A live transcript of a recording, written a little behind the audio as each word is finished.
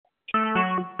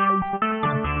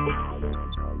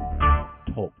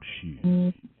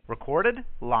recorded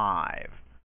live.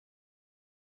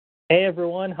 Hey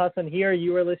everyone, Hassan here.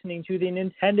 You are listening to the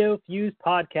Nintendo Fuse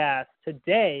podcast.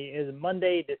 Today is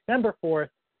Monday, December 4th,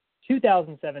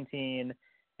 2017,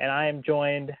 and I am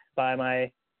joined by my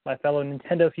fellow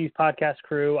Nintendo Fuse podcast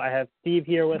crew. I have Steve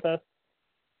here with us.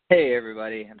 Hey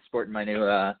everybody, I'm sporting my new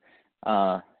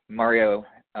Mario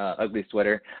ugly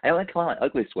sweater. I don't like to call it an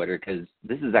ugly sweater because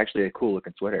this is actually a cool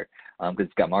looking sweater because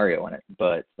it's got Mario on it.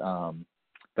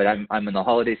 But I'm in the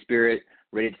holiday spirit,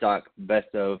 ready to talk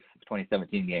best of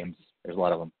 2017 games. There's a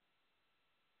lot of them.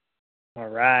 All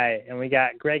right, and we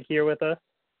got Greg here with us.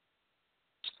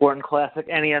 Sporting Classic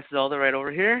NES Zelda right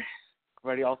over here.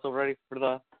 Ready for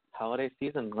the holiday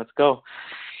season. Let's go.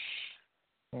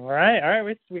 All right.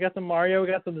 We got some Mario, we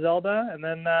got some Zelda, and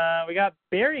then we got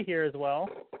Barry here as well.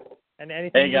 And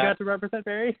anything you got to represent,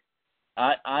 Barry?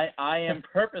 I am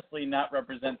purposely not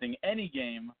representing any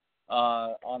game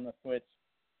on the Switch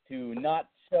to not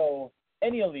show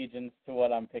any allegiance to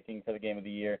what I'm picking for the Game of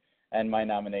the Year and my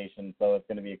nomination. So it's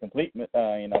going to be a complete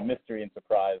mystery and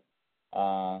surprise,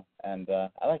 and I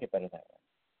like it better that way.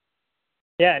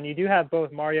 Yeah, and you do have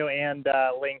both Mario and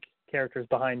Link characters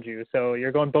behind you, so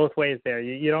you're going both ways there.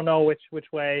 You don't know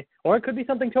which way, or it could be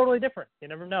something totally different. You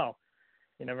never know.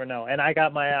 And I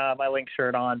got my my Link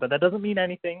shirt on, but that doesn't mean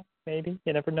anything. Maybe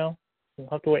you never know. We'll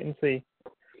have to wait and see.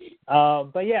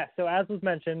 But yeah, so as was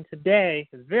mentioned, today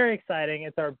is very exciting.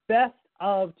 It's our best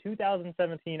of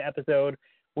 2017 episode.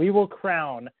 We will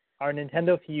crown our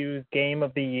Nintendo Fuse Game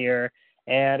of the Year,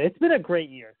 and it's been a great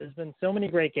year. There's been so many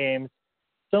great games,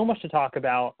 so much to talk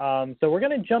about. So we're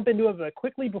going to jump into it, but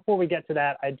quickly before we get to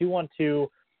that, I do want to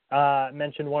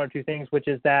mention one or two things, which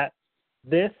is that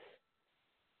this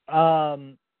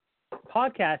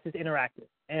podcast is interactive,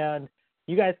 and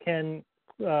you guys can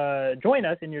join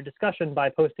us in your discussion by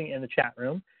posting in the chat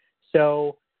room.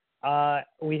 So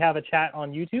we have a chat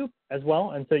on YouTube as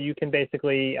well, and so you can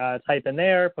basically type in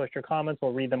there, post your comments,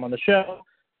 we'll read them on the show.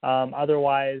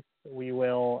 Otherwise, we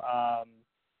will,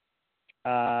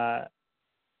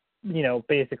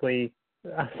 basically,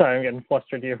 sorry, I'm getting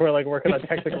flustered here. We're like working on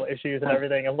technical issues and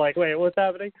everything. I'm like, wait, what's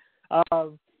happening?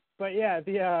 But yeah,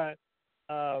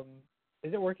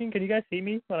 is it working? Can you guys see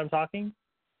me when I'm talking?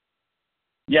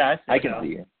 Yeah, I can see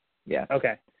you. Yeah.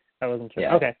 Okay. I wasn't sure.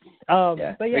 Yeah. Okay.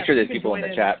 Yeah. But yeah, make sure there's people in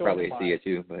the chat probably see it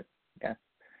too, but yeah.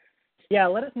 Yeah,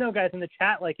 let us know, guys, in the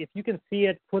chat. Like, if you can see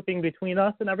it flipping between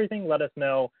us and everything, let us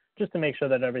know just to make sure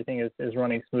that everything is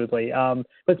running smoothly.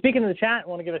 But speaking of the chat, I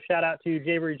want to give a shout-out to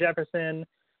Javery Jefferson,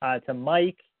 to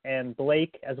Mike and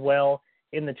Blake as well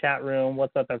in the chat room.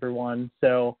 What's up, everyone?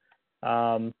 So,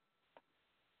 got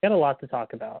a lot to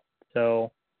talk about.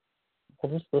 So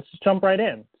let's just jump right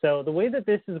in. So the way that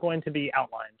this is going to be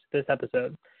outlined, this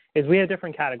episode, is we have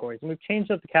different categories, and we've changed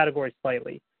up the categories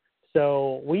slightly.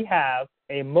 So we have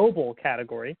a mobile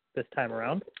category this time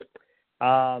around.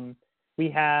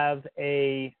 We have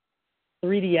a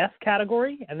 3DS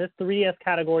category, and this 3DS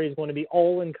category is going to be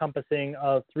all-encompassing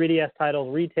of 3DS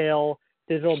titles, retail,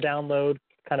 digital download,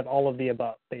 kind of all of the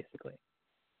above, basically.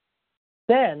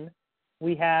 Then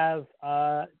we have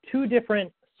two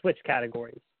different Switch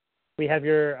categories. We have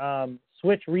your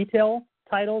Switch retail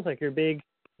titles, like your big,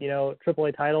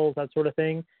 AAA titles, that sort of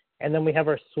thing. And then we have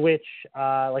our Switch,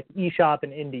 like eShop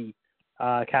and indie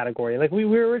category. Like we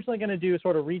were originally going to do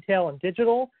sort of retail and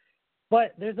digital,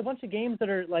 but there's a bunch of games that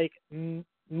are like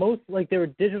most like they were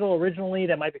digital originally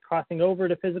that might be crossing over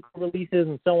to physical releases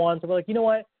and so on. So we're like, you know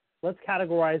what? Let's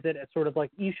categorize it as sort of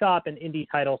like eShop and indie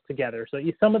titles together. So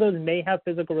some of those may have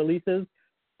physical releases,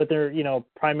 but their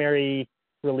primary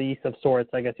release of sorts,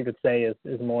 I guess you could say,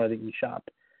 is more the eShop.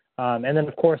 And then,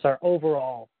 of course, our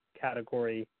overall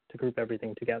category to group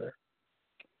everything together.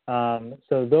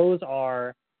 So those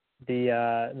are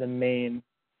the main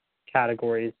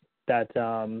categories that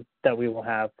we will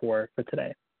have for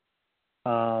today.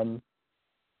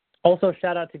 Also,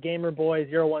 shout out to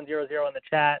GamerBoy0100 in the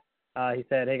chat. He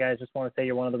said, "Hey guys, just want to say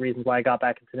you're one of the reasons why I got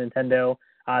back into Nintendo."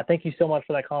 Thank you so much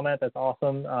for that comment. That's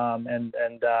awesome.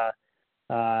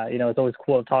 It's always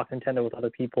cool to talk Nintendo with other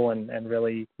people and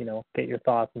really, get your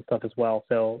thoughts and stuff as well.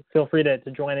 So feel free to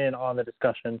join in on the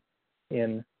discussion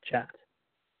in chat.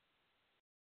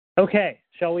 Okay,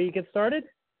 shall we get started?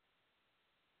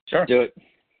 Sure. Do it.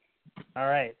 All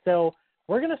right. So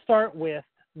we're going to start with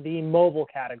the mobile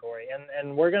category.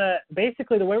 And we're going to,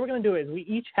 basically the way we're going to do it is we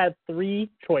each had three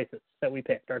choices that we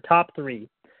picked, our top three.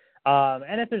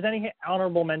 And if there's any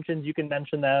honorable mentions, you can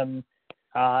mention them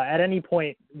at any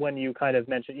point when you kind of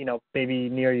mention, maybe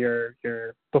near your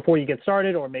before you get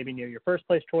started, or maybe near your first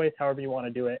place choice, however you want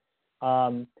to do it.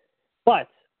 But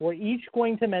we're each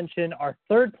going to mention our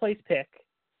third place pick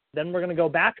Then we're going to go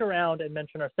back around and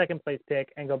mention our second place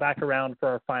pick and go back around for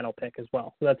our final pick as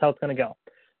well. So that's how it's going to go.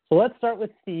 So let's start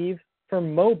with Steve. For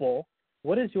mobile,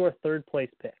 what is your third place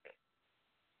pick?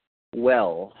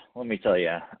 Well, let me tell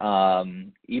you,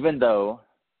 even though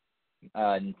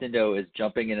Nintendo is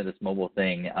jumping into this mobile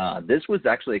thing, this was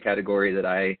actually a category that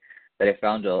I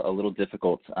found a little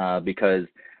difficult because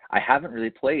I haven't really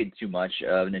played too much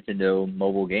of Nintendo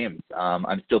mobile games.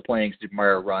 I'm still playing Super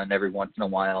Mario Run every once in a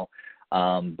while,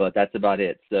 but that's about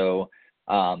it. So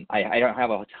I don't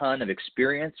have a ton of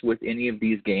experience with any of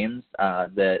these games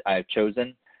that I've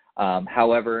chosen.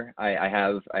 However,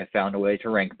 I found a way to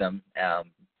rank them,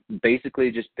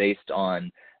 basically just based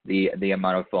on the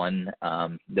amount of fun,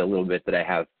 the little bit that I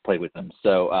have played with them.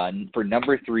 So for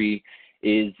number 3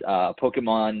 is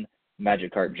Pokemon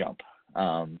Magikarp Jump.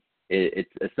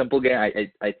 It's a simple game.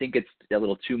 I think it's a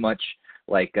little too much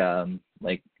like some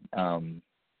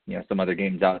other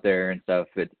games out there and stuff.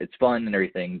 It's fun and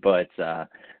everything, but I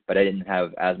didn't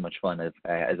have as much fun as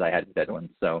I had with that one.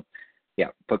 So yeah,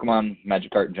 Pokemon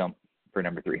Magikarp Jump for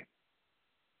number 3.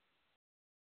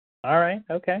 All right.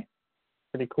 Okay.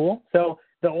 Pretty cool. So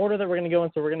the order that we're going to go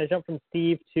in, so we're going to jump from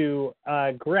Steve to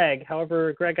Greg.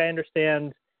 However, Greg, I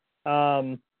understand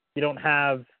you don't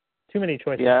have too many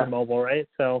choices for mobile, right?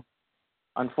 So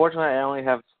unfortunately, I only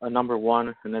have a number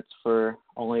 1, and it's for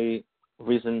only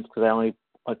reasons because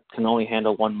I can only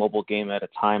handle one mobile game at a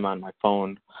time on my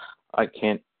phone.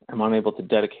 I'm unable to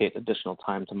dedicate additional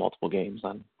time to multiple games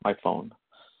on my phone.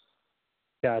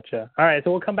 Gotcha. All right,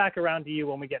 so we'll come back around to you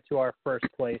when we get to our first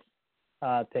place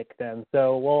pick then.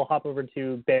 So we'll hop over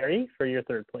to Barry for your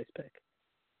third place pick.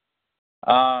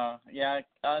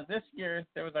 This year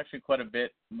there was actually quite a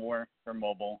bit more for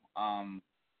mobile.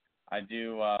 I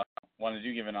do want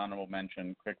to give an honorable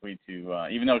mention quickly to,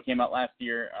 even though it came out last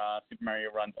year, Super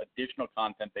Mario Run's additional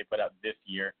content they put out this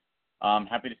year.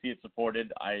 Happy to see it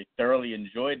supported. I thoroughly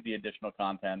enjoyed the additional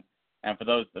content. And for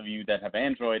those of you that have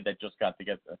Android that just got to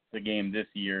get the game this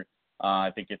year,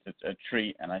 I think it's a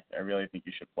treat, and I really think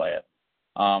you should play it.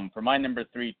 For my number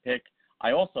 3 pick,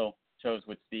 I also chose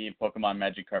with Steve Pokemon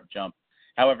Magikarp Jump.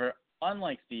 However,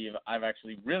 unlike Steve, I've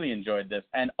actually really enjoyed this,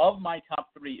 and of my top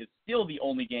 3 is still the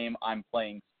only game I'm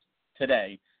playing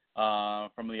today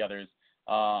from the others.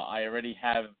 I already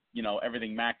have,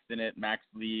 everything maxed in it, max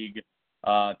league,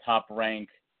 top rank.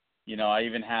 I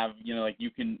even have,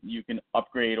 you can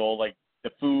upgrade all the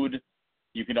food.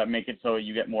 You can make it so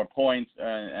you get more points,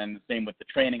 and the same with the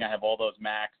training. I have all those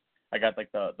maxed. I got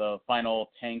the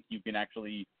final tank. You can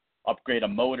actually upgrade a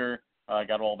motor. I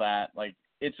got all that.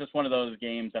 It's just one of those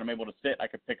games that I'm able to sit. I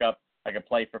could pick up. I could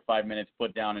play for 5 minutes,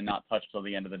 put down, and not touch till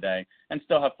the end of the day, and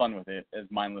still have fun with it, as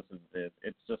mindless as it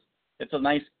is. It's a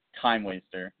nice time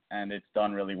waster, and it's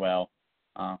done really well.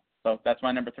 So that's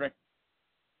my number 3.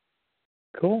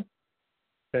 Cool.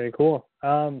 Very cool.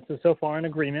 So far in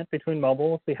agreement between mobile.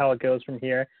 We'll see how it goes from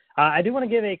here. I do want to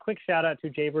give a quick shout out to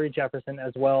Jaybury Jefferson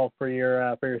as well for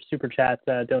your super chat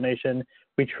donation.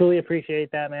 We truly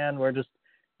appreciate that, man. We're just,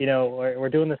 we're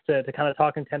doing this to kind of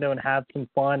talk Nintendo and have some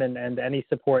fun, and any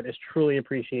support is truly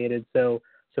appreciated. So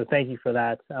thank you for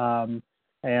that.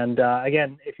 And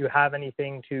again, if you have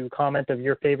anything to comment of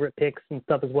your favorite picks and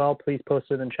stuff as well, please post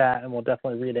it in chat, and we'll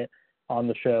definitely read it on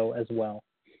the show as well.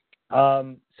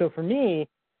 So for me,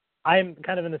 I'm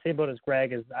kind of in the same boat as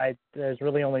Greg. There's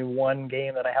really only one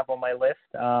game that I have on my list.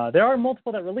 There are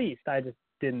multiple that released. I just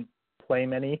didn't play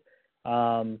many.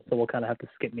 So we'll kind of have to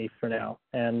skip me for now.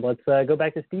 And let's go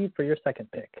back to Steve for your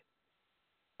second pick.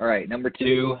 All right, number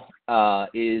 2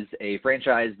 is a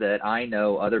franchise that I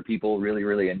know other people really,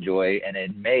 really enjoy, and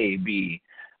it may be,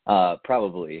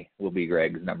 probably will be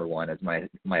Greg's number 1 as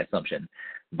my assumption.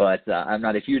 But I'm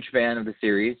not a huge fan of the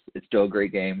series. It's still a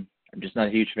great game. I'm just not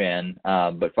a huge fan,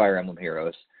 but Fire Emblem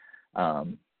Heroes.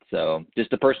 So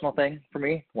just a personal thing for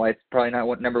me, why it's probably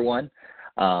not number 1,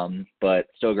 but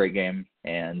still a great game.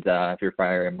 And if you're a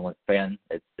Fire Emblem fan,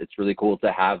 it's really cool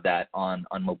to have that on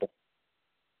mobile.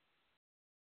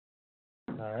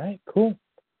 All right, cool.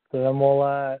 So then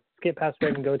we'll skip past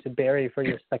Greg and go to Barry for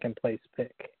your second place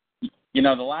pick. The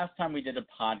last time we did a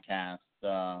podcast,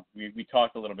 we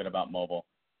talked a little bit about mobile.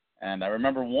 And I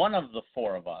remember one of the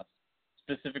 4 of us,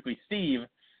 specifically Steve,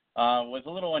 was a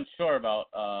little unsure about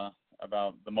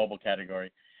the mobile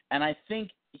category. And I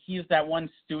think he's that one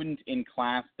student in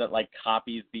class that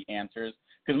copies the answers.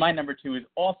 Because my number 2 is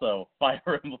also Fire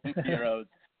Emblem Heroes.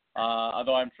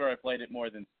 Although I'm sure I played it more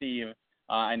than Steve.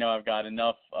 I know I've got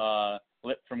enough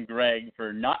lip from Greg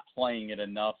for not playing it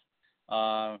enough,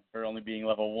 for only being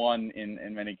level 1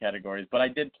 in many categories. But I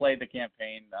did play the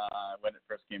campaign when it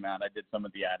first came out. I did some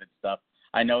of the added stuff.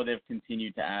 I know they've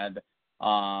continued to add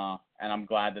and I'm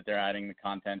glad that they're adding the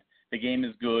content. The game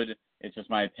is good. It's just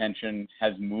my attention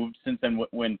has moved since then.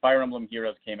 When Fire Emblem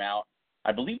Heroes came out,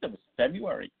 I believe that was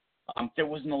February. There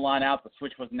wasn't a lot out. The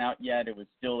Switch wasn't out yet. It was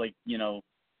still like,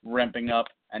 ramping up.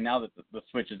 And now that the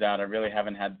Switch is out, I really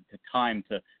haven't had the time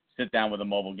to sit down with a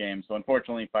mobile game. So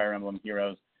unfortunately, Fire Emblem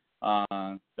Heroes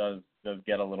does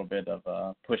get a little bit of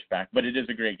pushback. But it is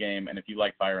a great game, and if you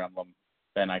like Fire Emblem,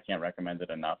 then I can't recommend it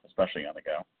enough, especially on the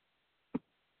go.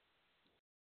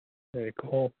 Very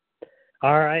cool.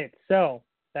 All right, so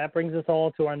that brings us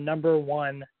all to our number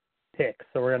one pick.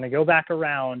 So we're going to go back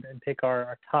around and pick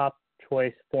our top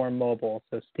choice for mobile.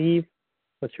 So Steve,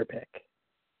 what's your pick?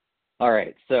 All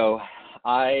right, so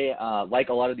I like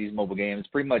a lot of these mobile games.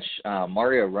 Pretty much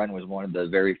Mario Run was one of the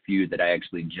very few that I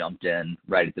actually jumped in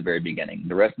right at the very beginning.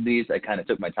 The rest of these I kind of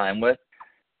took my time with,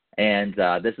 and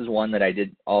this is one that I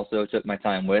did also took my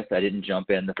time with. I didn't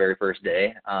jump in the very first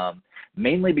day,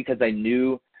 mainly because I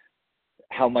knew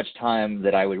how much time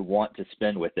that I would want to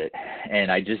spend with it,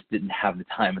 and I just didn't have the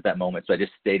time at that moment, so I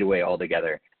just stayed away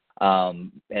altogether.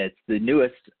 It's the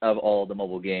newest of all the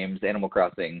mobile games. Animal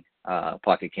Crossing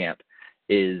Pocket Camp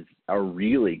is a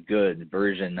really good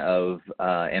version of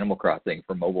Animal Crossing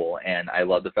for mobile, and I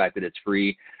love the fact that it's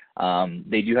free.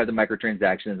 They do have the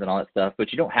microtransactions and all that stuff,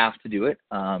 but you don't have to do it.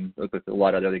 With a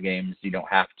lot of other games, you don't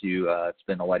have to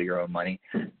spend a lot of your own money.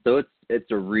 So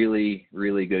it's a really,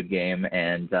 really good game,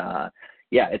 and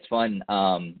yeah, it's fun.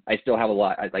 I still have a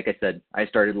lot. Like I said, I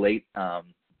started late,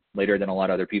 later than a lot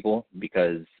of other people,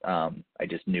 because I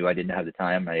just knew I didn't have the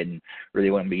time. I didn't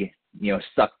really want to be,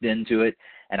 sucked into it,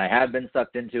 and I have been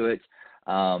sucked into it,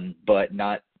 but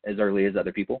not as early as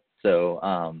other people.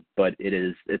 So, but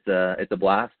it's a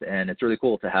blast, and it's really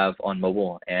cool to have on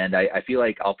mobile. And I feel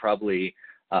like I'll probably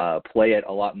play it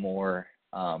a lot more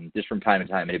just from time to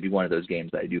time. It'd be one of those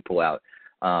games that I do pull out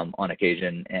on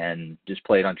occasion and just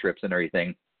play it on trips and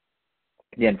everything.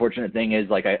 The unfortunate thing is,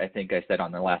 like I think I said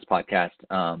on the last podcast,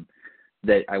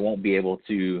 that I won't be able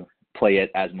to play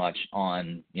it as much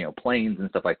on, planes and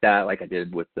stuff like that, like I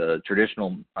did with the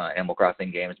traditional Animal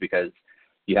Crossing games, because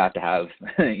you have to have,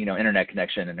 internet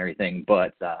connection and everything.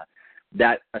 But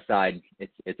that aside,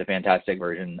 it's a fantastic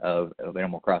version of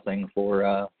Animal Crossing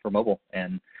for mobile,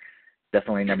 and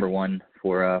definitely number one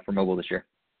for mobile this year.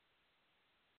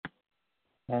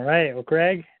 All right. Well,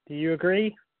 Greg, do you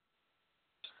agree?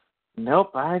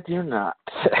 Nope, I do not.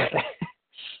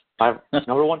 My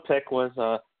number one pick was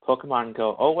Pokemon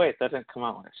Go. Oh, wait, that didn't come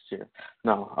out last year.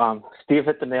 No, Steve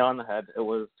hit the nail on the head. It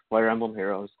was Fire Emblem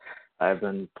Heroes. I've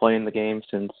been playing the game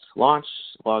since launch,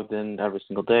 logged in every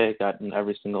single day, gotten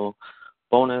every single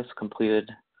bonus, completed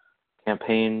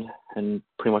campaign, and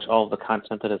pretty much all of the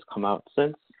content that has come out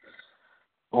since.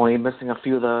 Only missing a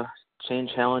few of the chain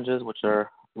challenges, which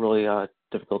are really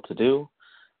difficult to do.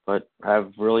 But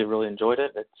I've really, really enjoyed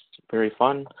it. It's very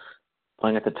fun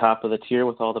playing at the top of the tier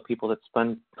with all the people that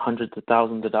spend hundreds of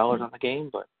thousands of dollars on the game.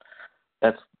 But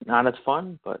that's not as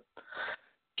fun, but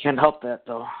can't help that,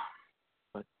 though.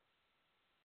 But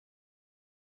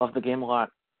love the game a lot.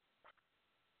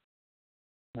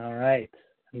 All right.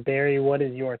 Barry, what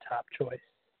is your top choice?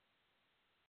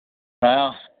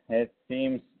 Well, it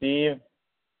seems, Steve,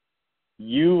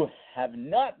 you have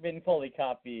not been fully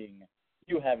copying.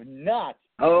 You have not.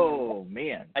 Oh,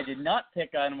 man. I did not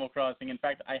pick Animal Crossing. In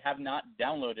fact, I have not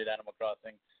downloaded Animal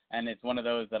Crossing, and it's one of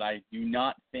those that I do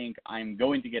not think I'm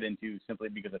going to get into simply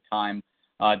because of time.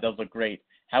 It does look great.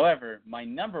 However, my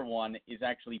number one is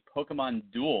actually Pokemon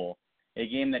Duel, a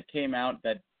game that came out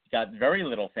that got very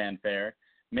little fanfare.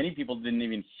 Many people didn't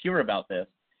even hear about this.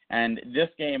 And this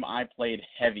game I played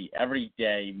heavy every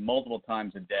day, multiple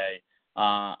times a day,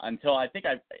 until I think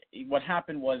what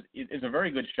happened was it's a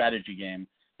very good strategy game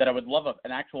that I would love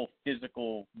an actual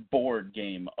physical board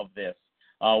game of this,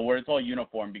 where it's all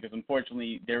uniform, because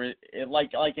unfortunately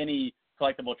like any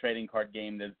collectible trading card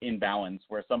game, there's imbalance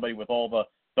where somebody with all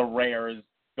the rares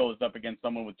goes up against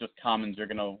someone with just commons, you're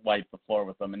going to wipe the floor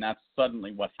with them, and that's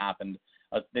suddenly what happened.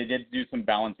 They did do some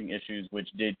balancing issues, which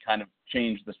did kind of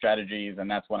change the strategies,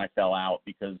 and that's when I fell out,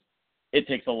 because it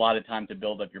takes a lot of time to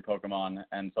build up your Pokemon,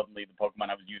 and suddenly the Pokemon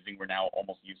I was using were now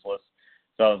almost useless.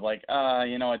 So I was like,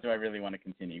 you know what, do I really want to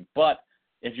continue? But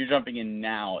if you're jumping in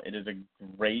now, it is a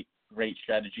great, great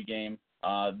strategy game.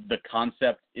 The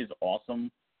concept is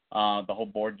awesome. The whole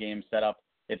board game setup.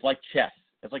 It's like chess.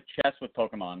 It's like chess with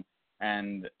Pokemon,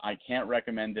 and I can't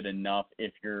recommend it enough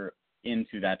if you're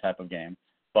into that type of game.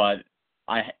 But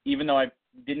even though I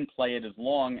didn't play it as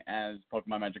long as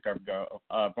Pokemon Magikarp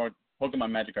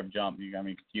Pokemon Magikarp Jump, you got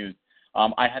me confused,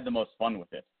 I had the most fun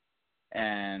with it.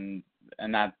 And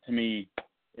that, to me,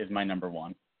 is my number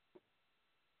one.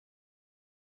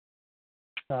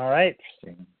 All right.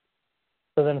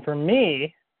 So then for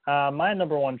me, my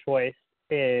number one choice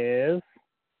is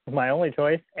my only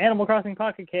choice, Animal Crossing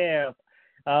Pocket Camp.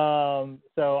 So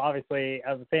obviously,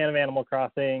 as a fan of Animal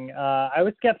Crossing, I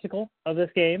was skeptical of this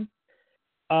game.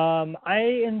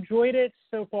 I enjoyed it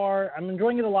so far. I'm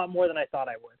enjoying it a lot more than I thought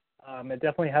I would. It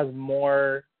definitely has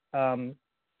more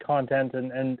content,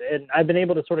 and I've been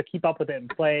able to sort of keep up with it and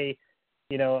play,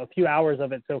 a few hours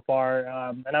of it so far.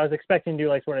 And I was expecting to do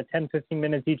like sort of 10, 15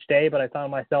 minutes each day, but I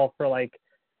found myself for like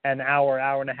an hour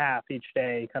and a half each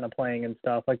day kind of playing and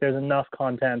stuff. Like there's enough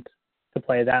content to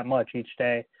play that much each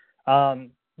day.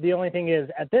 The only thing is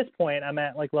at this point, I'm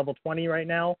at like level 20 right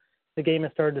now. The game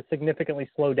has started to significantly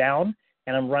slow down,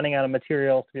 and I'm running out of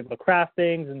materials to be able to craft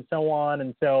things and so on.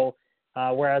 And so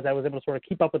whereas I was able to sort of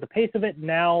keep up with the pace of it,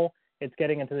 now it's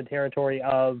getting into the territory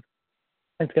of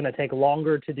it's going to take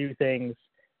longer to do things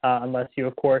unless you,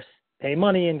 of course, pay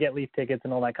money and get leaf tickets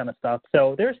and all that kind of stuff.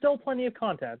 So there's still plenty of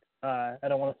content. I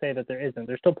don't want to say that there isn't.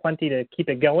 There's still plenty to keep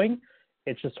it going.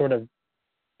 It's just sort of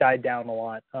died down a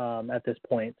lot at this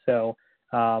point. So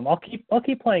I'll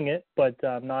keep playing it, but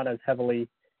not as heavily,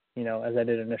 as I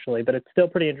did initially. But it's still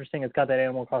pretty interesting. It's got that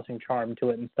Animal Crossing charm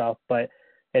to it and stuff. But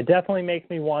it definitely makes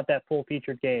me want that full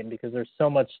featured game because there's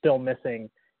so much still missing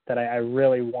that I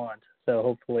really want. So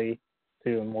hopefully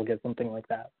soon we'll get something like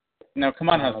that. Now, come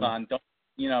on, Hassan.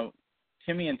 Don't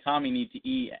Timmy and Tommy need to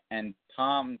eat, and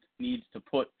Tom needs to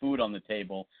put food on the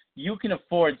table. You can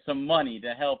afford some money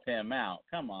to help him out.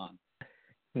 Come on.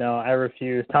 No, I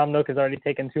refuse. Tom Nook has already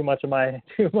taken too much of my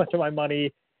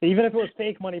money. Even if it was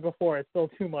fake money before, it's still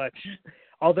too much.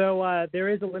 Although there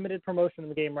is a limited promotion in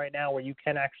the game right now where you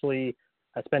can actually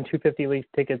spend $250 leaf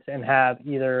tickets and have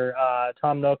either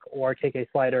Tom Nook or KK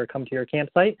Slider come to your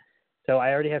campsite. So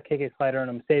I already have KK Slider and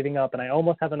I'm saving up, and I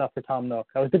almost have enough for Tom Nook.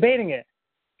 I was debating it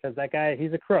because that guy,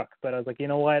 he's a crook, but I was like, you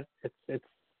know what? It's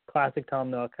classic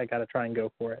Tom Nook. I got to try and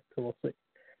go for it. So we'll see.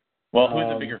 Well,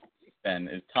 who's the bigger then?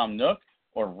 Is Tom Nook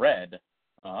or Red?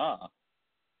 Well,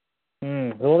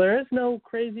 there is no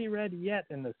crazy Red yet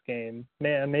in this game.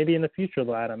 Maybe in the future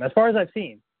they'll add him. As far as I've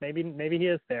seen, maybe he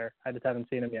is there. I just haven't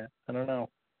seen him yet. I don't know.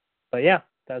 But yeah,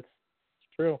 that's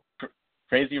true.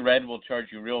 Crazy Red will charge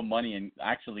you real money and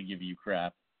actually give you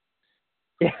crap.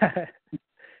 Yeah.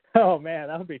 Oh man,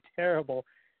 that would be terrible.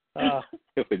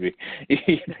 It would be.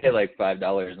 You pay like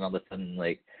 $5 and all of a sudden,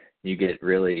 like, you get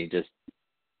really just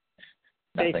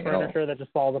nothing fake at all. furniture that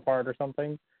just falls apart or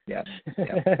something. Yeah.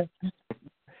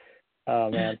 Oh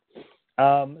man.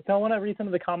 So I want to read some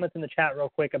of the comments in the chat real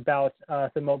quick about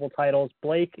some mobile titles.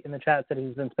 Blake in the chat said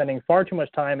he's been spending far too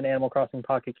much time in Animal Crossing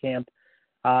Pocket Camp.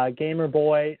 Gamer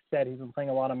Boy said he's been playing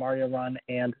a lot of Mario Run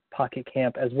and Pocket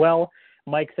Camp as well.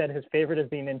 Mike said his favorite is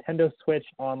the Nintendo Switch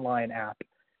online app.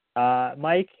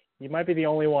 Mike, you might be the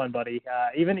only one, buddy.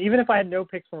 Even if I had no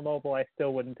picks for mobile, I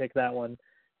still wouldn't pick that one.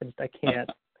 I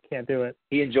can't do it.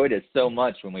 He enjoyed it so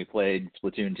much when we played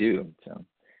Splatoon 2. So.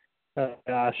 Oh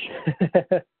gosh.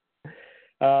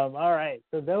 All right.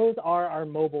 So those are our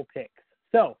mobile picks.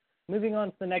 So moving on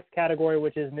to the next category,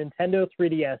 which is Nintendo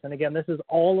 3DS. And again, this is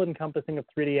all encompassing of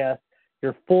 3DS,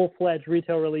 your full-fledged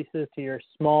retail releases to your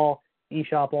small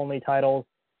eShop only titles,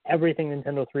 everything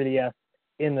Nintendo 3DS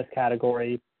in this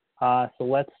category. So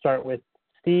let's start with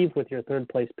Steve with your third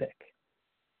place pick.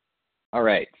 All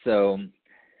right. So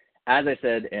as I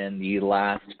said in the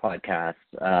last podcast,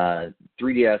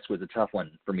 3DS was a tough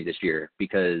one for me this year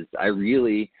because I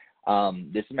really,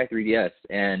 this is my 3DS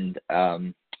and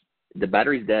the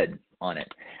battery's dead on it.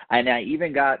 And I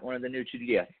even got one of the new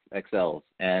 2DS XLs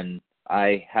and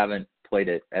I haven't played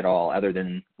it at all other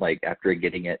than like after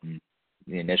getting it and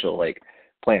the initial like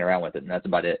playing around with it, and that's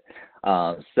about it.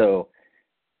 So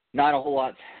not a whole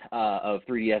lot of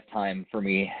 3DS time for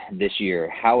me this year.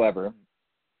 However,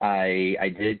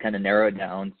 I did kind of narrow it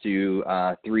down to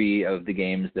 3 of the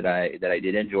games that I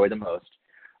did enjoy the most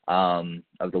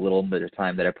of the little bit of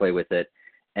time that I play with it.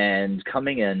 And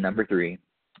coming in number 3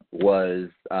 was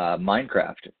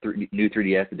Minecraft new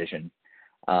 3DS edition.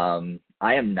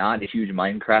 I am not a huge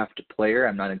Minecraft player.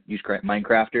 I'm not a huge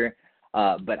Minecrafter,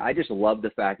 but I just love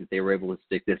the fact that they were able to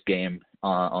stick this game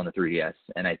on the 3DS,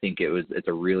 and I think it's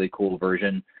a really cool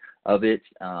version of it.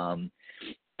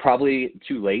 Probably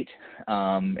too late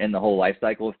in the whole life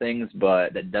cycle of things,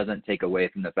 but that doesn't take away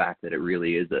from the fact that it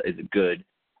really is a good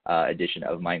edition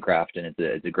of Minecraft, and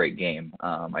it's a great game.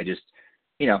 I just,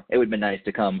 it would have been nice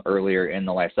to come earlier in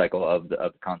the life cycle of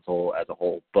the console as a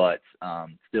whole, but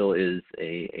still is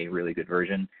a really good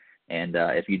version. And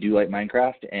if you do like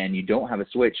Minecraft and you don't have a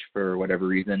Switch for whatever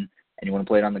reason and you want to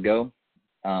play it on the go,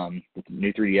 the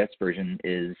new 3DS version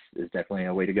is definitely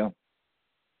a way to go.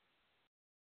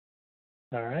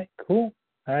 All right, cool.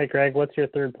 All right, Greg, what's your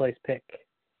third place pick?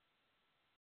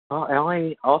 Well, I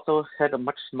only also had a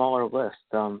much smaller list.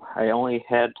 I only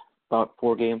had about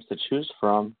 4 games to choose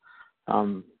from,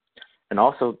 and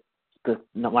also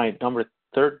my number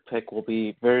third pick will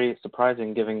be very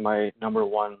surprising, given my number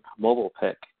 1 mobile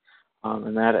pick,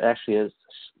 and that actually is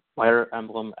Fire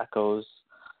Emblem Echoes: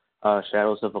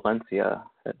 Shadows of Valencia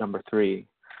at number 3.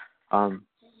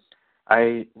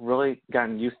 I really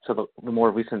gotten used to the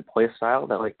more recent play style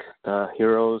that like the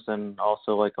Heroes and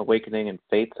also like Awakening and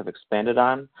Fates have expanded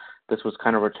on. This was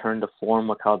kind of returned to form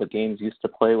with how the games used to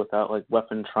play without like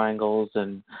weapon triangles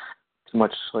and too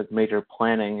much like major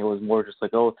planning. It was more just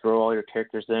like, oh, throw all your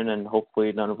characters in and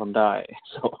hopefully none of them die.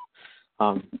 So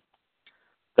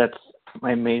that's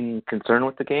my main concern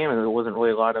with the game, and there wasn't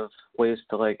really a lot of ways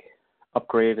to like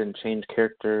upgrade and change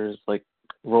characters like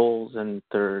roles and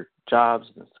their jobs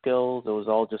and skills. It was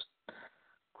all just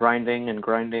grinding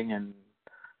and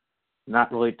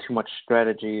not really too much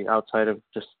strategy outside of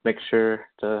just make sure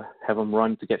to have them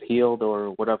run to get healed or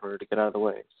whatever to get out of the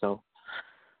way. So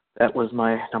that was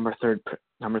my number 3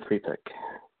 pick.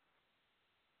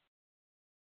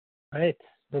 All right.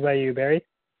 What about you, Barry?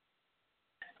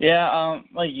 Yeah,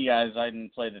 like you guys, I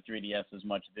didn't play the 3DS as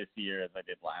much this year as I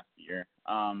did last year.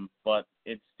 But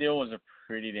it still was a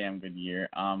pretty damn good year.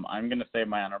 I'm gonna save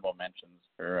my honorable mentions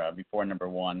for before number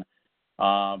 1.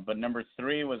 But number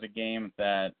 3 was a game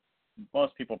that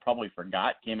most people probably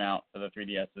forgot came out for the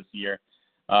 3DS this year,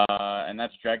 and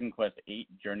that's Dragon Quest VIII: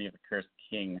 Journey of the Cursed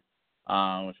King,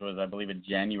 which was, I believe, a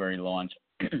January launch.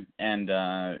 And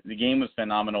the game was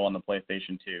phenomenal on the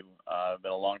PlayStation 2. I've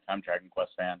been a long-time Dragon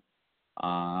Quest fan.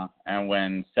 And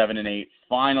when 7 and 8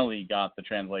 finally got the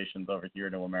translations over here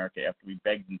to America after we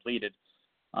begged and pleaded,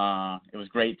 it was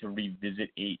great to revisit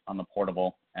 8 on the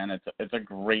portable, and it's a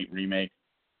great remake.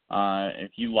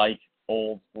 If you like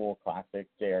old school classic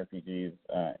JRPGs,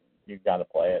 you've got to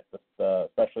play it.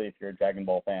 Especially if you're a Dragon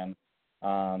Ball fan.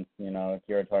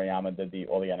 Akira Toriyama did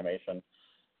all the animation.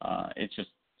 It's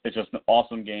just an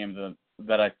awesome game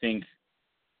that I think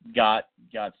got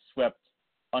swept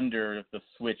under the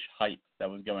Switch hype that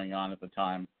was going on at the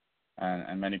time,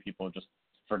 and many people have just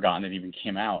forgotten it even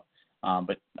came out.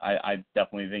 But I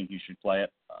definitely think you should play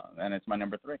it, and it's my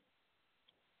number 3.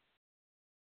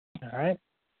 All right.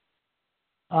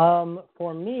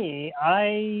 For me,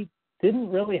 I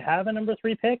didn't really have a number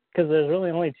 3 pick because there's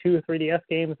really only 2 3DS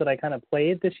games that I kind of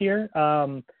played this year.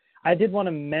 I did want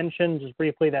to mention just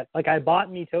briefly that like I bought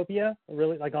Miitopia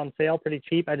really like on sale pretty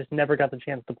cheap. I just never got the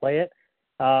chance to play it.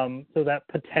 So that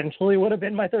potentially would have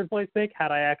been my 3rd place pick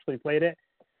had I actually played it.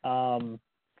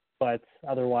 But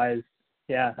otherwise,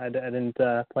 yeah, I didn't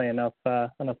play enough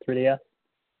 3DS.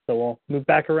 So we'll move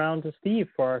back around to Steve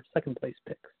for our 2nd place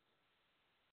picks.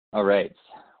 All right.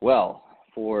 Well,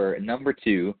 for number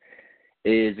 2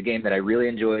 is a game that I really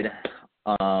enjoyed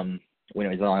when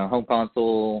it was on a home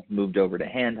console, moved over to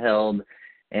handheld,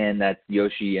 and that's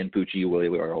Yoshi and Poochie Woolly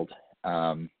World,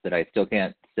 that I still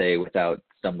can't say without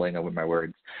stumbling over my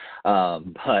words.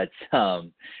 But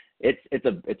it's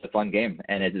a fun game,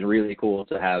 and it's really cool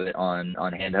to have it on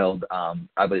handheld.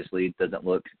 Obviously, it doesn't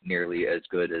look nearly as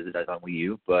good as it does on Wii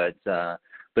U, but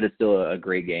it's still a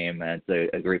great game, and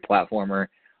it's a great platformer.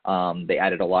 They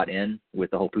added a lot in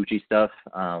with the whole Poochie stuff,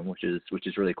 which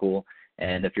is really cool.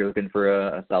 And if you're looking for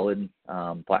a solid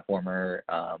platformer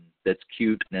that's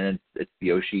cute and it's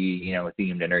Yoshi,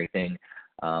 themed and everything,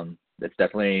 that's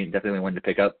definitely one to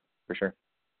pick up for sure.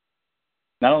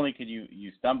 Not only could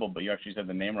you stumble, but you actually said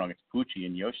the name wrong. It's Poochie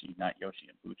and Yoshi, not Yoshi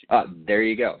and Poochie. There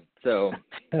you go. So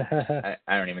I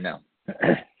don't even know.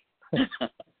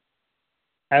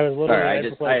 I was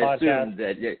literally I assumed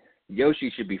that Yoshi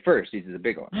should be first. He's the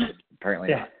big one. Apparently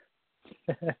yeah.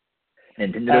 not.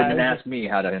 Nintendo didn't ask me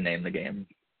how to name the game.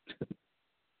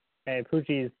 Hey,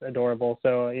 Poochie's adorable,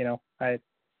 so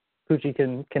Poochie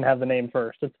can have the name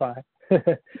first. It's fine.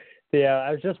 Yeah,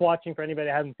 I was just watching, for anybody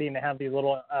that hasn't seen, they have these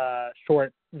little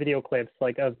short video clips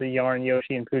like of the Yarn,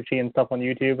 Yoshi, and Poochie and stuff on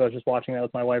YouTube. I was just watching that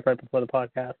with my wife right before the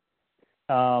podcast.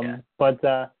 But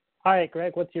all right,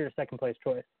 Greg, what's your 2nd place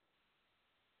choice?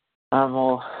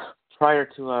 Well, prior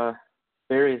to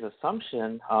Barry's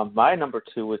assumption, my number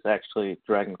 2 was actually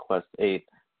Dragon Quest VIII.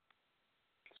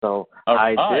 So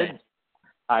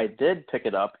I did pick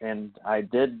it up, and I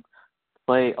did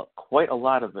play quite a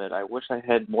lot of it. I wish I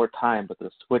had more time, but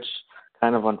the Switch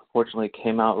kind of unfortunately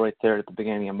came out right there at the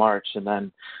beginning of March, and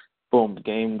then boom, the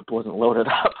game wasn't loaded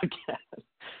up again.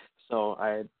 So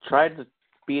I tried to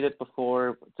beat it before,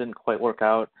 it didn't quite work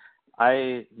out.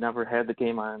 I never had the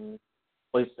game I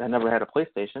never had a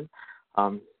PlayStation.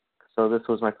 So this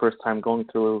was my first time going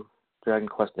through Dragon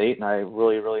Quest VIII, and I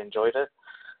really, really enjoyed it.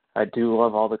 I do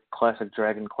love all the classic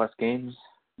Dragon Quest games,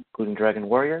 including Dragon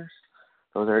Warriors.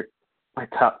 Those are my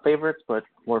top favorites, but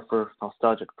more for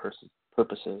nostalgic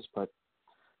purposes. But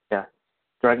yeah,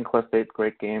 Dragon Quest 8,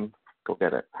 great game. Go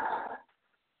get it.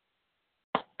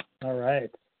 All right.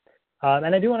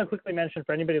 And I do want to quickly mention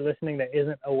for anybody listening that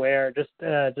isn't aware, just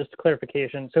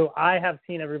clarification. So I have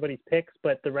seen everybody's picks,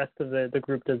 but the rest of the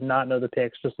group does not know the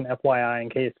picks. Just an FYI in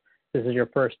case this is your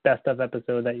first best of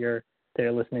episode that you're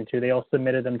listening to. They all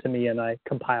submitted them to me and I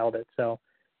compiled it. So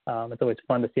it's always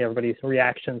fun to see everybody's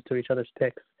reactions to each other's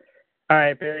picks. All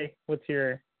right, Barry, what's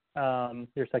your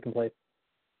second place?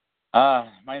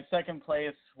 My second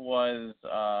place was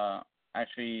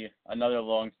actually another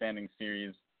long-standing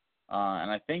series.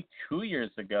 And I think 2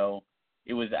 years ago,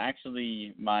 it was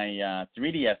actually my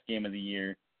 3DS game of the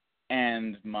year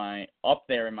and up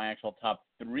there in my actual top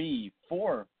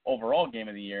 4 overall game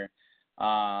of the year.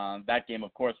 That game,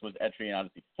 of course, was Etrian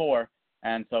Odyssey 4.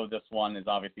 And so this one is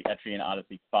obviously Etrian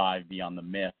Odyssey 5, Beyond the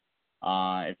Myth.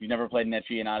 If you've never played an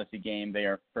Etrian Odyssey game, they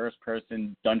are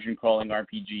first-person dungeon-crawling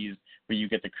RPGs where you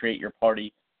get to create your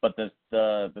party. But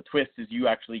the twist is you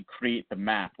actually create the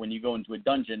map. When you go into a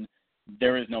dungeon,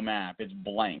 there is no map. It's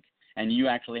blank. And you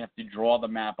actually have to draw the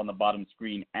map on the bottom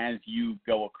screen as you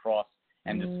go across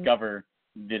and discover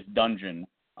this dungeon,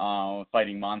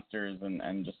 fighting monsters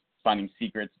and just finding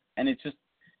secrets. And it's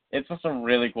just a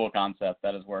really cool concept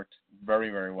that has worked very,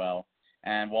 very well.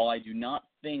 And while I do not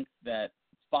think that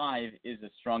 5 is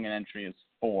as strong an entry as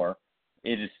 4,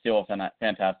 it is still a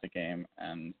fantastic game.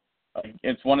 And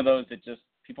it's one of those that just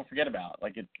people forget about.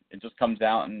 Like it just comes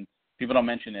out and people don't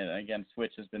mention it. Again,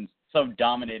 Switch has been so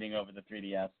dominating over the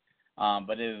 3DS,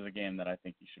 but it is a game that I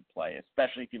think you should play,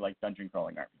 especially if you like dungeon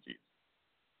crawling RPGs.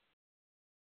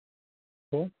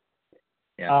 Cool.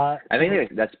 Yeah, I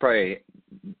think that's probably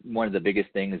one of the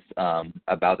biggest things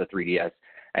about the 3DS.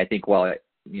 I think while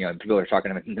people are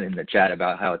talking in the chat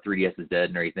about how 3DS is dead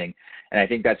and everything, and I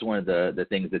think that's one of the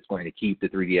things that's going to keep the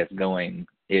 3DS going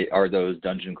are those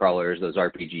dungeon crawlers, those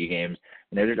RPG games.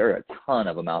 And there are a ton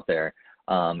of them out there.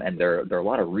 And there are a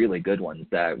lot of really good ones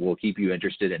that will keep you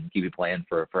interested and keep you playing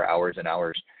for hours and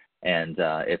hours. And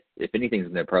if anything's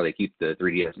going to probably keep the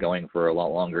 3DS going for a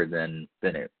lot longer than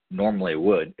it normally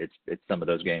would, it's some of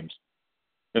those games.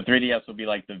 The 3DS will be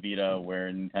like the Vita, where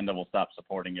Nintendo will stop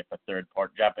supporting it, but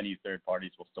Japanese third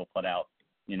parties will still put out,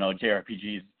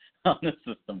 JRPGs on the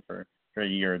system for a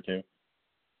year or two.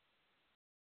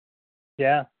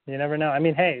 Yeah, you never know. I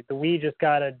mean, hey, the Wii just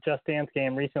got a Just Dance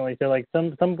game recently, so like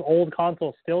some old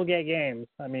consoles still get games.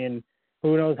 I mean,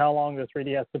 who knows how long the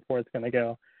 3DS support's going to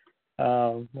go.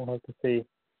 We'll have to see.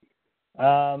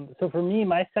 So for me,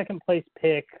 my second place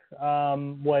pick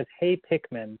was Hey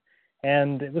Pikmin.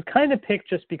 And it was kind of picked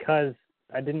just because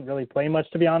I didn't really play much,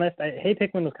 to be honest. Hey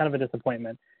Pikmin was kind of a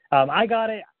disappointment. I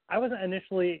got it. I wasn't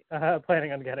initially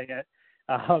planning on getting it.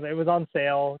 It was on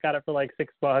sale. Got it for like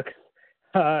 $6.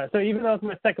 So even though it's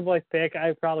my second place pick,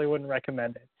 I probably wouldn't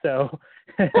recommend it. So,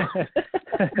 just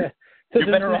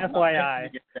an FYI.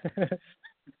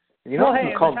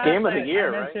 It's called Game of the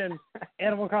Year, right? I mentioned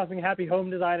Animal Crossing Happy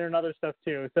Home Designer and other stuff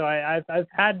too. So I've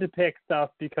had to pick stuff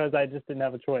because I just didn't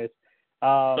have a choice.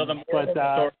 So the moral of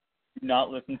the story, do not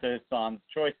listen to Hassan's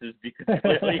choices because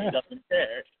clearly he doesn't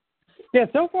care. Yeah,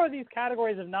 so far these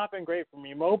categories have not been great for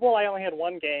me. Mobile, I only had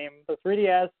one game. The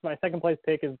 3DS, my second place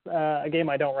pick is a game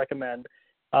I don't recommend.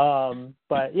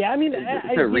 But yeah, I mean, it's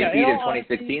a repeat of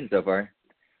 2016 so far.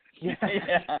 Yeah.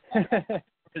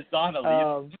 Hassan at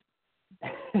least.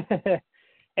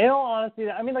 In all honesty,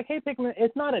 I mean, like, Hey Pikmin,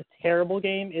 it's not a terrible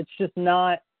game. It's just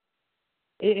not.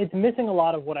 It's missing a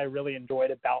lot of what I really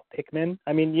enjoyed about Pikmin.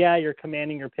 I mean, yeah, you're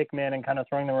commanding your Pikmin and kind of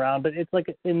throwing them around, but it's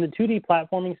like in the 2D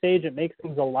platforming stage, it makes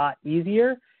things a lot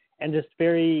easier and just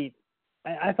very.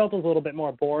 I felt it was a little bit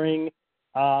more boring,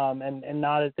 and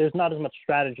there's not as much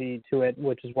strategy to it,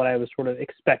 which is what I was sort of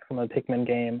expect from a Pikmin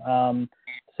game.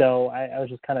 So I was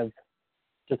just kind of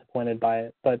disappointed by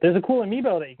it. But there's a cool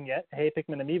amiibo that you can get, Hey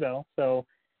Pikmin amiibo. So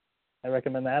I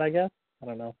recommend that, I guess. I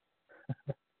don't know.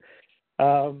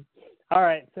 All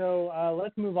right, so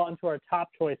let's move on to our top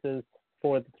choices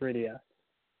for the 3DS.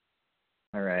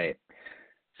 All right.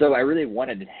 So I really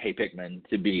wanted Hey Pikmin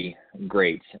to be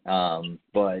great,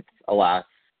 but alas,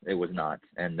 it was not,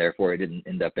 and therefore it didn't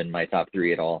end up in my top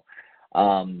 3 at all.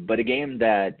 But a game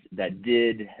that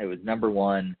did, it was number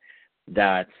 1.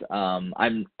 That I'm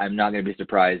not going to be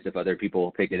surprised if other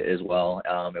people pick it as well.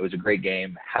 It was a great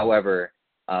game. However,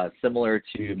 similar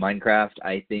to Minecraft,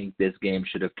 I think this game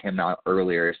should have come out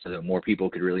earlier so that more people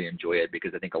could really enjoy it,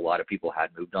 because I think a lot of people had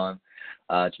moved on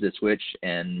to the Switch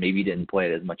and maybe didn't play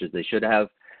it as much as they should have.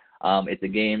 It's a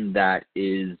game that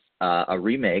is a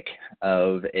remake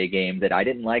of a game that I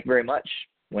didn't like very much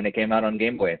when it came out on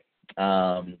Game Boy,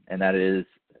 and that is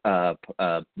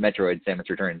Metroid: Samus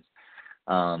Returns.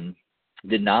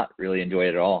 Did not really enjoy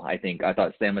it at all. I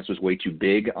thought Samus was way too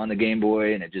big on the Game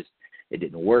Boy, and it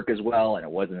didn't work as well, and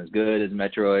it wasn't as good as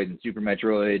Metroid and Super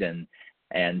Metroid,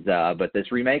 but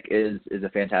this remake is a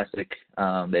fantastic.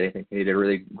 I think they did a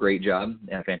really great job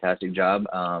and a fantastic job.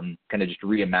 Kind of just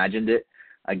reimagined it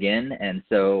again, and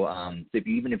so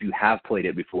even if you have played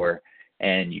it before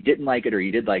and you didn't like it or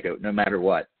you did like it, no matter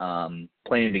what,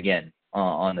 playing it again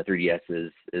on the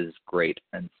 3DS is great,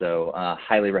 and so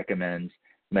highly recommend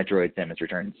Metroid: Samus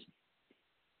Returns.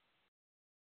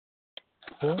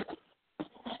 Cool.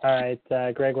 All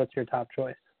right, Greg, what's your top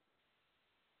choice?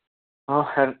 Well,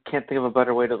 I can't think of a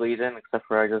better way to lead in except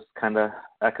for I just kind of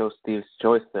echo Steve's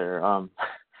choice there.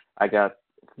 I got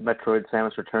Metroid: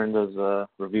 Samus Returns as a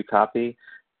review copy.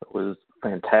 It was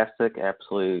fantastic.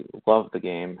 Absolutely loved the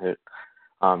game.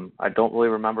 I don't really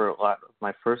remember a lot of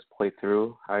my first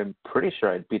playthrough. I'm pretty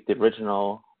sure I beat the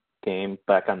original game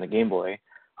back on the Game Boy,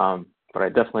 but I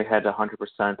definitely had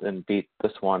 100% and beat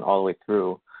this one all the way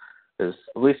through. At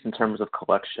least in terms of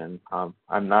collection.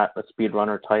 I'm not a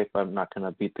speedrunner type. I'm not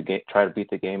going to try to beat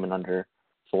the game in under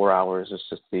 4 hours. It's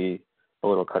just a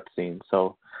little cutscene.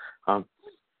 So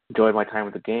enjoyed my time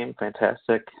with the game.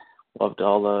 Fantastic. Loved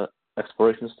all the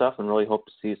exploration stuff and really hope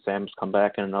to see Samus come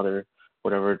back in another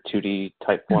whatever 2D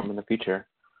type form in the future.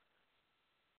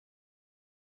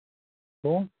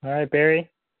 Cool. All right, Barry,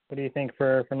 what do you think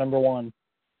for number one?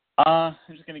 I'm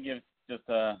just going to give just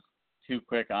two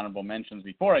quick honorable mentions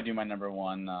before I do my number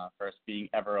one. First being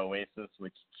Ever Oasis,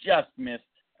 which just missed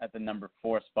at the number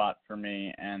 4 spot for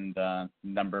me, and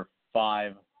number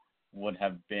 5 would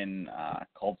have been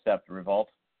Cold Step Revolt,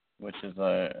 which is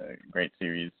a great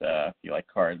series if you like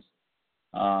cards.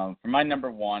 For my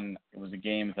number one, it was a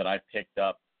game that I picked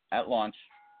up at launch,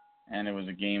 and it was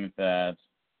a game that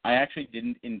I actually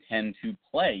didn't intend to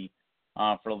play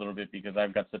for a little bit because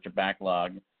I've got such a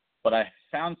backlog. But I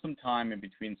found some time in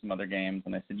between some other games,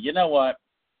 and I said, you know what,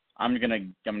 I'm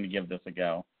gonna give this a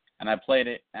go. And I played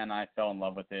it, and I fell in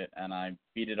love with it, and I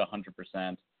beat it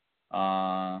 100%.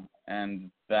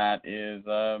 And that is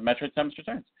Metroid: Samus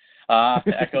Returns. To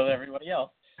echo everybody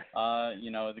else, it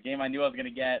was a game I knew I was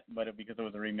gonna get, but because it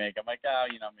was a remake, I'm like,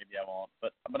 maybe I won't.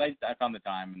 But I found the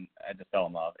time, and I just fell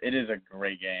in love. It is a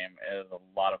great game. It is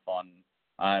a lot of fun.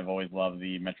 I've always loved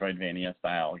the Metroidvania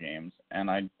style games, and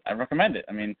I recommend it.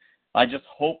 I mean, I just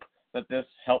hope that this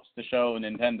helps to show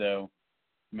Nintendo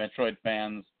Metroid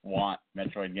fans want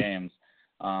Metroid games.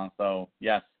 So,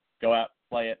 yes, go out,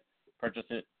 play it, purchase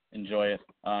it, enjoy it,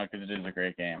 because it is a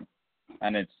great game.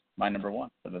 And it's my number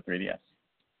one for the 3DS.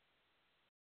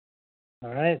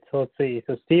 All right, so let's see.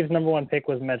 So Steve's number one pick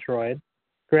was Metroid.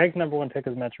 Greg's number one pick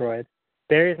is Metroid.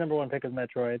 Barry's number one pick is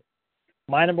Metroid.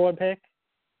 My number one pick,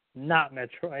 not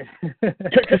Metroid.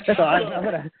 So I'm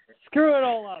going to screw it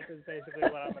all up is basically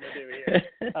what I'm going to do here.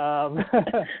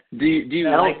 Do you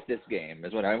like this game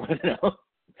is what I want to know.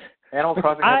 Animal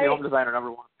Crossing Happy Home Designer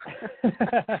number one.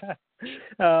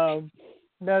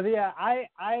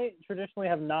 I traditionally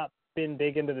have not been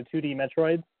big into the 2D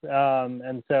Metroids,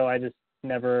 and so I just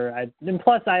and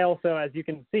plus I also, as you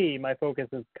can see, my focus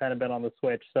has kind of been on the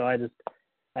Switch, so I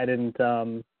didn't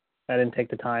take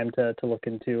the time to look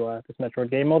into this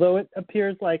Metroid game, although it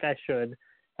appears like I should,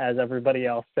 as everybody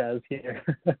else says here.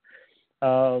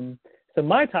 So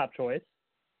my top choice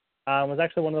was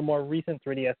actually one of the more recent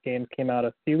 3DS games, came out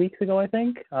a few weeks ago, I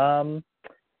think, and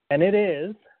it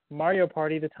is Mario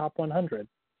Party: The Top 100.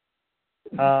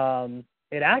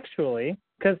 It actually,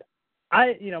 because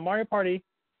Mario Party,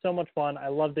 so much fun. I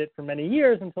loved it for many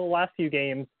years until the last few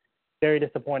games, very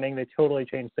disappointing. They totally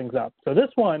changed things up. So this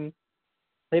one,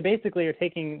 they basically are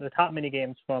taking the top mini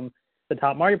games from the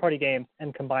top Mario Party games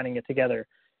and combining it together.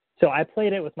 So I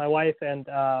played it with my wife and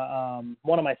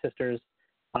one of my sisters.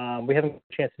 We haven't had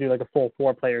a chance to do like a full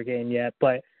 4-player game yet,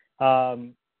 but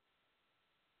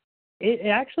it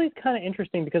actually is kind of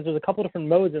interesting because there's a couple different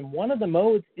modes, and one of the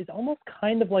modes is almost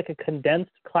kind of like a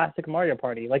condensed classic Mario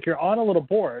Party. Like you're on a little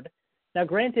board. Now,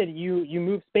 granted, you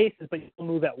move spaces, but you don't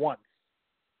move at once.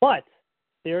 But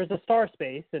there is a star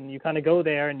space, and you kind of go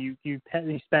there, and you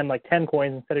spend like 10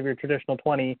 coins instead of your traditional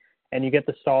 20, and you get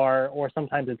the star, or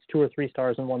sometimes it's 2 or 3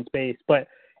 stars in one space. But,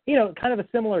 kind of a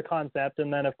similar concept.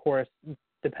 And then, of course,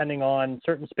 depending on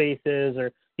certain spaces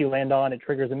or you land on, it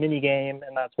triggers a mini game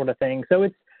and that sort of thing. So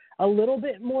it's a little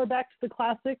bit more back to the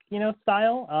classic,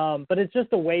 style, but it's just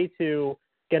a way to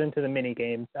get into the mini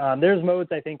games. There's modes,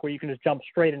 I think, where you can just jump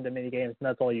straight into mini games, and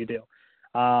that's all you do.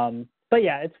 But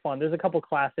yeah, it's fun. There's a couple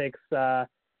classics,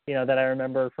 that I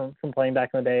remember from playing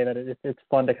back in the day. That it's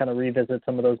fun to kind of revisit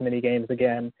some of those mini games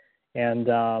again, and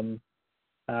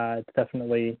it's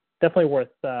definitely worth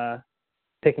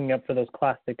picking up for those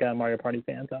classic Mario Party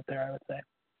fans out there, I would say.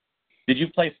 Did you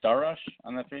play Star Rush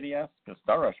on the 3DS? Because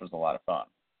Star Rush was a lot of fun.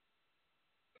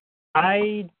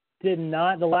 I did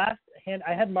not. The last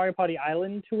I had Mario Party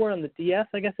Island Tour on the DS,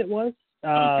 I guess it was.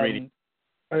 3D.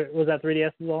 Or was that 3DS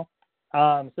as well?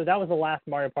 So that was the last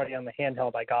Mario Party on the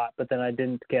handheld I got, but then I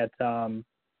didn't get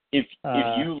if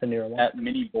you the newer one. That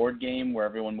mini board game where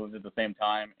everyone moves at the same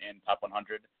time in Top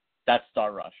 100, that's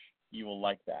Star Rush. You will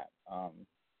like that.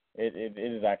 It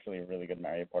is actually a really good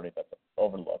Mario Party that's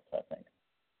overlooked, I think.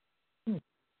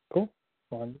 Cool.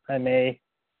 Well, I may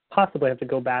possibly have to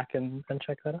go back and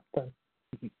check that out then.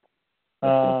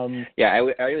 Yeah,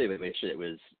 I really wish it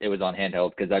was on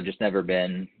handheld, because I've just never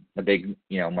been a big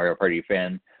Mario Party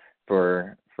fan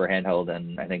for handheld,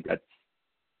 and I think that's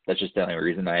just the only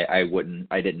reason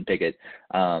I didn't pick it.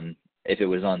 If it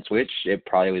was on Switch, it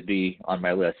probably would be on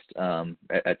my list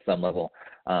at some level,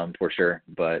 for sure.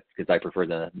 But because I prefer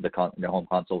the home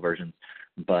console versions,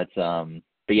 but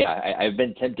yeah, I've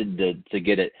been tempted to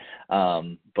get it,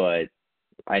 but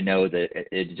I know that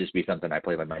it'd just be something I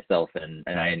play by myself, and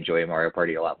I enjoy Mario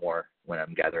Party a lot more when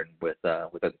I'm gathering with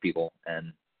other people,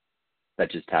 and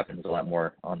that just happens a lot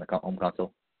more on the home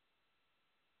console.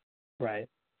 Right.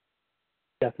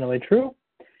 Definitely true.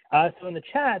 So in the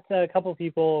chat, a couple of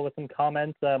people with some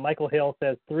comments. Michael Hill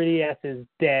says 3DS is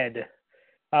dead.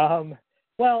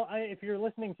 Well, if you're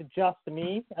listening to just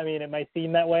me, I mean, it might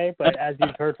seem that way, but as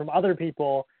you've heard from other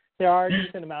people, there are a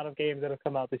decent amount of games that have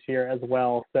come out this year as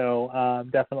well. So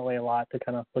definitely a lot to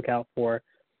kind of look out for.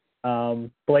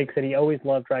 Blake said he always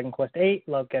loved Dragon Quest VIII,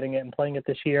 loved getting it and playing it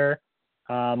this year.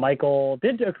 Michael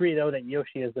did agree, though, that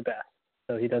Yoshi is the best.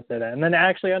 So he does say that. And then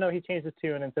actually, I know he changed his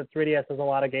tune and said 3DS has a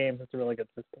lot of games. It's a really good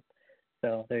system.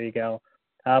 So there you go.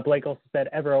 Blake also said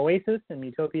Ever Oasis and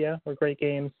Utopia were great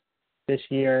games this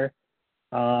year.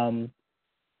 And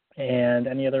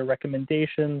any other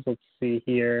recommendations? Let's see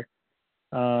here.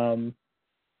 Yeah,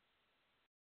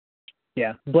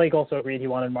 Blake also agreed he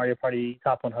wanted Mario Party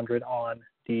Top 100 on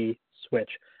the Switch.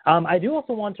 I do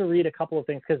also want to read a couple of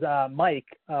things because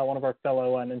Mike, one of our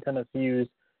fellow Nintendo Fuse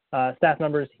staff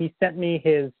members, he sent me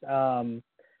his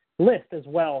list as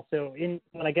well. So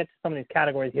when I get to some of these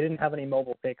categories, he didn't have any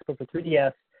mobile picks, but for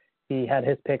 3DS, he had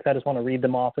his picks. I just want to read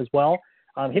them off as well.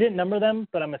 He didn't number them,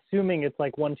 but I'm assuming it's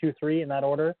like 1, 2, 3 in that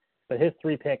order. But his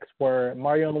 3 picks were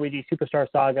Mario & Luigi Superstar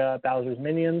Saga, Bowser's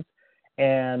Minions,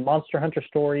 and Monster Hunter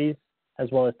Stories, as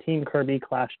well as Team Kirby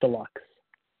Clash Deluxe.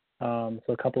 So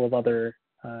a couple of other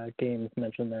games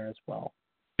mentioned there as well.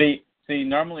 See,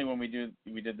 normally when we did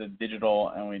the digital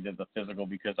and we did the physical,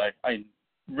 because I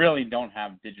really don't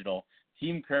have digital.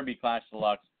 Team Kirby Clash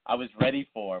Deluxe, I was ready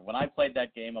for. When I played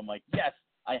that game, I'm like, yes,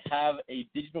 I have a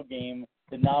digital game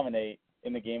to nominate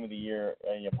in the Game of the Year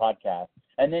in your podcast.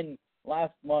 And then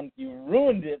last month you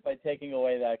ruined it by taking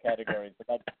away that category. So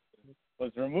that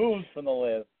was removed from the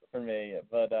list for me.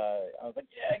 But I was like,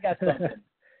 yeah, I got something.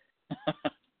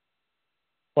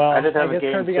 Well, I did have guess a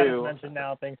game Kirby too. got mentioned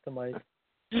now, thanks to Mike.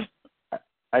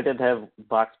 I did have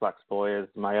Box Boy as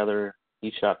my other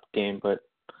eShop game, but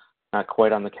not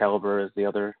quite on the caliber as the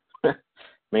other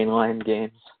mainline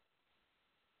games.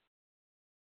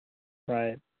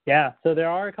 Right. Yeah. So there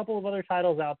are a couple of other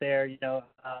titles out there, we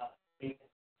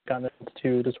got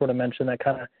to sort of mention that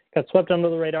kind of got swept under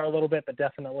the radar a little bit, but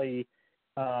definitely,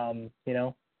 go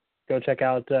check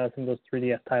out some of those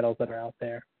 3DS titles that are out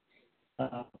there.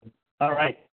 All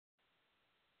right.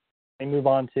 We move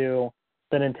on to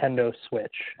the Nintendo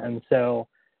Switch. And so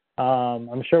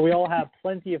I'm sure we all have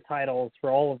plenty of titles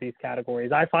for all of these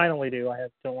categories. I finally do.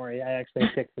 Don't worry. I actually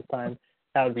picked this time.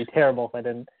 That would be terrible if I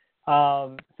didn't.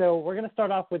 So we're going to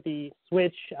start off with the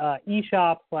Switch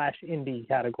eShop/indie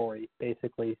category,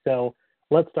 basically. So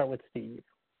let's start with Steve.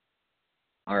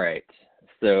 All right.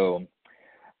 So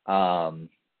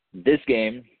this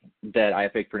game that I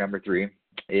picked for number 3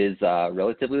 is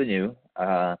relatively new,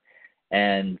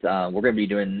 and we're going to be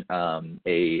doing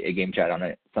a game chat on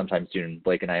it sometime soon.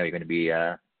 Blake and I are going to be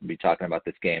talking about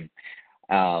this game.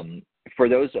 For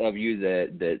those of you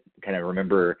that kind of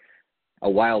remember a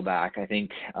while back, I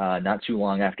think not too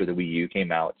long after the Wii U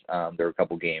came out, there were a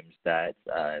couple games that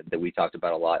we talked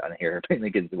about a lot on here, mainly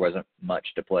because there wasn't much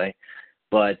to play.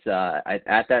 But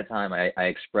at that time, I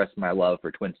expressed my love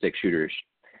for twin stick shooters,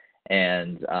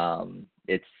 and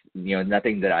it's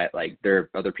nothing that I like. There are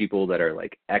other people that are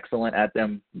like excellent at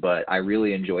them, but I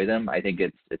really enjoy them. I think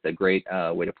it's a great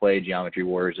way to play. Geometry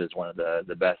Wars is one of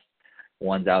the best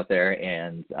ones out there,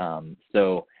 and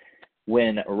so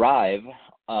when Rive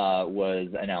was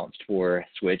announced for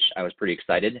Switch, I was pretty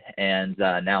excited, and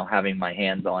now having my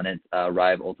hands on it,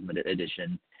 Rive Ultimate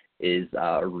Edition is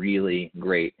a really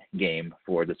great game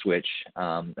for the Switch,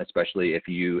 especially if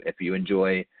you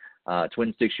enjoy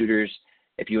twin stick shooters,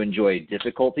 if you enjoy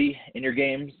difficulty in your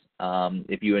games,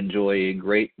 if you enjoy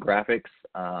great graphics.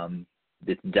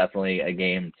 It's definitely a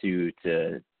game to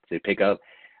pick up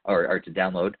or to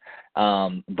download.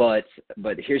 But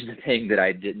here's the thing that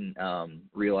I didn't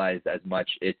realize as much.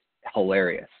 It's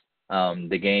hilarious.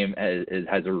 The game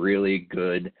has a really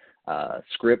good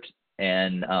script,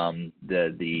 and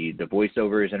the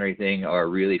voiceovers and everything are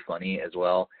really funny as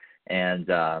well. And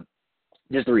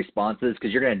just the responses,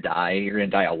 because you're going to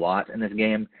die a lot in this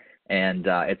game, and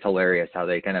it's hilarious how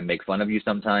they kind of make fun of you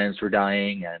sometimes for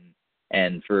dying,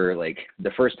 and for like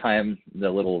the first time the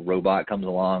little robot comes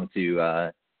along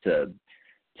to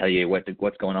tell you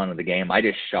what's going on in the game. I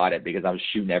just shot it because I was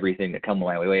shooting everything that come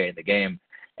my way in the game,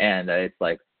 and it's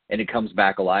like, and it comes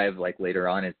back alive like later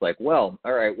on. It's like, well,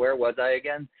 all right, where was I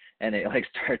again? And it like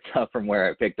starts up from where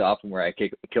I picked off, from where I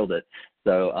killed it.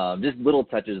 So just little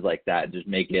touches like that just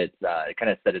make it kind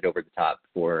of set it over the top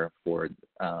for for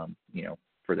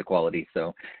the quality.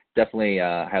 So definitely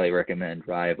highly recommend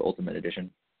Rive Ultimate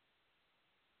Edition.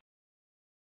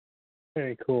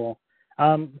 Very cool.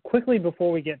 Quickly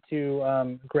before we get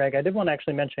to Greg, I did want to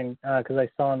actually mention, because I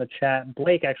saw in the chat,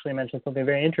 Blake actually mentioned something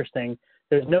very interesting.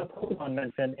 There's no Pokemon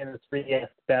mentioned in the 3DS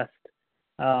Best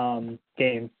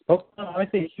games. Pokemon,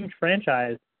 obviously a huge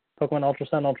franchise. Pokemon Ultra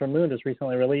Sun, Ultra Moon just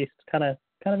recently released. Kind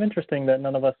of interesting that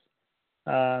none of us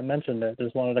mentioned it.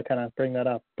 Just wanted to kind of bring that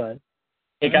up. But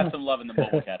it got some love in the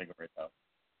mobile category, though.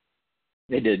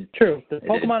 They did. True. The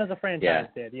Pokemon as a franchise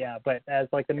did, yeah. But as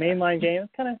like the mainline game,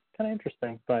 it's kind of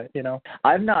interesting. But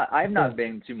I've not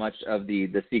been too much of the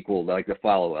sequel, like the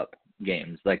follow up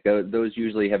games. Like those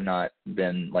usually have not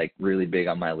been like really big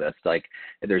on my list. Like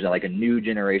if there's like a new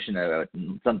generation of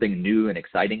something new and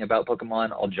exciting about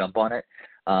Pokemon, I'll jump on it.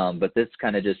 But this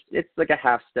kind of it's like a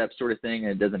half step sort of thing,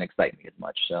 and it doesn't excite me as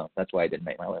much. So that's why I didn't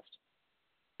make my list.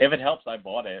 If it helps, I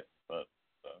bought it, but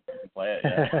you can play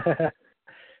it.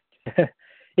 Yeah.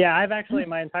 Yeah, I've actually,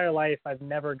 my entire life, I've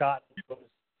never gotten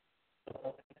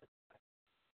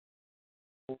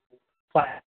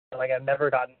I've never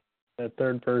gotten the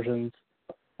third versions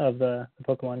of the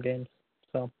Pokemon games.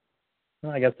 So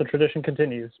I guess the tradition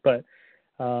continues, but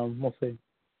we'll see.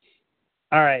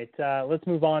 All right, let's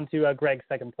move on to Greg's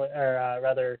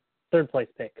third place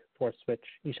pick for Switch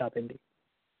eShop Indie.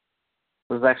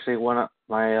 It was actually one of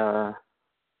my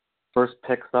first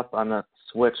picks up on the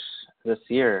Switch this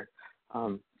year.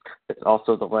 It's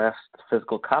also the last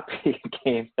physical copy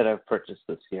game that I've purchased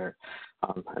this year,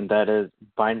 and that is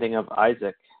Binding of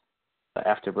Isaac, the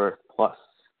Afterbirth Plus.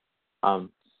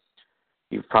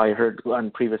 You've probably heard on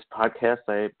previous podcasts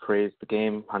I praised the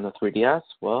game on the 3DS.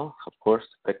 Well, of course,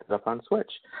 picked it up on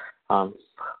Switch. A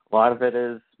lot of it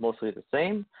is mostly the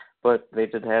same, but they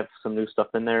did have some new stuff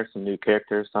in there, some new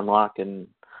characters to unlock and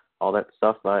all that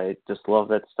stuff. I just love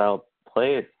that style of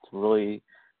play. It's really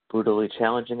brutally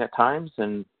challenging at times,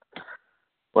 and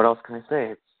what else can I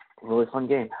say? It's a really fun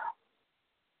game.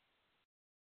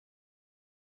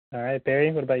 All right,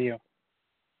 Barry, what about you?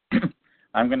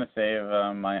 I'm going to save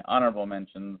my honorable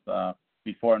mentions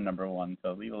before number one,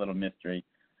 so leave a little mystery.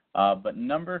 But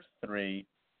number 3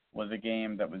 was a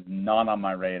game that was not on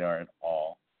my radar at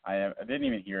all. I didn't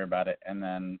even hear about it, and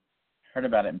then heard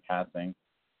about it in passing,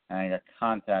 and I got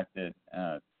contacted,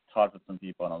 talked with some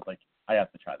people, and I was like, I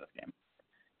have to try this game.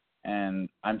 And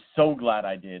I'm so glad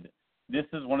I did. This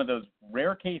is one of those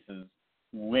rare cases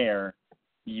where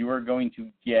you are going to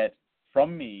get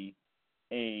from me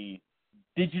a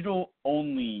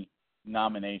digital-only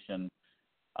nomination,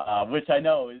 which I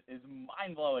know is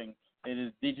mind-blowing. It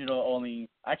is digital-only.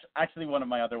 Actually, one of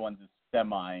my other ones is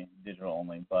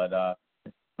semi-digital-only. But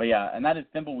yeah, and that is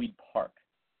Thimbleweed Park.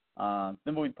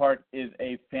 Thimbleweed Park is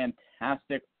a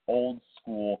fantastic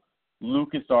old-school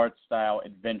LucasArts-style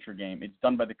adventure game. It's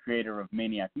done by the creator of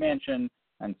Maniac Mansion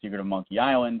and Secret of Monkey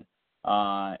Island,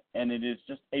 and it is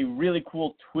just a really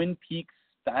cool Twin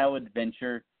Peaks-style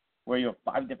adventure where you have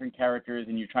 5 different characters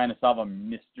and you're trying to solve a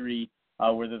mystery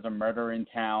where there's a murder in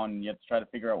town, and you have to try to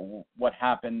figure out what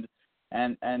happened.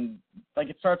 And like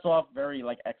it starts off very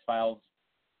like X-Files,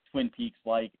 Twin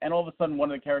Peaks-like, and all of a sudden one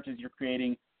of the characters you're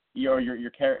creating,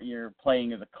 you're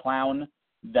playing as a clown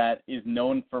that is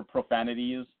known for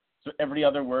profanities. So every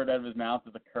other word out of his mouth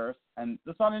is a curse, and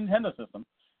this on a Nintendo system.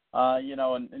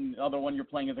 And the other one you're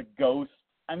playing as a ghost.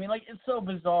 I mean, like, it's so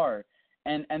bizarre.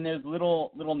 And there's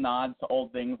little nods to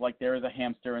old things, like there is a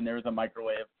hamster and there is a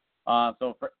microwave.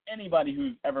 So for anybody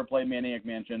who's ever played Maniac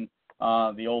Mansion,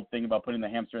 the old thing about putting the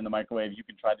hamster in the microwave. You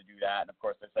can try to do that, and of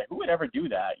course they say, who would ever do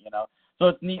that? So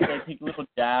it's neat. They take little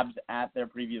jabs at their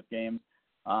previous games,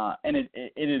 and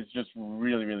it is just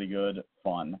really, really good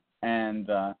fun. And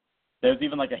there's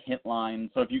even like a hint line.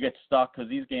 So if you get stuck, because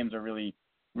these games are really,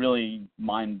 really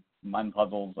mind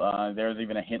puzzles, there's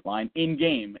even a hint line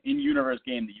in-game, in-universe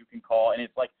game that you can call, and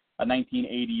it's like a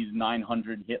 1980s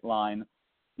 900 hit line,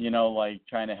 like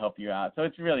trying to help you out. So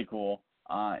it's really cool.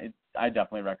 I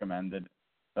definitely recommend it.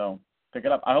 So pick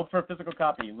it up. I hope for a physical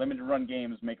copy. Limited run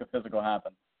games make a physical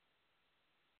happen.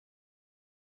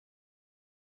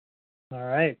 All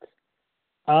right.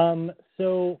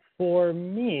 So for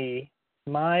me,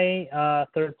 my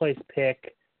third place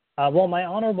pick, my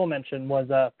honorable mention was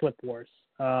Flip Wars.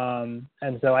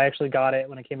 And so I actually got it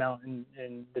when it came out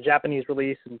in the Japanese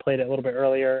release and played it a little bit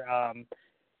earlier.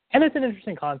 And it's an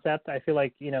interesting concept. I feel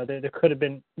like, there could have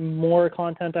been more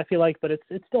content, I feel like, but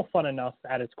it's still fun enough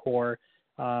at its core,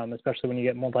 especially when you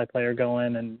get multiplayer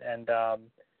going and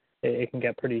it can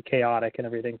get pretty chaotic and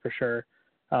everything for sure.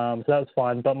 So that was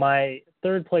fun. But my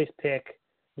third place pick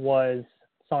was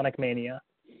Sonic Mania.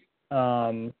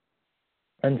 And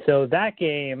so that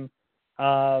game,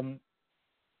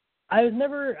 I've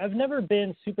never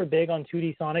been super big on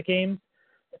 2D Sonic games,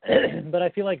 but I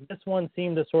feel like this one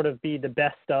seemed to sort of be the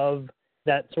best of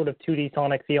that sort of 2D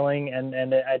Sonic feeling,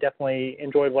 and I definitely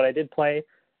enjoyed what I did play.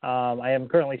 I am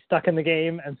currently stuck in the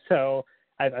game, and so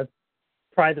I've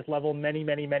tried this level many,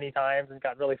 many, many times and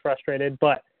got really frustrated,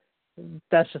 but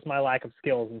that's just my lack of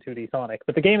skills in 2D Sonic.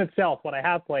 But the game itself, what I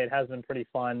have played, has been pretty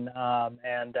fun,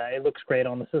 and it looks great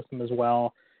on the system as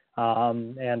well.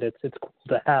 And it's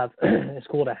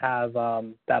cool to have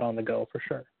that on the go for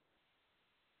sure.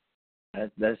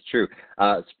 That's true.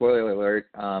 Spoiler alert.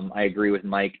 I agree with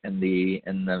Mike in the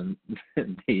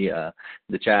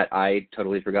chat. I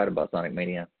totally forgot about Sonic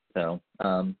Mania. So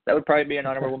that would probably be an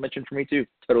honorable mention for me too.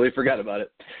 Totally forgot about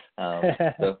it.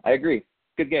 So I agree.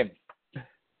 Good game.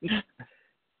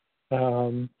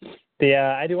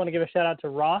 I do want to give a shout out to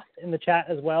Ross in the chat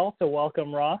as well. So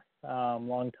welcome, Ross,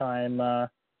 longtime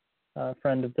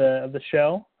friend of the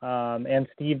show, and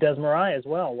Steve Desmarais as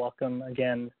well. Welcome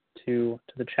again to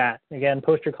the chat. Again,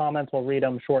 post your comments. We'll read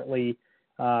them shortly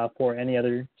for any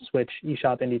other Switch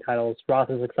eShop indie titles. Ross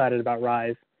is excited about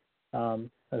Rise,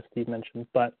 as Steve mentioned.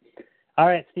 But all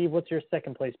right, Steve, what's your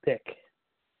second place pick?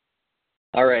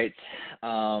 All right.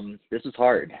 This was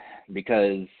hard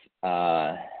because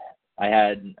I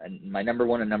had my number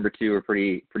one and number two were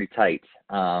pretty tight.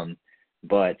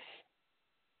 But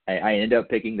I ended up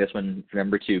picking this one for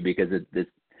number two because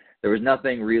there was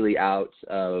nothing really out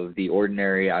of the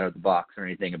ordinary, out of the box or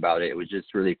anything about it. It was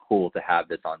just really cool to have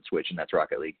this on Switch, and that's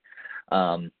Rocket League.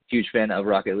 Huge fan of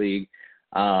Rocket League.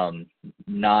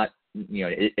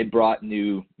 It brought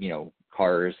new,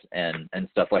 cars and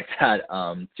stuff like that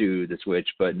to the Switch,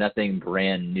 but nothing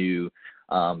brand new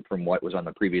from what was on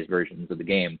the previous versions of the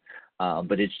game.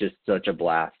 But it's just such a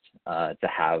blast to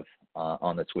have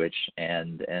on the Switch,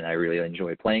 and I really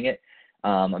enjoy playing it.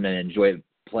 I'm going to enjoy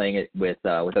playing it with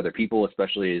other people,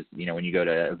 especially as when you go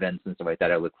to events and stuff like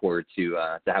that. I look forward to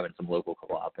having some local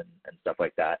co-op and stuff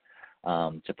like that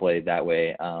to play that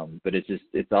way. But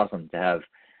it's awesome to have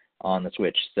on the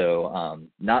Switch. So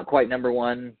not quite number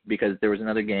one because there was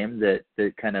another game that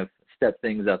kind of stepped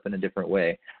things up in a different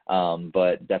way.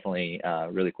 But definitely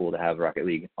really cool to have Rocket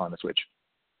League on the Switch.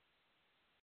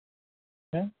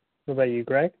 Okay. What about you,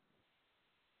 Greg?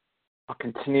 I'll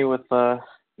continue with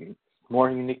more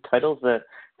unique titles that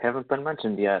haven't been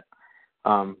mentioned yet.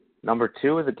 Number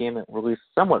two is a game that released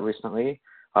somewhat recently,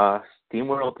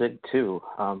 SteamWorld Dig 2.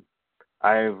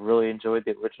 I really enjoyed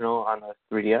the original on the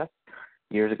 3DS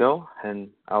years ago, and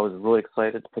I was really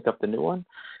excited to pick up the new one,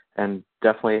 and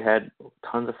definitely had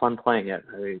tons of fun playing it.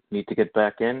 I need to get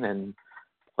back in and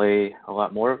play a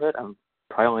lot more of it. I'm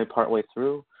probably only partway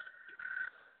through.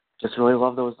 Just really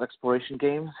love those exploration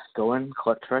games. Go in,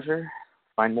 collect treasure,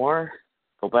 find more,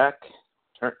 go back,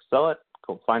 sell it,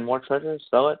 go find more treasure,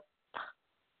 sell it,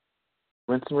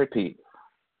 rinse and repeat.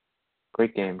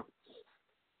 Great game.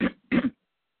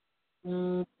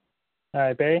 All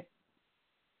right, Barry?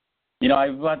 I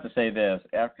was about to say this.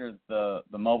 After the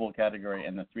mobile category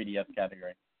and the 3DS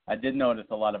category, I did notice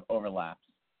a lot of overlaps.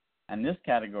 And this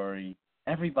category,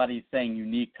 everybody's saying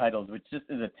unique titles, which just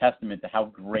is a testament to how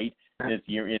great this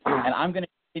year is. And I'm going to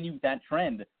continue that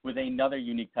trend with another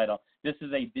unique title. This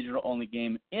is a digital-only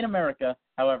game in America.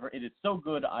 However, it is so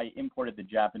good I imported the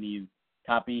Japanese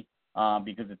copy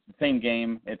because it's the same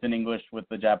game. It's in English with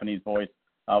the Japanese voice,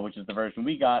 which is the version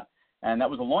we got. And that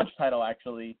was a launch title,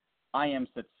 actually. I Am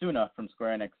Setsuna from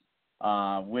Square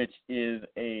Enix, which is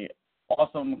a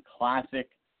awesome classic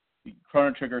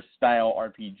Chrono Trigger style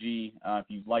RPG. If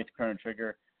you've liked Chrono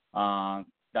Trigger,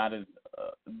 that is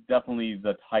definitely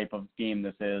the type of game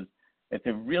this is. It's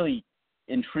a really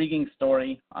intriguing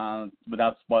story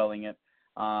without spoiling it.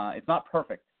 It's not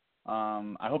perfect.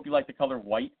 I hope you like the color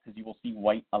white because you will see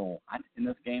white a lot in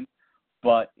this game.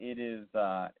 But it is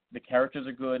the characters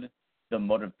are good, the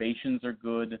motivations are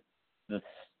good, the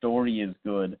story is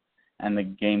good, and the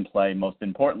gameplay, most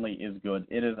importantly, is good.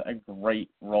 It is a great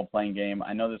role-playing game.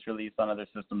 I know this released on other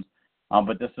systems,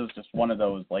 but this is just one of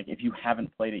those, like, if you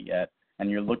haven't played it yet and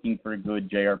you're looking for a good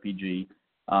JRPG,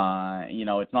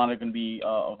 it's not going to be a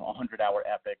 100-hour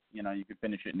epic. You could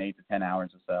finish it in 8 to 10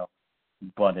 hours or so,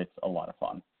 but it's a lot of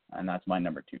fun, and that's my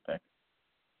number 2 pick.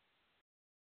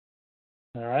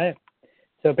 All right.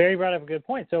 So Barry brought up a good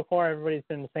point. So far, everybody's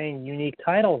been saying unique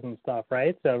titles and stuff,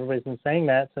 right? So everybody's been saying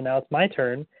that. So now it's my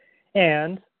turn.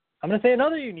 And I'm going to say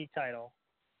another unique title.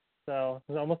 So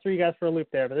I almost threw you guys for a loop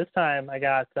there. But this time I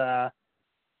got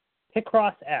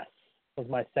Picross S was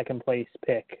my second place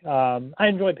pick. I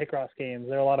enjoy Picross games.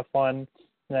 They're a lot of fun.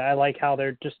 I like how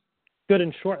they're just good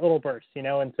in short little bursts,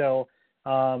 And so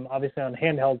obviously on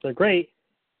handhelds they're great.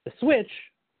 The Switch,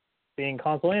 being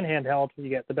console and handheld, you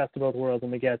get the best of both worlds,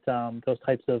 and we get those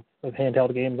types of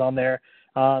handheld games on there.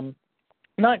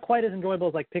 Not quite as enjoyable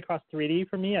as like Picross 3D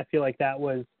for me. I feel like that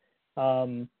was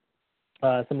some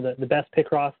of the best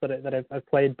Picross that I've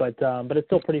played, but it's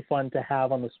still pretty fun to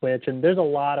have on the Switch. And there's a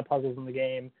lot of puzzles in the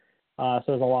game, so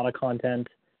there's a lot of content,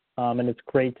 and it's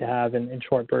great to have in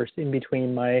short bursts in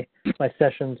between my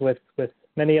sessions with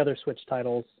many other Switch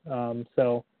titles.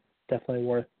 So definitely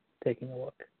worth taking a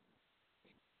look.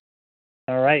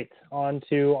 All right, on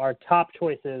to our top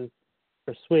choices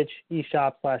for Switch,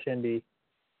 eShop/Indie.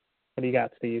 What do you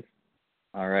got, Steve?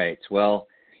 All right. Well,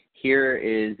 here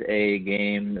is a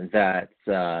game that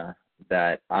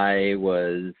I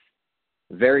was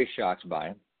very shocked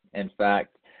by. In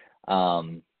fact,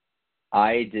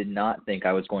 I did not think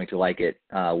I was going to like it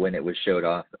when it was showed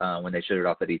off, when they showed it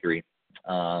off at E3.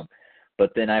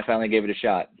 But then I finally gave it a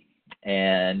shot,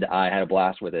 and I had a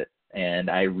blast with it. And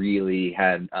I really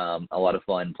had a lot of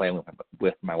fun playing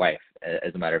with my wife,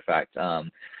 as a matter of fact.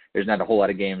 There's not a whole lot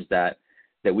of games that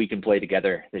we can play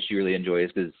together that she really enjoys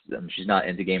because she's not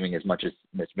into gaming as much as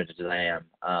I am.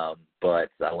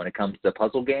 But when it comes to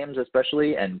puzzle games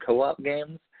especially and co-op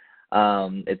games,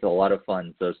 it's a lot of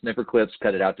fun. So Snipperclips,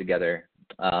 Cut It Out Together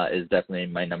is definitely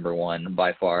my number one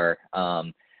by far.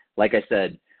 Like I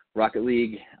said, Rocket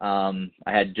League, I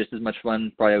had just as much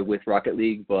fun probably with Rocket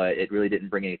League, but it really didn't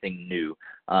bring anything new,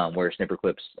 where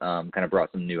Snipperclips kind of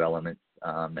brought some new elements,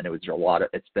 and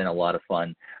it's been a lot of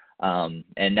fun.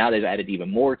 And now they've added even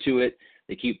more to it.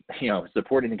 They keep,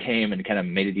 supporting the game and kind of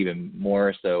made it even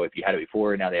more. So if you had it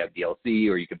before, now they have DLC,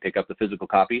 or you can pick up the physical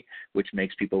copy, which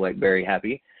makes people like very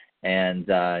happy. And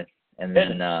then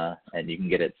you can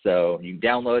get it. So you can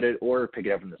download it or pick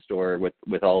it up from the store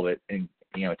with all of it, and,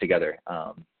 together.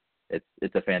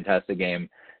 It's a fantastic game,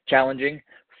 challenging,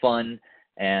 fun,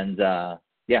 and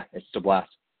it's just a blast.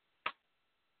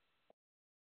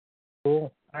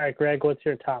 Cool. All right, Greg, what's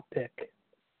your top pick?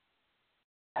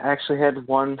 I actually had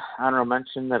one honorable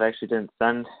mention that I actually didn't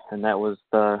send, and that was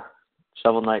the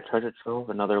Shovel Knight Treasure Trove,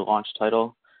 another launch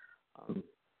title.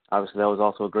 Obviously, that was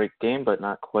also a great game, but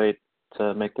not quite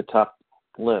to make the top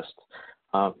list.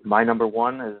 My number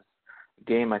one is a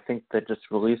game I think that just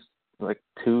released like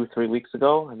 2-3 weeks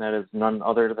ago, and that is none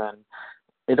other than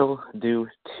It'll Do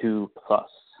 2 Plus.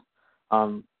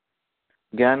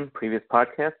 Again, previous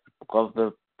podcast, love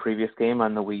the previous game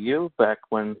on the Wii U back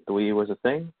when the Wii U was a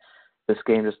thing. This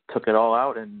game just took it all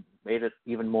out and made it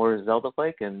even more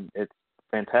Zelda-like, and it's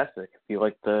fantastic. If you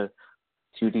like the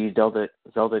 2D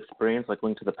Zelda experience like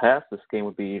Link to the Past, this game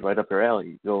would be right up your alley.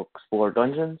 You go explore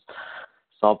dungeons,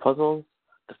 solve puzzles,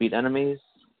 defeat enemies,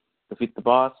 defeat the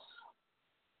boss.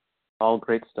 All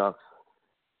great stuff.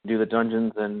 Do the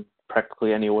dungeons in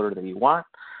practically any order that you want.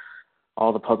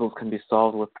 All the puzzles can be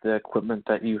solved with the equipment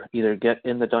that you either get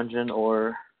in the dungeon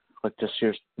or like just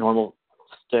your normal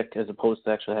stick as opposed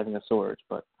to actually having a sword.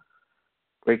 But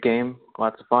great game,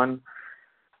 lots of fun.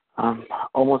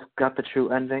 Almost got the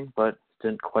true ending, but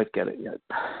didn't quite get it yet.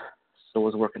 So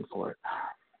was working for it.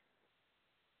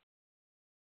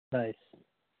 Nice.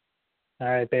 All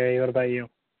right, Barry, what about you?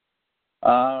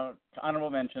 Honorable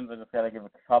mentions, I just got to give a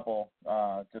couple,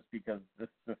 just because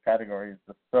this category is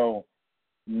just so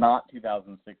not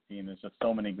 2016. There's just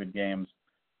so many good games.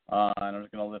 And I'm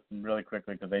just going to list them really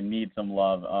quickly because they need some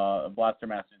love. Blaster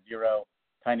Master Zero,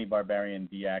 Tiny Barbarian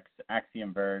DX,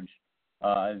 Axiom Verge,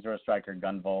 Zero Striker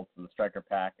Gunvolt, the Striker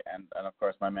Pack, and of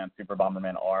course my man Super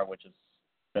Bomberman R, which has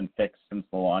been fixed since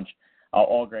the launch.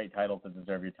 All great titles that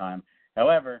deserve your time.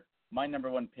 However, my number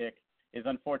one pick is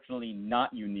unfortunately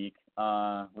not unique,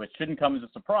 which shouldn't come as a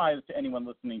surprise to anyone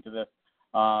listening to this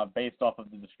based off of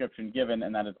the description given,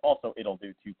 and that is also It'll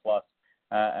Do 2+,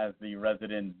 as the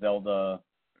resident Zelda,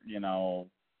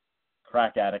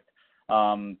 crack addict.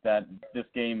 That this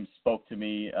game spoke to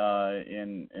me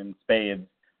in spades.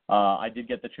 I did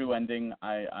get the true ending.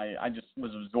 I just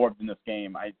was absorbed in this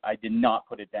game. I did not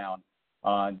put it down.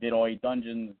 Did all 8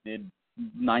 dungeons, did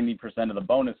 90% of the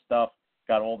bonus stuff,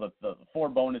 got all the 4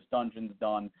 bonus dungeons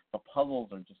done. The puzzles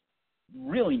are just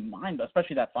really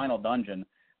especially that final dungeon.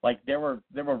 Like there were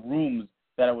rooms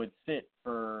that I would sit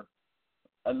for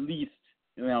at least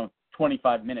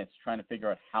 25 minutes trying to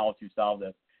figure out how to solve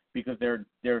this, because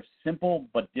they're simple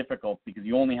but difficult, because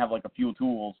you only have like a few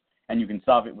tools and you can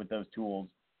solve it with those tools,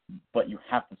 but you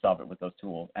have to solve it with those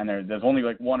tools, and there's only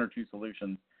like 1 or 2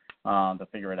 solutions to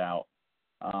figure it out.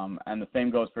 And the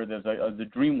same goes for the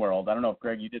Dream World. I don't know if,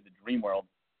 Greg, you did the Dream World.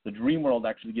 The Dream World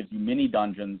actually gives you mini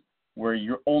dungeons where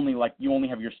you only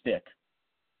have your stick,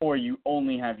 or you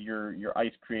only have your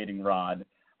ice creating rod,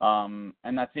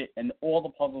 and that's it. And all the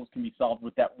puzzles can be solved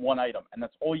with that one item, and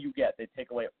that's all you get. They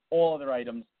take away all other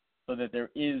items so that there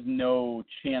is no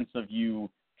chance of you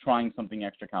trying something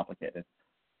extra complicated.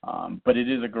 But it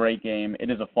is a great game. It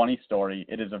is a funny story.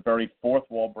 It is a very fourth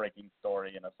wall breaking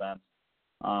story in a sense.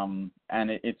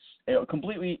 And it's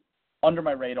completely under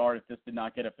my radar. If this did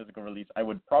not get a physical release, I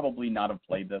would probably not have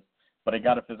played this, but it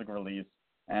got a physical release,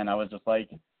 and I was just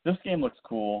like, this game looks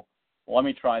cool. Let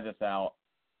me try this out,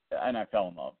 and I fell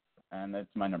in love, and it's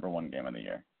my number 1 game of the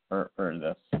year for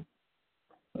this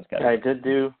category.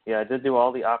 I did do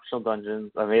all the optional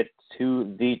dungeons. I made it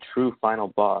to the true final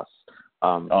boss.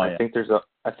 I think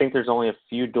there's only a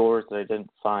few doors that I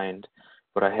didn't find,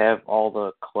 but I have all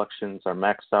the collections are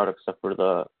maxed out except for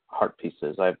the heart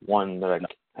pieces. I have one that I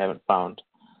haven't found.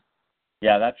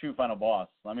 Yeah, that true final boss,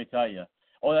 let me tell you.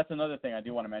 Oh, that's another thing I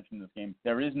do want to mention in this game.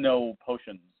 There is no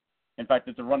potions. In fact,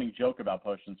 it's a running joke about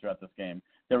potions throughout this game.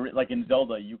 Like in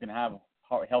Zelda, you can have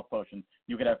health potions.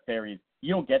 You can have fairies.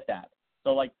 You don't get that.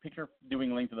 So, like, picture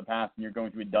doing Link to the Past and you're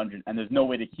going through a dungeon and there's no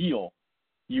way to heal.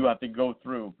 You have to go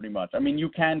through pretty much. I mean, you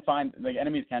can find, like,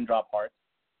 enemies can drop hearts,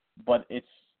 but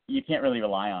you can't really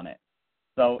rely on it.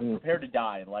 So prepare to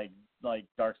die, like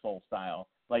Dark Souls style.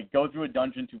 Like, go through a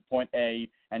dungeon to point A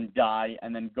and die,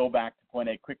 and then go back to point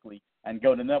A quickly and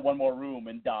go to that one more room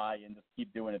and die, and just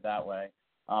keep doing it that way.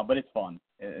 But it's fun.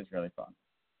 It's really fun.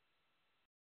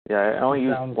 Yeah, I only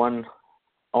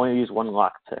used one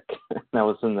lockpick. That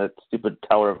was in that stupid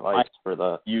Tower of Ice for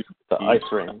the ice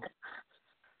ring.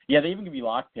 Yeah, they even give you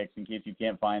lockpicks in case you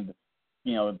can't find,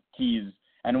 keys.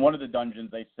 And in one of the dungeons,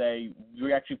 they say,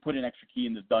 we actually put an extra key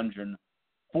in this dungeon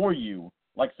for you.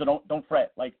 Like, so don't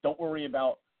fret. Like, don't worry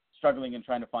about struggling and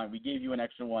trying to find. We gave you an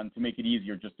extra one to make it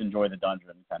easier. Just enjoy the dungeon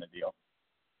kind of deal.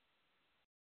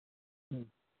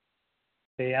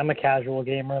 See, I'm a casual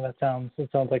gamer. It sounds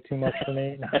like too much for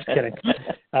me. No, I'm just kidding.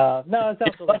 No, it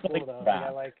sounds really cool, though. I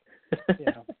like,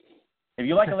 If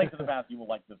you like A Link to the Past, you will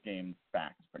like this game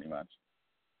back, pretty much.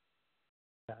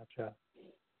 Gotcha.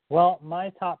 Well, my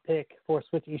top pick for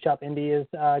Switch eShop Indie is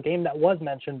a game that was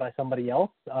mentioned by somebody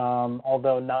else,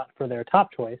 although not for their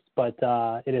top choice, but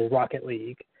it is Rocket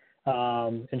League.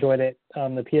 Enjoyed it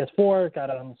on the PS4, got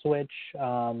it on the Switch,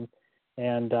 and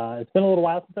it's been a little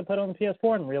while since I put it on the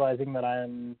PS4 and realizing that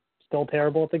I'm still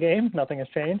terrible at the game. Nothing has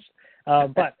changed,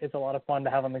 but it's a lot of fun to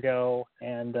have on the go,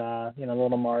 and the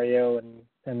little Mario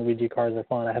and Luigi cars are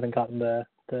fun. I haven't gotten the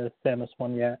Samus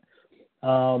one yet.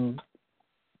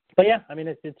 But yeah, I mean,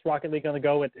 it's Rocket League on the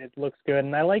go. It looks good,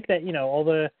 and I like that. All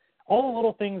the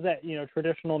little things that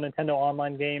traditional Nintendo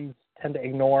online games tend to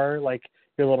ignore, like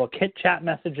your little kit chat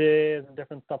messages and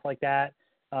different stuff like that.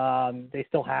 They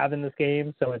still have in this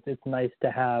game, so it's nice to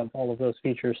have all of those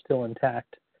features still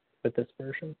intact with this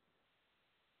version.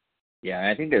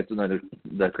 Yeah, I think that's one of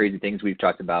the crazy things we've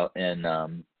talked about in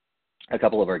a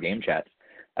couple of our game chats,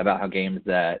 about how games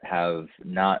that have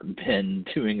not been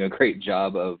doing a great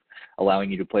job of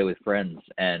allowing you to play with friends,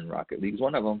 and Rocket League's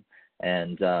one of them,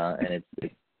 and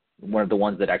it's one of the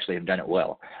ones that actually have done it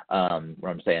well. What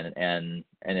I'm saying, and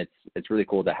it's really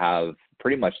cool to have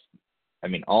pretty much, I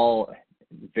mean, all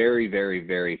very, very,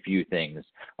 very few things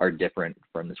are different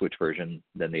from the Switch version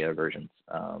than the other versions,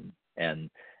 and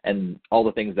all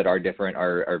the things that are different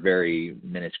are very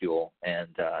minuscule, and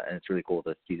it's really cool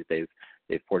to see that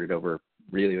they've ported over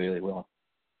really, really well.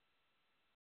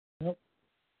 Yep.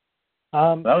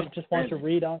 I just want to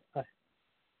read on.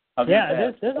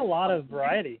 There's a lot of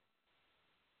variety.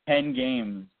 10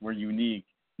 games were unique,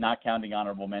 not counting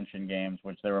honorable mention games,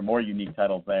 which there were more unique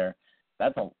titles there.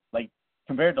 That's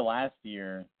compared to last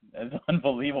year, it's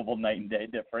unbelievable night and day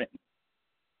difference.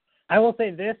 I will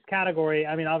say this category,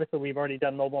 I mean, obviously we've already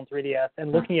done mobile and 3DS,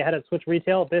 and looking ahead at Switch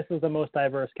retail, this is the most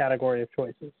diverse category of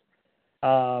choices.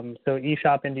 So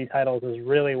eShop indie titles is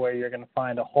really where you're going to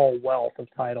find a whole wealth of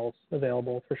titles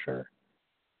available for sure.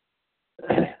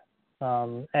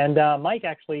 And Mike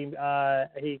actually,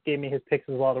 he gave me his picks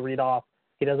as well to read off.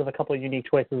 He does have a couple of unique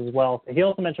choices as well. He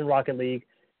also mentioned Rocket League,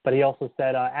 but he also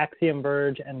said Axiom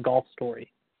Verge and Golf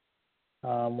Story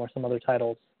were some other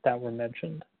titles that were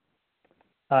mentioned.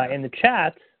 In the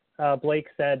chat, Blake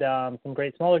said some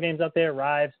great smaller games out there: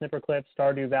 Rive, Snipperclip,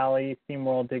 Stardew Valley,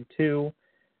 SteamWorld Dig 2.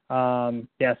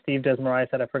 Yeah, Steve Desmarais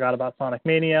said I forgot about Sonic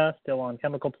Mania, still on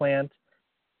Chemical Plant.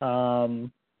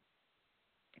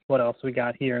 What else we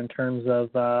got here in terms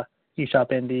of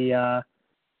eShop Indie?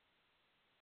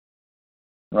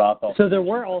 So there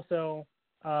were also,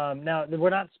 now we're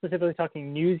not specifically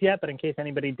talking news yet, but in case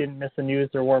anybody didn't miss the news,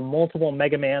 there were multiple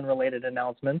Mega Man related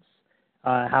announcements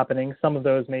happening. Some of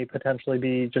those may potentially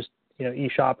be just,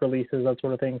 eShop releases, that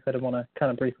sort of thing. So I want to kind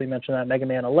of briefly mention that. Mega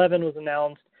Man 11 was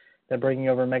announced. They're bringing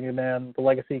over Mega Man, the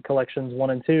Legacy Collections 1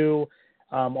 and 2,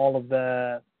 all of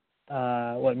the,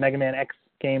 Mega Man X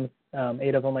games,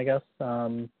 8 of them, I guess.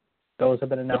 Those have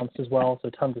been announced as well, so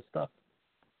tons of stuff.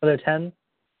 Are there 10?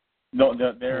 No,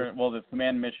 there's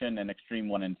Command Mission and Extreme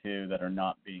 1 and 2 that are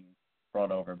not being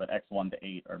brought over, but X1 to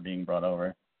 8 are being brought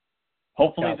over.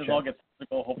 Hopefully this all gets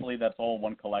physical. Hopefully that's all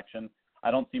one collection.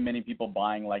 I don't see many people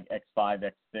buying like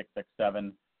X5, X6,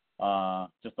 X7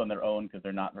 just on their own because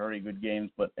they're not very good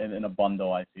games, but in a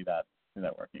bundle I see that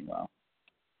working well.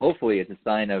 Hopefully it's a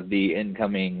sign of the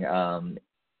incoming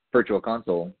virtual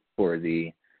console for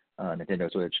the Nintendo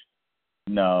Switch.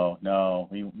 No,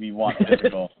 we want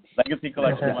physical. Legacy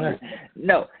Collection 1.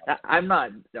 No, I'm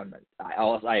not.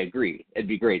 I agree. It'd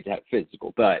be great to have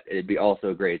physical, but it'd be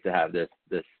also great to have this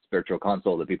virtual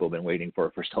console that people have been waiting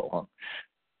for so long.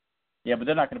 Yeah, but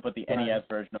they're not going to put the NES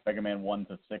version of Mega Man 1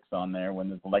 to 6 on there when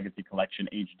there's the Legacy Collection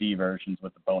HD versions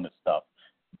with the bonus stuff.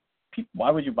 Why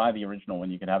would you buy the original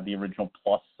when you can have the original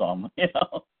plus some,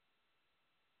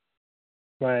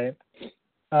 Right.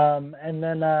 And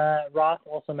then Ross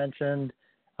also mentioned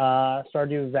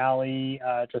Stardew Valley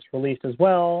just released as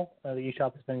well. The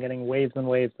eShop has been getting waves and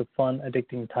waves of fun,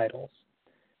 addicting titles.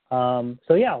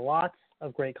 So yeah, lots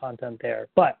of great content there.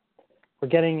 But we're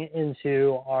getting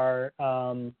into our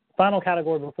final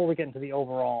category before we get into the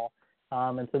overall.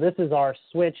 And so this is our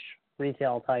Switch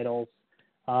retail titles.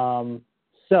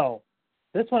 So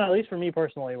this one, at least for me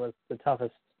personally, was the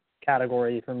toughest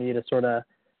category for me to sort of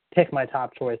pick my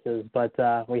top choices, but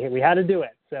we had to do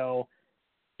it. So,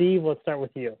 Steve, let's start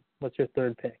with you. What's your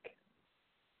third pick?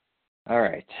 All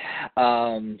right.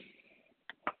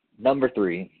 Number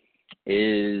 3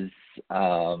 is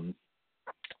I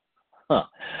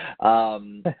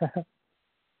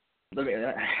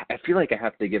feel like I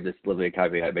have to give this a little bit of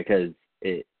caveat because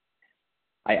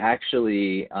I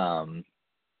actually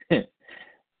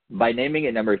by naming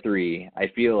it number 3, I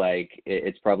feel like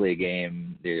it's probably a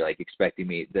game they're like expecting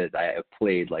me that I have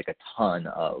played like a ton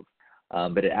of,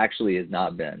 but it actually has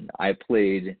not been. I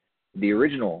played the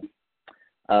original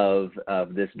of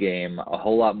this game a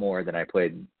whole lot more than I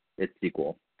played its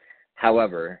sequel.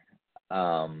 However,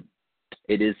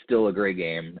 it is still a great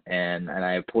game, and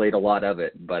I played a lot of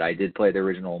it, but I did play the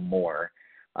original more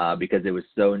because it was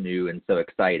so new and so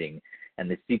exciting. And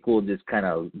the sequel just kind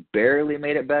of barely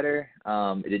made it better.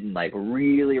 It didn't like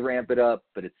really ramp it up,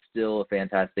 but it's still a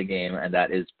fantastic game, and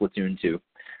that is Splatoon 2.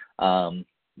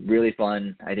 Really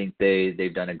fun. I think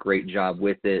they've done a great job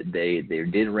with it. They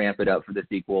did ramp it up for the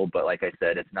sequel, but like I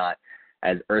said, it's not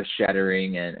as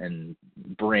earth-shattering and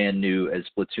brand new as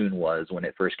Splatoon was when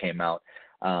it first came out.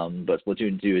 But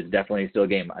Splatoon 2 is definitely still a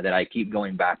game that I keep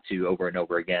going back to over and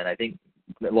over again. I think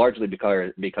largely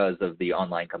because of the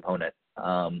online component.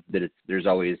 There's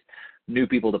always new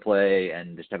people to play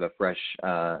and just have a fresh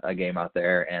a game out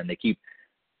there, and they keep,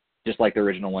 just like the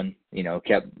original one,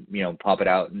 kept popping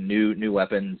out new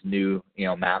weapons, new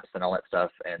maps and all that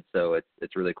stuff, and so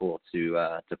it's really cool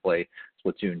to play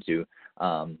Splatoon 2.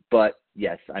 But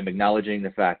yes, I'm acknowledging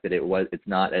the fact that it's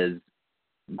not as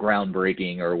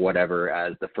groundbreaking or whatever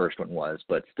as the first one was,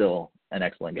 but still an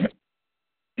excellent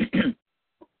game.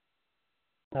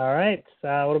 All right.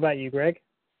 What about you, Greg?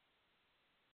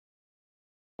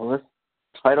 Well, this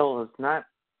title is not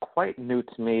quite new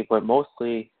to me, but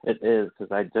mostly it is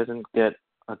because I didn't get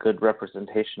a good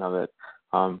representation of it.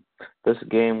 This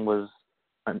game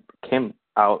came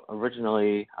out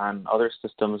originally on other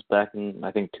systems back in,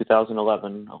 I think,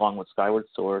 2011, along with Skyward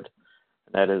Sword.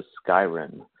 That is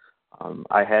Skyrim.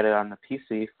 I had it on the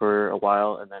PC for a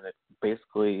while, and then it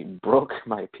basically broke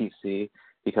my PC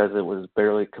because it was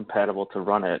barely compatible to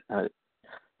run it.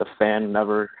 The fan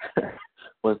never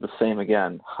was the same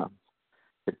again.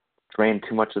 It drained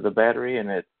too much of the battery, and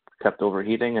it kept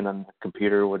overheating, and then the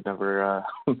computer would never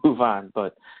move on.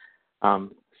 But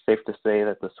safe to say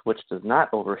that the Switch does not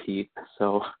overheat,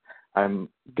 so I'm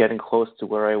getting close to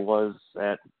where I was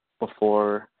at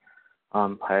before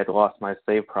I had lost my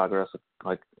save progress,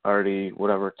 like already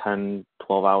 10,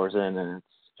 12 hours in, and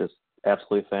it's just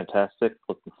absolutely fantastic.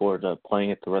 Looking forward to playing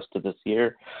it the rest of this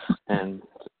year and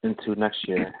into next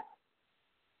year.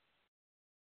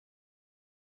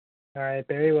 All right,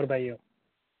 Barry, what about you?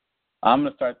 I'm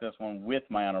going to start this one with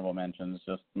my honorable mentions,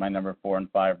 just my number 4 and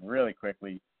 5 really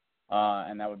quickly.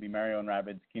 And that would be Mario and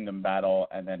Rabbids Kingdom Battle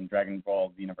and then Dragon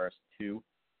Ball Xenoverse 2.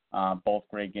 Both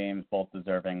great games, both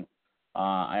deserving.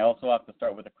 I also have to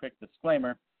start with a quick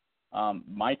disclaimer.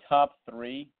 My top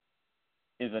 3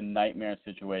 is a nightmare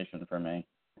situation for me.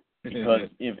 Because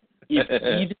if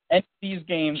any of these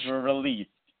games were released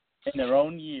in their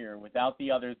own year without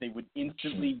the others, they would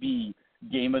instantly be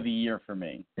Game of the Year for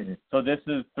me. So this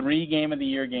is 3 Game of the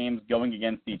Year games going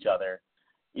against each other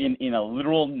in a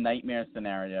literal nightmare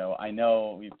scenario. I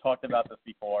know we've talked about this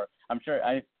before. I'm sure,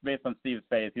 based on Steve's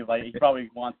face, he probably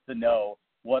wants to know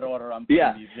what order I'm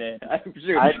putting these in. I'm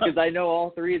sure, because I know all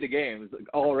 3 of the games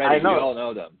already. You all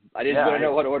know them. I just want to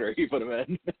know what order you put them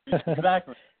in.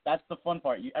 Exactly. That's the fun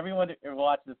part. Everyone who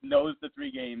watches this knows the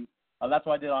 3 games. That's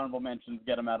why I did honorable mentions,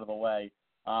 get them out of the way.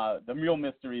 The real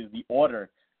mystery is the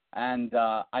order. And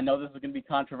I know this is going to be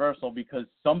controversial because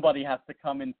somebody has to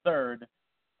come in third.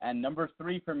 And number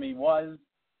 3 for me was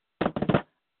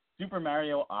Super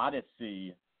Mario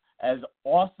Odyssey. As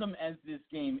awesome as this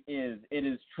game is, it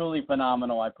is truly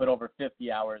phenomenal. I put over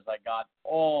 50 hours. I got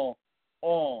all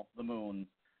the moons.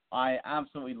 I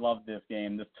absolutely loved this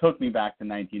game. This took me back to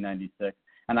 1996.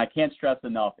 And I can't stress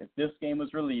enough, if this game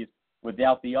was released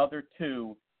without the other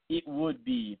 2, it would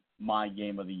be my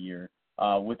Game of the Year,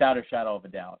 without a shadow of a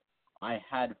doubt. I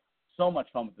had so much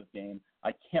fun with this game.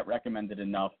 I can't recommend it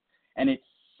enough. And it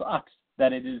sucks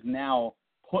that it is now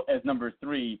put as number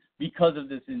 3 because of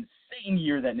this insane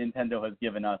year that Nintendo has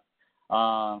given us.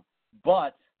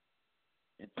 But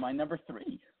it's my number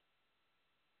 3.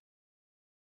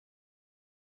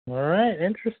 All right,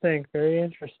 interesting. Very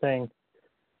interesting.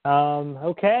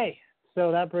 Okay,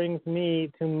 so that brings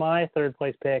me to my third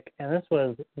place pick, and this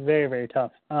was very, very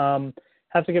tough.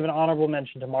 Have to give an honorable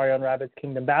mention to Mario and Rabbids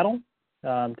Kingdom Battle.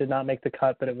 Did not make the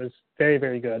cut, but it was very,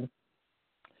 very good.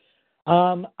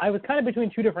 I was kind of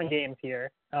between 2 different games here,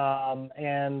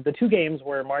 and the 2 games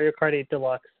were Mario Kart 8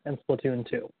 Deluxe and Splatoon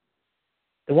 2.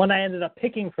 The one I ended up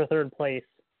picking for third place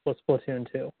was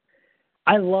Splatoon 2.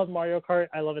 I love Mario Kart.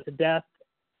 I love it to death.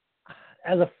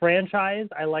 As a franchise,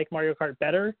 I like Mario Kart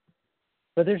better,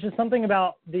 but there's just something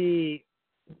about the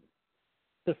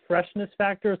freshness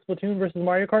factor of Splatoon versus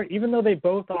Mario Kart, even though they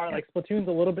both are, like Splatoon's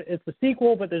a little bit, it's a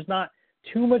sequel, but there's not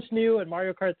too much new, and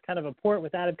Mario Kart's kind of a port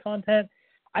with added content.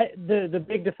 The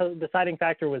big deciding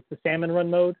factor was the Salmon Run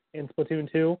mode in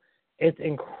Splatoon 2. It's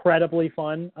incredibly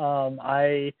fun.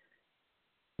 I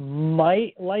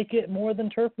might like it more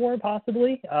than Turf War,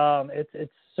 possibly.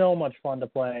 It's so much fun to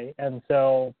play, and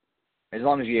so... As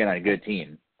long as you get on a good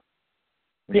team.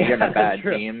 When you get on a bad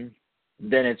team,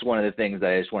 then it's one of the things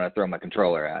that I just want to throw my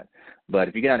controller at. But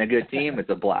if you get on a good team, it's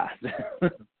a blast.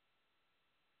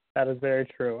 That is very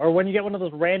true. Or when you get one of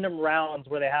those random rounds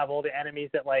where they have all the enemies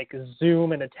that like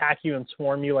zoom and attack you and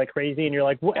swarm you like crazy, and you're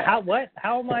like, what am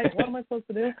I supposed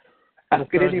to do? How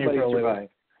could anybody survive?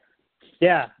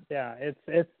 Yeah,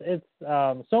 it's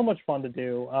so much fun to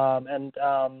do, and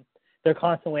they're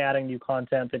constantly adding new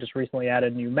content. They just recently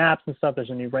added new maps and stuff. There's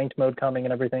a new ranked mode coming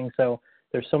and everything, so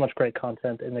there's so much great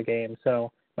content in the game.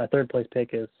 So my third place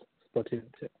pick is Splatoon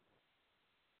 2.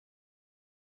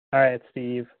 All right,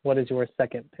 Steve, what is your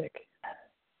second pick?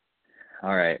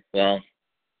 All right, well,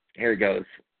 here it goes.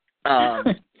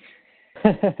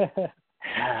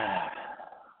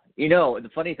 You know, the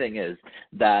funny thing is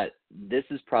that this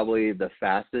is probably the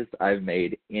fastest I've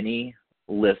made any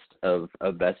list of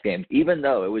best games, even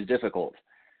though it was difficult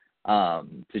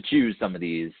to choose some of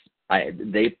these.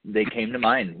 They came to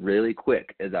mind really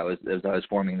quick as I was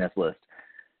forming this list.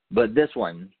 But this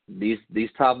one, these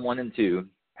top 1 and 2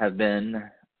 have been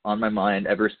on my mind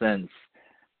ever since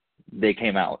they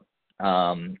came out.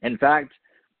 In fact,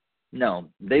 no,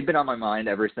 they've been on my mind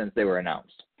ever since they were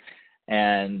announced.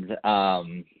 And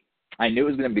I knew it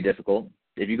was going to be difficult.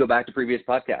 If you go back to previous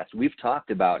podcasts, we've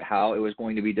talked about how it was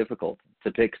going to be difficult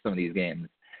to pick some of these games.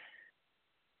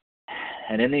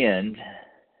 And in the end,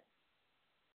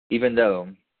 even though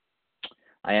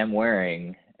I am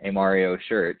wearing a Mario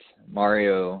shirt.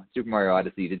 Super Mario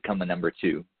Odyssey did come in number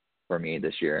 2 for me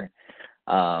this year.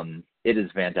 It is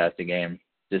a fantastic game.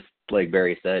 Just like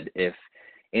Barry said, if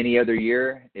any other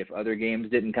year, if other games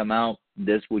didn't come out,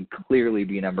 this would clearly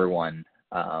be number 1.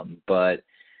 But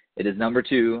it is number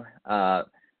 2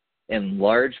 in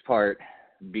large part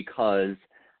because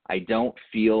I don't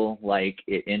feel like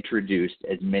it introduced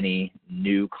as many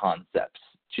new concepts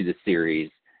to the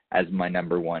series as my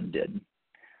number 1 did.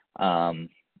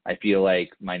 I feel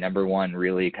like my number 1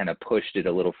 really kind of pushed it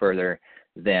a little further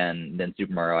than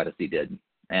Super Mario Odyssey did,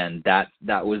 and that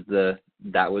was the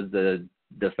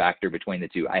factor between the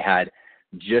two. I had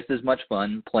just as much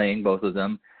fun playing both of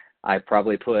them. I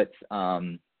probably put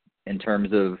in terms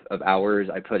of hours,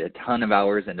 I put a ton of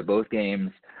hours into both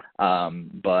games,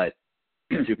 but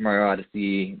Super Mario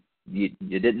Odyssey, you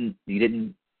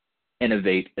didn't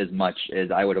innovate as much as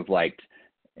I would have liked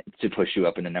to push you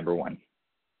up into number 1.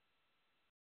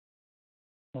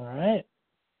 All right.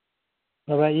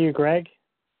 What about you, Greg?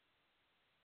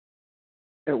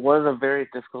 It was a very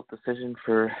difficult decision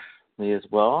for me as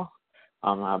well.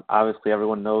 Obviously,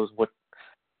 everyone knows what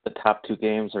the top 2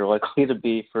 games are likely to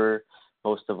be for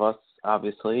most of us,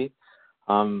 obviously.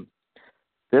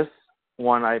 This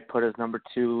one I put as number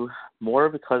 2 more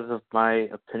because of my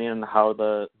opinion on how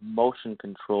the motion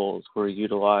controls were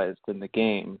utilized in the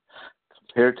game.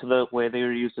 Compared to the way they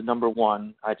were used in number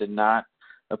 1, I did not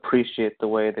appreciate the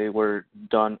way they were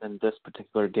done in this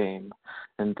particular game,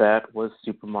 and that was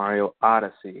Super Mario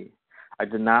Odyssey. I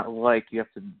did not like you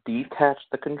have to detach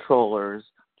the controllers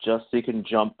just so you can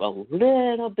jump a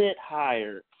little bit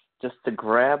higher just to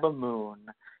grab a moon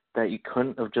that you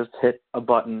couldn't have just hit a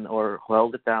button or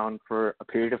held it down for a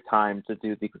period of time to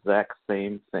do the exact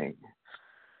same thing.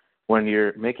 When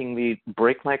you're making the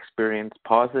break my experience,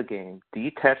 pause the game,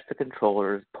 detach the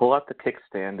controllers, pull out the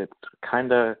kickstand, it's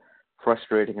kind of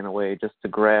frustrating in a way just to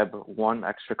grab one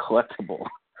extra collectible.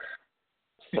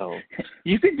 So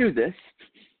you can do this.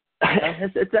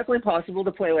 It's definitely possible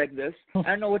to play like this. I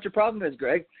don't know what your problem is,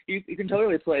 Greg. You can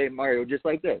totally play Mario just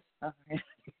like this.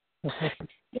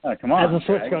 Yeah, come on. As the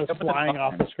Switch Greg. goes flying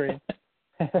off the screen.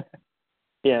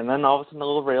 Yeah, and then all of a sudden the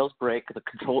little rails break.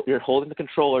 You're holding the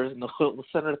controllers, and the little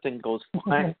center thing goes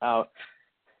flying out.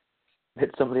 Hit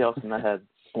somebody else in the head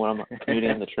when I'm commuting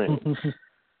on the train.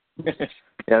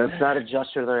 Yeah, that's not a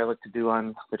gesture that I like to do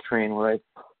on the train where I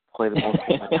play the most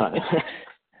of my time.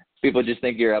 People just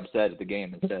think you're upset at the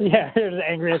game instead. Yeah, you're just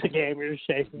angry at the game. You're just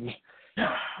shaking.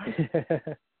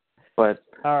 But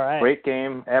all right, great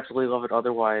game. Absolutely love it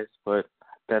otherwise, but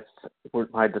that's where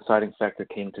my deciding factor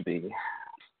came to be.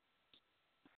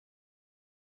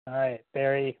 All right,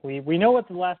 Barry, we know what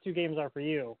the last 2 games are for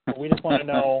you, but we just want to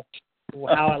know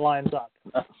how it lines up.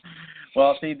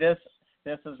 Well, see, this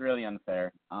is really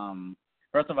unfair.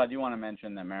 First of all, I do want to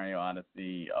mention that Mario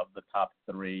Odyssey, of the top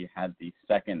 3, had the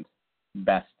second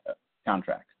best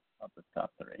soundtrack of the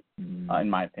top 3, in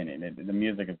my opinion. The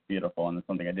music is beautiful, and it's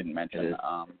something I didn't mention.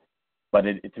 But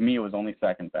to me, it was only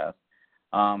second best.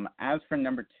 As for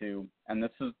number 2, and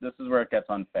this is where it gets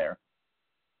unfair.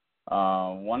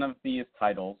 One of these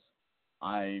titles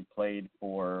I played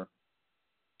for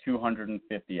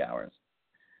 250 hours.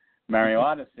 Mario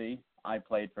Odyssey, I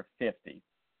played for 50.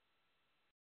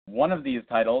 One of these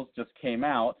titles just came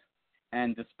out,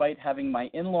 and despite having my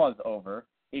in-laws over,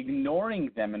 ignoring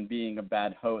them and being a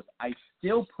bad host, I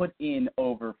still put in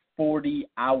over 40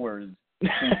 hours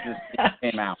since this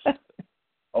game came out.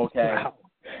 Okay.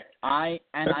 Wow.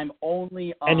 I'm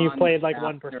only on. And you played like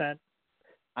 1%.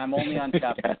 I'm only on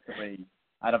chapter 3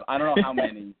 out of I don't know how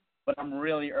many, but I'm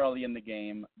really early in the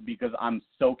game because I'm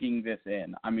soaking this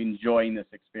in. I'm enjoying this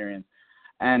experience.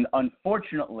 And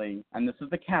unfortunately, and this is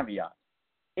the caveat,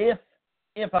 if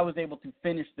I was able to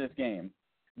finish this game,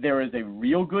 there is a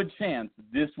real good chance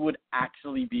this would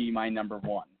actually be my number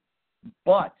 1.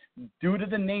 But due to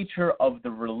the nature of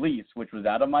the release, which was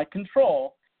out of my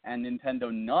control, and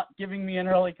Nintendo not giving me an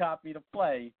early copy to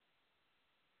play,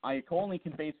 I only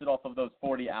can base it off of those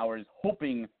 40 hours,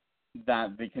 hoping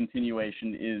that the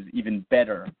continuation is even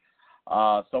better.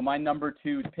 So my number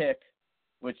 2 pick,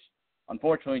 which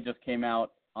unfortunately just came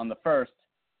out on the 1st,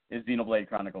 is Xenoblade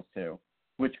Chronicles 2,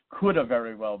 which could have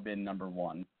very well been number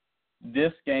 1.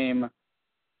 This game,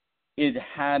 it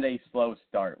had a slow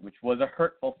start, which was a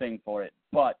hurtful thing for it,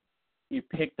 but it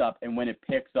picked up, and when it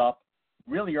picks up,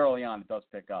 really early on it does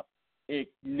pick up.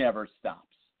 It never stops.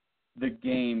 The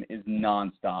game is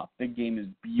nonstop. The game is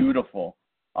beautiful.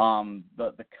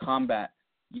 The combat,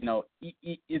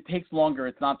 it takes longer.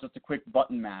 It's not just a quick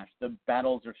button mash. The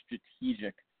battles are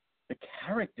strategic. The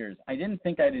characters, I didn't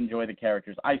think I'd enjoy the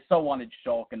characters. I so wanted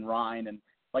Shulk and Rhyne and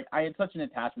Like, I had such an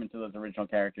attachment to those original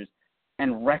characters,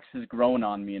 and Rex has grown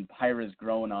on me, and Pyra's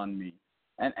grown on me,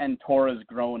 and Tora's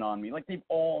grown on me. Like, they've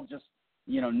all just,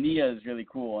 Nia is really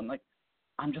cool, and, like,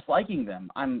 I'm just liking them.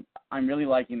 I'm really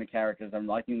liking the characters. I'm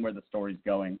liking where the story's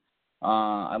going.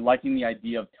 I'm liking the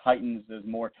idea of Titans. There's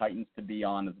more Titans to be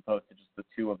on as opposed to just the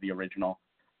two of the original.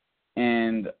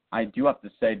 And I do have to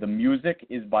say, the music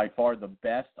is by far the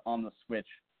best on the Switch,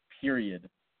 period.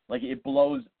 Like, it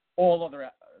blows all other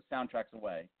soundtracks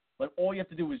away. Like, all you have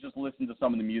to do is just listen to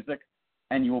some of the music,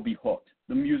 and you will be hooked.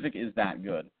 The music is that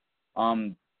good.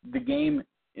 The game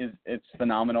it's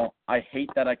phenomenal. I hate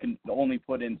that I can only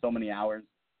put in so many hours.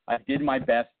 I did my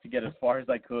best to get as far as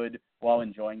I could while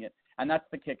enjoying it. And that's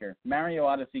the kicker. Mario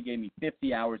Odyssey gave me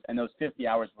 50 hours, and those 50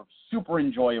 hours were super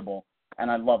enjoyable,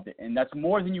 and I loved it. And that's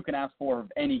more than you can ask for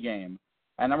of any game.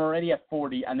 And I'm already at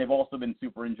 40, and they've also been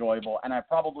super enjoyable. And I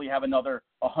probably have another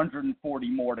 140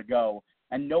 more to go.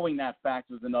 And knowing that fact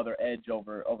was another edge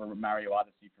over Mario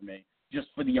Odyssey for me, just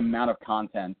for the amount of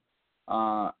content.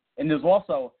 And there's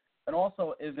also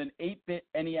is an 8-bit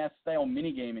NES-style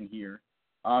minigame in here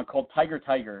called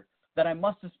Tiger that I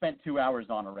must have spent 2 hours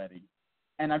on already.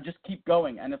 And I just keep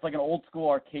going. And it's like an old-school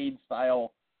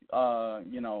arcade-style,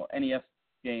 NES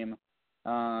game.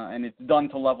 And it's done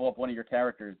to level up one of your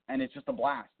characters. And it's just a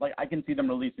blast. Like, I can see them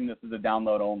releasing this as a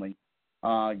download-only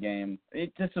game.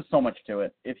 It's just so much to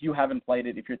it. If you haven't played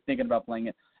it, if you're thinking about playing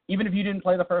it, even if you didn't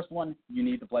play the first one, you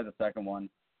need to play the second one.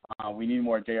 We need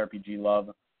more JRPG love.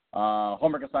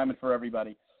 Homework assignment for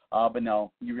everybody. But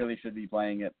no, you really should be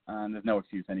playing it. And there's no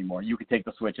excuse anymore. You could take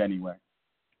the Switch anywhere.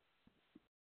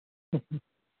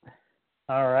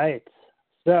 All right.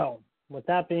 So, with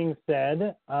that being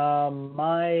said,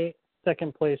 my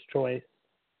second place choice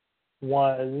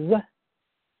was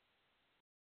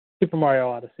Super Mario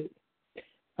Odyssey.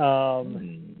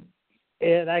 That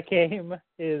game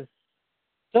is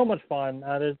so much fun.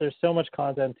 There's so much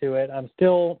content to it. I'm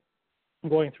still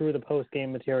going through the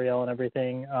post-game material and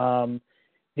everything.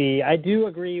 I do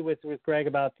agree with Greg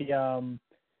about the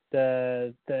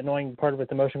annoying part with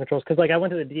the motion controls, because like I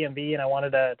went to the DMV and I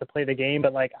wanted to play the game,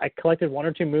 but like I collected 1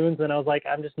 or 2 moons and I was like,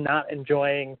 I'm just not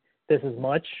enjoying this as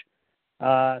much.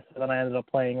 So then I ended up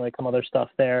playing like some other stuff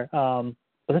there.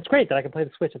 But that's great that I can play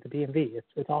the Switch at the DMV.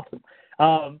 It's awesome.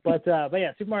 But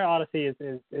yeah, Super Mario Odyssey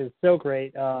is so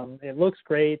great. It looks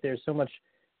great. There's so much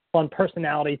fun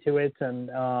personality to it, and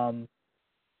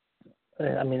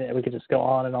I mean, we could just go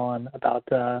on and on about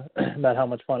how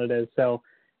much fun it is. So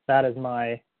that is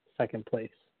my second place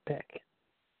pick.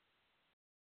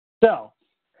 So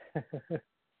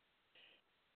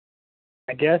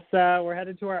I guess we're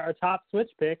headed to our top Switch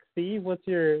pick. Steve, what's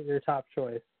your top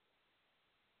choice?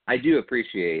 I do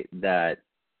appreciate that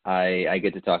I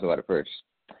get to talk about it first.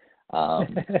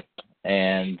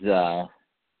 And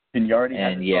seniority.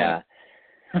 And yeah.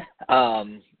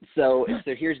 So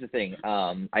here's the thing.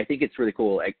 I think it's really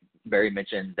cool. Like Barry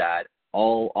mentioned that a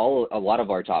lot of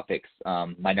our top picks,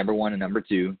 my number 1 and number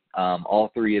 2,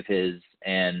 all 3 of his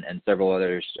and several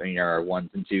others, are 1s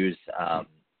and 2s, are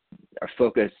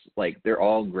focused. Like they're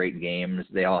all great games.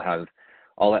 They all have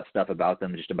all that stuff about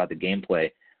them, just about the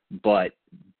gameplay, but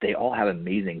they all have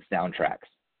amazing soundtracks.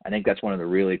 I think that's one of the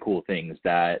really cool things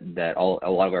that a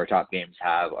lot of our top games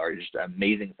have, are just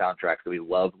amazing soundtracks that we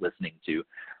love listening to.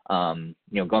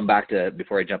 Going back to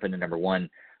before I jump into number 1,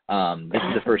 this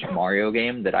is the first Mario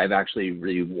game that I've actually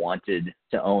really wanted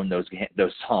to own those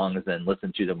songs and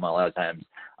listen to them a lot of times.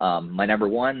 My number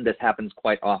 1, this happens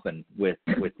quite often with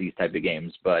these type of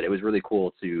games, but it was really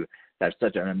cool to have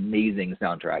such an amazing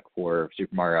soundtrack for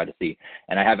Super Mario Odyssey.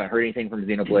 And I haven't heard anything from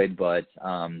Xenoblade, but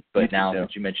now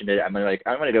that you mentioned it, I'm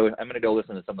gonna go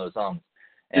listen to some of those songs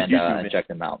and check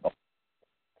them out.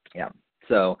 Yeah.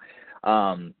 So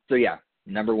yeah.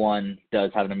 Number 1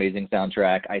 does have an amazing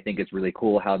soundtrack. I think it's really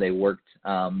cool how they worked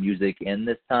music in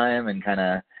this time, and kind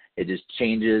of it just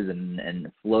changes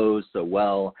and flows so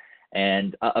well.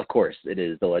 And of course, it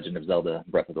is The Legend of Zelda: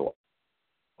 Breath of the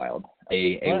Wild.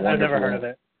 I've never heard of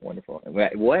it. Wonderful.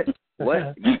 What?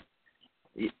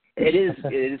 It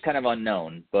is kind of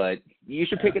unknown, but you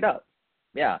should pick it up.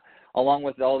 Yeah, along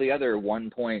with all the other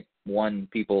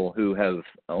 1.1 people who have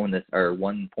owned this, or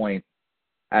 1.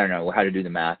 I don't know how to do the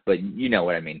math, but you know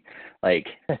what I mean. Like,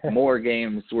 more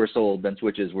games were sold than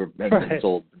Switches have been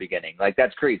sold at the beginning. Like,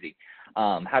 that's crazy.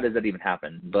 How does that even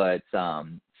happen? But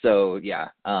so yeah,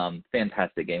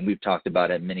 fantastic game. We've talked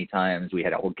about it many times. We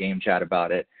had a whole game chat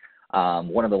about it.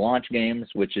 One of the launch games,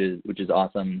 which is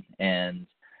awesome. And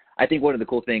I think one of the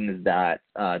cool things that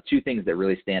 2 things that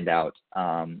really stand out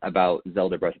about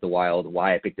Zelda Breath of the Wild,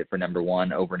 why I picked it for number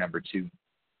 1 over number 2.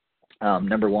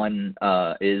 Number 1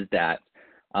 is that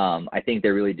I think they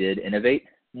really did innovate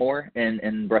more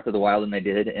in Breath of the Wild than they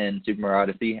did in Super Mario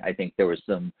Odyssey. I think there was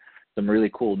some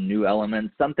really cool new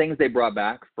elements, some things they brought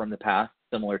back from the past,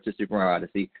 similar to Super Mario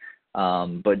Odyssey.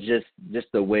 But just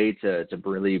the way to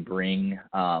really bring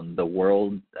the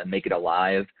world and make it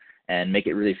alive and make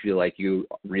it really feel like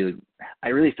I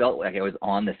really felt like I was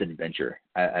on this adventure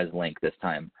as Link this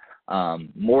time,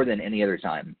 more than any other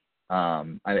time.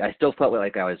 I still felt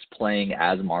like I was playing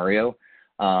as Mario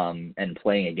and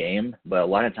playing a game, but a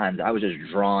lot of times I was just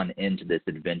drawn into this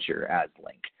adventure as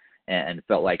Link and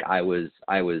felt like I was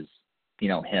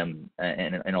him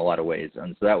in a lot of ways.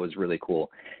 And so that was really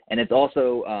cool. And it's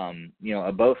also,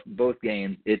 both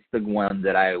games, it's the one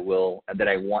that I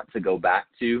want to go back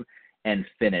to and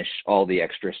finish all the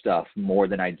extra stuff more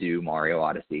than I do Mario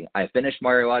Odyssey. I finished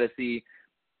Mario Odyssey.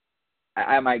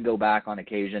 I might go back on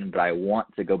occasion, but I want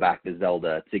to go back to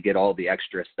Zelda to get all the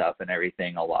extra stuff and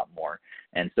everything a lot more.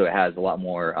 And so it has a lot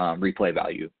more replay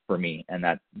value for me, and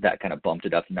that kind of bumped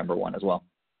it up to number 1 as well.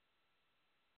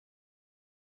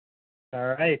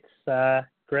 All right.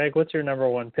 Greg, what's your number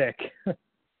 1 pick?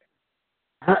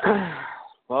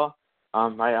 Well,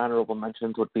 my honorable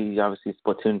mentions would be obviously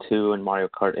Splatoon 2 and Mario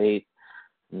Kart 8.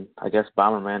 And I guess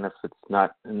Bomberman if it's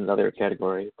not in another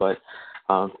category. But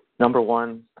number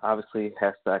 1 obviously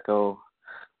has to echo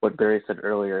what Barry said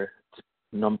earlier.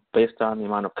 Based on the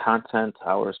amount of content,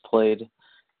 hours played,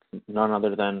 none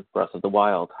other than Breath of the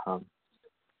Wild.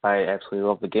 I absolutely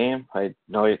love the game. I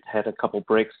know it had a couple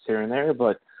breaks here and there,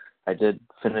 but I did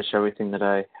finish everything that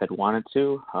I had wanted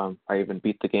to. I even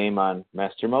beat the game on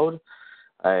Master Mode.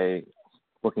 I'm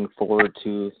looking forward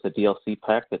to the DLC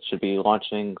pack that should be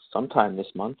launching sometime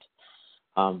this month.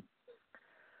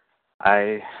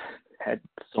 I had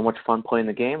so much fun playing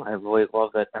the game. I really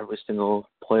love that every single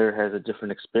player has a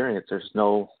different experience. There's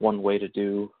no one way to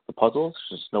do the puzzles.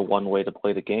 There's no one way to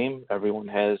play the game. Everyone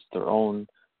has their own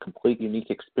complete unique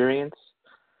experience.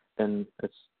 And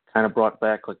it's kind of brought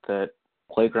back like that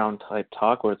playground type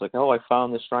talk where it's like, oh, I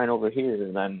found this shrine over here,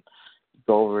 and then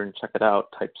go over and check it out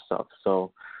type stuff.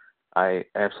 So I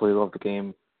absolutely love the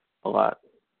game a lot.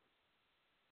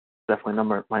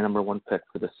 Definitely my number 1 pick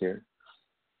for this year.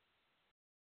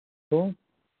 Cool.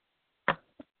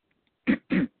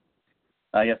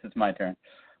 I guess it's my turn.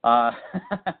 Well,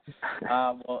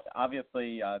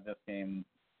 obviously, this game,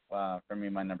 for me,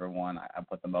 my number 1, I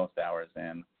put the most hours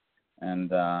in.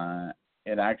 And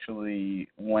it actually,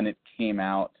 when it came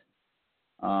out,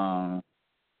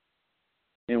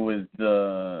 it was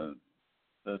the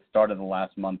start of the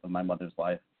last month of my mother's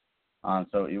life.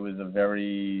 So it was a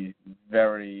very,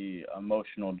 very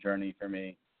emotional journey for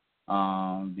me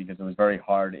because it was very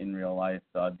hard in real life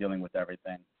dealing with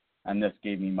everything. And this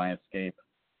gave me my escape.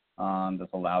 This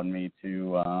allowed me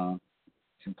to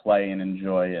play and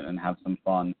enjoy it and have some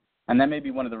fun. And that may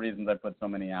be one of the reasons I put so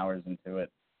many hours into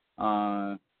it.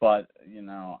 But,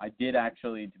 I did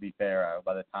actually, to be fair,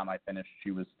 by the time I finished,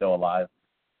 she was still alive.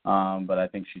 But I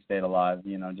think she stayed alive,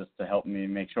 just to help me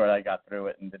make sure I got through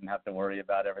it and didn't have to worry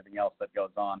about everything else that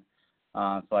goes on.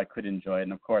 So I could enjoy it.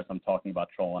 And, of course, I'm talking about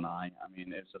Troll and I. I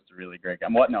mean, it's just a really great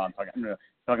game. I'm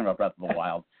talking about Breath of the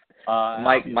Wild.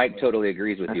 Mike totally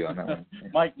agrees with you on that one.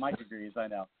 Mike agrees, I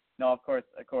know. No, of course,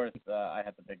 I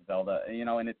had to pick Zelda.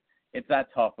 And it's that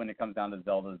tough when it comes down to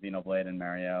Zelda, Xenoblade, and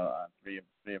Mario, three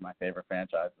of my favorite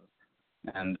franchises.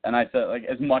 And I said, like,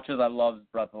 as much as I love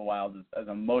Breath of the Wild, as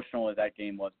emotional as that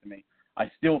game was to me, I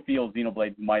still feel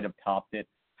Xenoblade might have topped it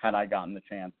had I gotten the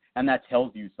chance. And that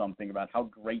tells you something about how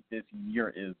great this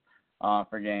year is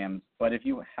for games. But if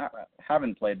you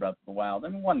haven't played Breath of the Wild,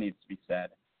 one needs to be said.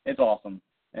 It's awesome.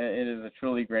 It is a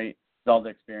truly great Zelda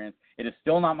experience. It is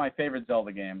still not my favorite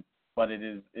Zelda game, but it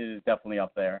is definitely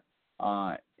up there.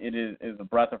 It is a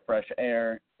breath of fresh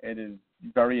air. It is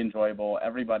very enjoyable.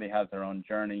 Everybody has their own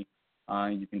journey.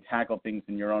 You can tackle things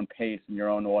in your own pace, in your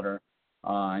own order,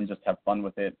 and just have fun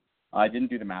with it. I didn't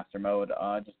do the master mode.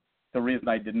 Just the reason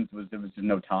I didn't was there was just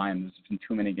no time. There's just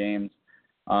too many games.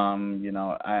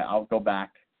 I'll go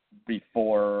back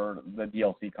before the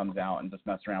DLC comes out and just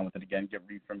mess around with it again, get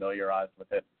refamiliarized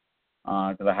with it,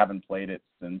 because I haven't played it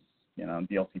since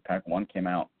DLC Pack 1 came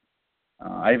out.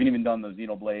 I haven't even done the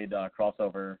Xenoblade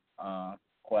crossover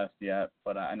quest yet,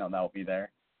 but I know that will be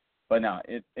there. But no,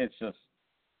 it's just,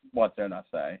 what's there to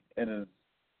say? It is,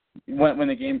 when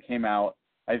the game came out,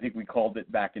 I think we called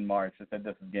it back in March. I said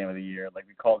this is Game of the Year. Like,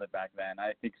 we called it back then.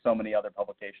 I think so many other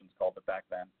publications called it back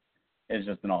then. It's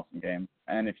just an awesome game.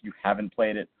 And if you haven't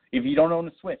played it, if you don't own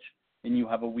a Switch and you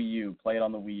have a Wii U, play it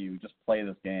on the Wii U. Just play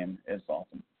this game. It's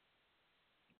awesome.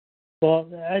 Well,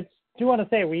 I do want to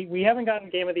say we haven't gotten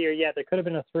Game of the Year yet. There could have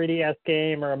been a 3DS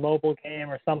game or a mobile game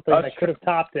or something that could have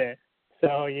topped it.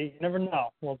 So you never know.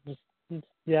 We'll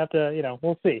you have to,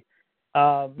 we'll see.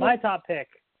 My top pick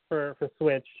for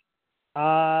Switch,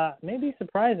 may be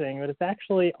surprising, but it's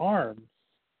actually ARMS.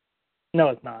 No,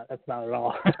 it's not. That's not at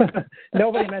all.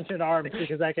 Nobody mentioned ARMS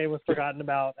because that game was forgotten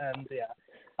about, and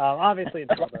obviously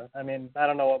it's Zelda. I mean, I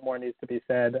don't know what more needs to be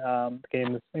said. The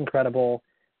game is incredible.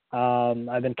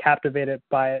 I've been captivated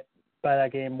by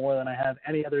that game more than I have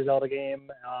any other Zelda game,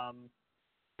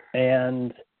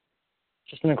 and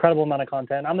just an incredible amount of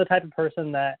content. I'm the type of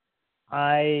person that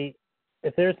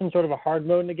if there's some sort of a hard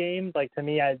mode in the game, like to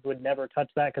me, I would never touch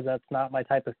that because that's not my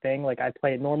type of thing. Like I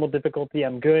play at normal difficulty,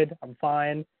 I'm good, I'm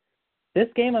fine. This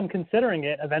game, I'm considering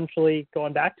it eventually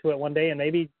going back to it one day and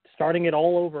maybe starting it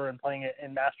all over and playing it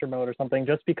in master mode or something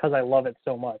just because I love it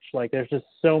so much. Like there's just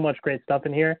so much great stuff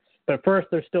in here. But first,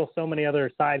 there's still so many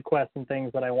other side quests and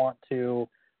things that I want to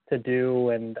do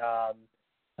and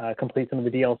complete some of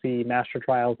the DLC master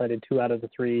trials. I did 2 out of the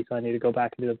 3, so I need to go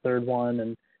back and do the 3rd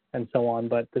one and so on.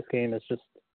 But this game is just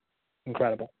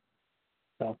incredible.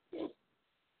 So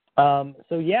those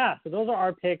are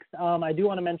our picks. I do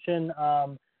want to mention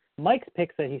Mike's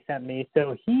picks that he sent me.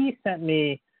 So he sent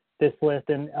me this list,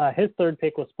 and his 3rd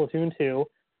pick was Splatoon 2.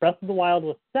 Breath of the Wild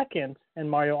was 2nd, and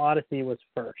Mario Odyssey was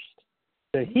 1st.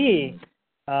 So he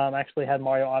actually had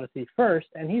Mario Odyssey 1st,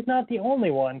 and he's not the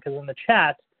only one, because in the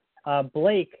chat,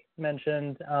 Blake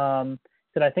mentioned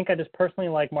that I think I just personally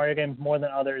like Mario games more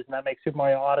than others, and that makes Super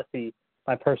Mario Odyssey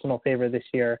my personal favorite this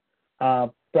year. Breath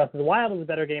of the Wild is a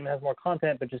better game, it has more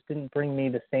content, but just didn't bring me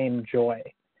the same joy.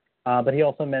 But he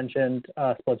also mentioned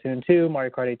Splatoon 2, Mario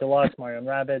Kart 8 Deluxe, Mario &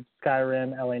 Rabbids,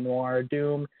 Skyrim, LA Noire,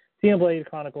 Doom, Xenoblade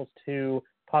Chronicles 2,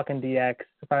 Pokken DX,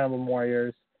 Fire Emblem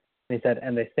Warriors, and he said,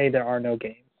 and they say there are no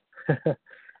games.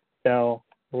 So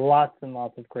lots and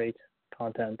lots of great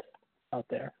content out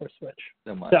there for Switch.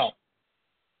 So much. So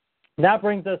that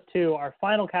brings us to our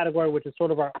final category, which is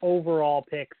sort of our overall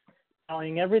picks,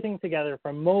 tallying everything together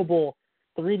from mobile,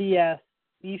 3DS,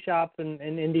 eShop, and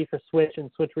indie for Switch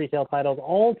and Switch retail titles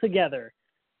all together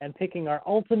and picking our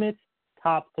ultimate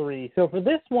top 3. So for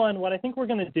this one, what I think we're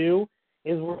going to do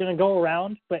is we're going to go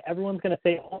around, but everyone's going to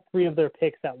say all 3 of their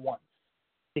picks at once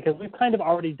because we've kind of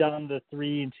already done the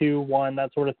 3, 2, 1,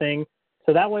 that sort of thing.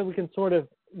 So that way we can sort of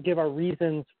give our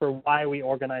reasons for why we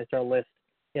organized our list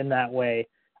in that way.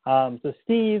 So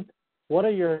Steve, what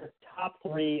are your top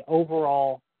 3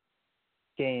 overall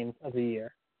games of the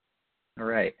year? All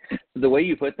right. The way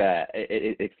you put that,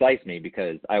 it excites me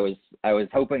because I was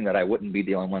hoping that I wouldn't be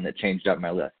the only one that changed up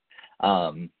my list.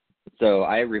 So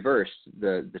I reversed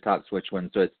the top Switch one,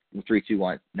 so it's 3, 2,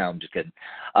 1. No, I'm just kidding.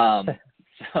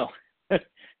 So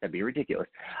that'd be ridiculous.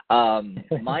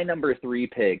 My number 3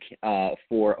 pick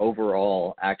for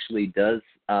overall actually does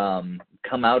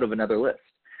come out of another list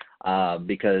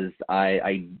because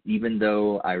I even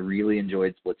though I really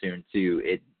enjoyed Splatoon 2,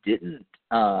 it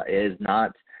is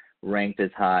not ranked as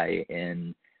high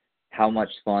in how much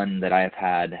fun that I have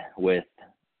had with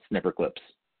Snipper Clips.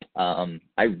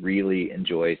 I really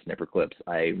enjoy Snipper Clips.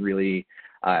 I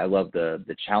love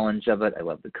the challenge of it. I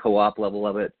love the co-op level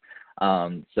of it.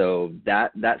 So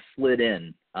that slid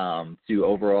in to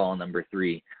overall number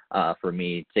 3 for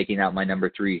me, taking out my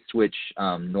number 3 Switch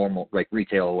normal, like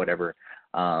retail or whatever,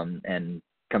 and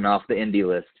coming off the indie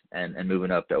list and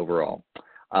moving up to overall.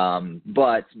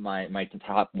 But my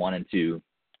top 1 and 2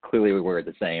 clearly were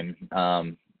the same.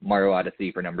 Mario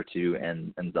Odyssey for number 2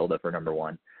 and Zelda for number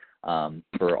 1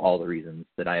 for all the reasons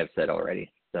that I have said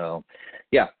already. So,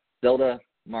 yeah, Zelda,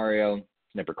 Mario,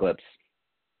 Snipper Clips.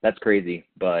 That's crazy,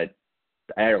 but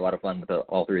I had a lot of fun with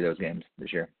all 3 of those games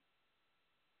this year.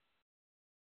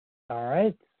 All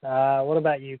right. What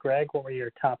about you, Greg? What were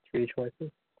your top 3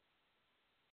 choices?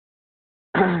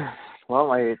 Well,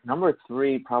 my number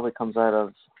 3 probably comes out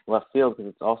of left field because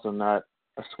it's also not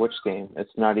a Switch game. It's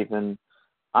not even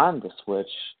on the Switch,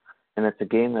 and it's a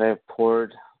game that I've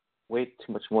poured way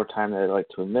too much more time than I'd like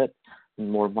to admit,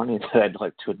 and more money than I'd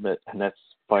like to admit, and that's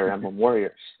Fire Emblem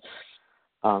Warriors.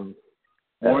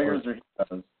 Warriors or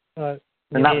Heroes?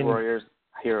 Not Warriors,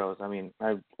 Heroes. I mean,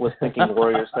 I was thinking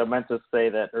Warriors, so I meant to say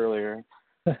that earlier,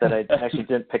 that I actually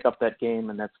didn't pick up that game,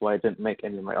 and that's why I didn't make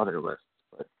any of my other lists.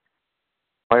 But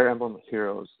Fire Emblem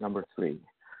Heroes, number 3.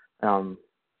 And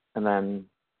then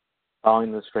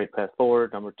following the straight path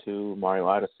forward, number 2, Mario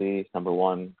Odyssey, number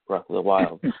 1, Breath of the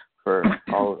Wild, for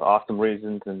all the awesome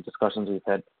reasons and discussions we've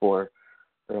had before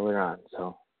earlier on.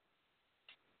 So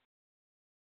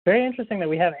very interesting that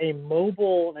we have a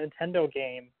mobile Nintendo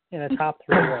game in a top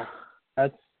 3 list.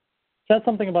 That says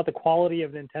something about the quality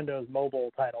of Nintendo's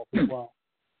mobile titles as well.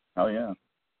 Oh yeah.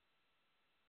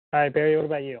 All right, Barry, what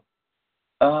about you?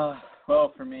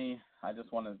 Well, for me, I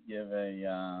just want to give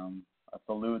a a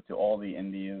salute to all the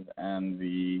indies and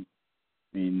the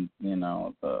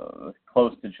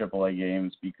close to AAA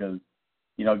games, because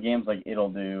games like It'll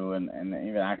Do and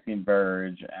even Axiom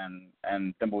Verge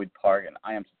and Thimbleweed Park and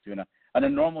I Am Setsuna, in a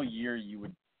normal year you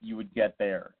would get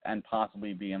there and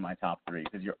possibly be in my top 3,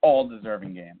 because you're all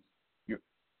deserving games.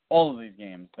 All of these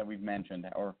games that we've mentioned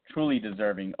are truly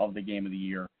deserving of the Game of the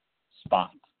Year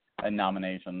spots and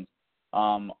nominations.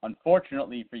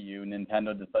 Unfortunately for you,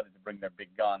 Nintendo decided to bring their big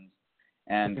guns.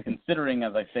 And considering,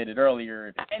 as I stated earlier,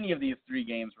 if any of these 3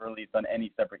 games were released on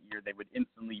any separate year, they would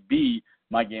instantly be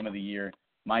my Game of the Year.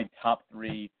 My top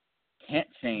 3 can't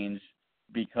change,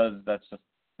 because that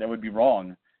would be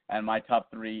wrong. And my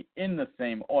top 3 in the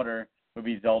same order would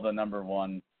be Zelda number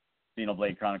 1,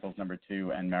 Xenoblade Chronicles number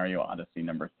 2, and Mario Odyssey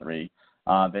number 3.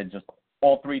 They just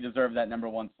all 3 deserve that number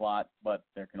 1 slot, but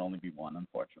there can only be one,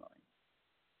 unfortunately.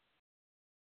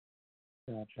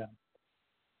 Gotcha.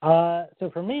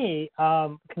 So for me,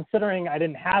 considering I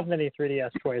didn't have many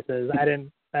 3DS choices, I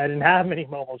didn't have many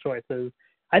mobile choices.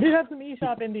 I did have some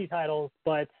eShop indie titles,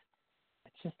 but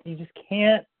you just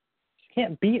can't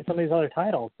beat some of these other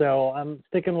titles. So I'm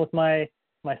sticking with my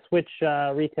Switch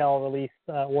retail release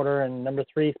order, and number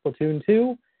 3, Splatoon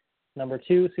 2, number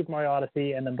 2, Super Mario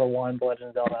Odyssey, and number 1, The Legend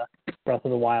of Zelda: Breath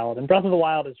of the Wild. And Breath of the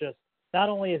Wild is just, not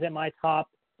only is it my top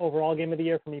overall game of the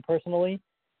year for me personally,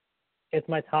 it's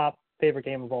my top favorite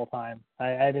game of all time.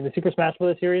 I mean, the Super Smash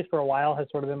Bros. Series for a while has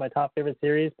sort of been my top favorite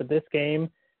series, but this game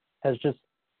has just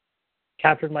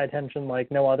captured my attention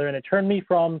like no other, and it turned me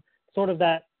from sort of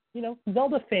that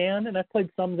Zelda fan, and I've played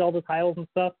some Zelda titles and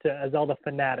stuff, to a Zelda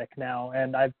fanatic now.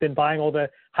 And I've been buying all the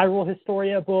Hyrule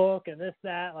Historia book and this,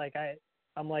 that.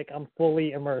 I'm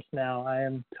fully immersed now. I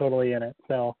am totally in it.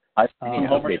 So I need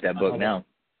to update that book now.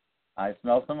 I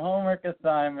smell some homework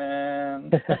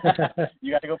assignments.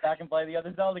 You got to go back and play the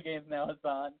other Zelda games now,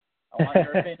 Hassan. I want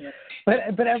your opinion.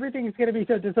 But everything's going to be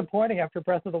so disappointing after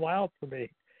Breath of the Wild for me.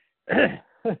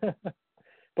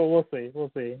 But we'll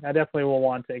see. I definitely will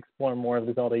want to explore more of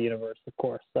the Zelda universe, of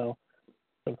course. So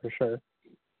for sure.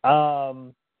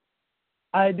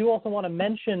 I do also want to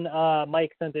mention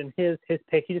Mike sent in his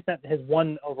pick. He just sent his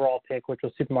 1 overall pick, which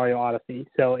was Super Mario Odyssey.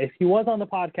 So if he was on the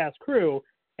podcast crew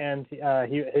and he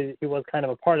was kind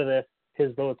of a part of this,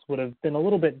 his votes would have been a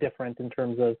little bit different in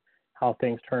terms of how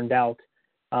things turned out.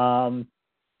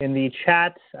 In the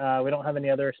chat, we don't have any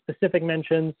other specific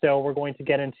mentions, so we're going to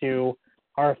get into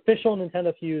our official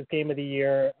Nintendo Fuse Game of the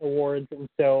Year awards. And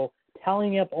so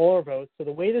tallying up all our votes. So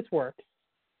the way this works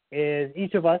is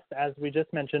each of us, as we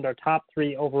just mentioned, our top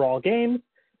 3 overall games.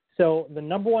 So the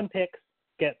number 1 picks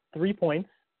get 3 points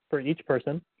for each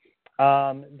person.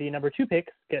 The number 2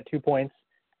 picks get 2 points,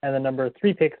 and the number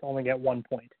 3 picks only get 1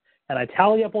 point. And I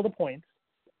tally up all the points.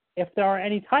 If there are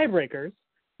any tiebreakers,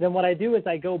 then what I do is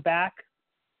I go back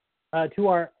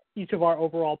to each of our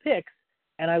overall picks,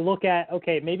 and I look at,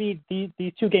 okay, maybe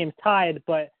these 2 games tied,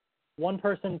 but one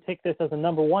person picked this as a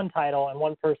number 1 title and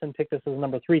one person picked this as a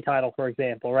number 3 title, for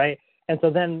example, right? And so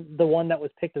then the one that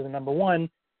was picked as a number 1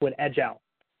 would edge out.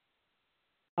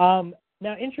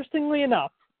 Now, interestingly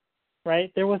enough,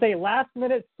 right, there was a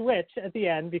last-minute switch at the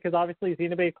end, because obviously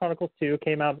Xenoblade Chronicles 2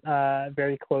 came out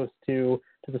very close to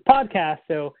this podcast.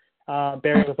 So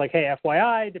Barry was like, hey,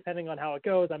 FYI, depending on how it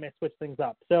goes, I may switch things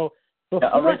up. So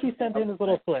before he sent in his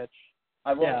little switch.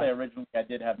 I will say originally I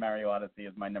did have Mario Odyssey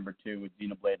as my number 2 with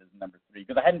Xenoblade as number 3,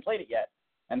 because I hadn't played it yet.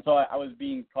 And so I was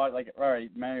being caught like, all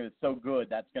right, Mario is so good,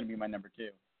 that's going to be my number 2.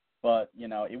 But,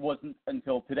 it wasn't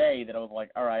until today that I was like,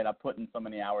 all right, I put in so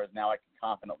many hours, now I can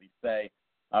confidently say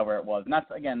where it was. And that's,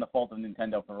 again, the fault of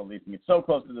Nintendo for releasing it so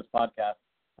close to this podcast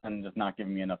and just not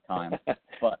giving me enough time.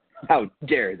 But how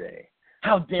dare they?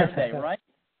 How dare they, right?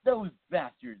 Those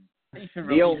bastards. They should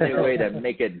the only way to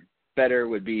make it better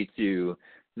would be to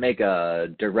make a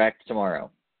direct tomorrow,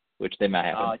 which they might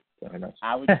happen.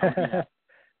 I would be happy.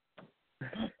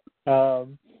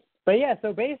 But yeah,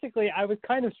 so basically I was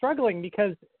kind of struggling,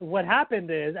 because what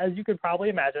happened is, as you could probably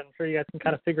imagine, I'm sure you guys can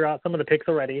kind of figure out some of the picks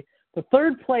already, the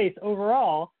 3rd place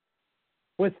overall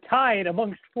was tied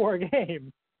amongst 4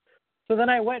 games. So then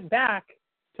I went back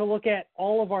to look at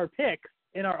all of our picks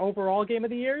in our overall Game of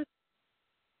the Years,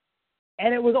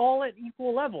 and it was all at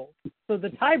equal levels. So the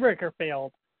tiebreaker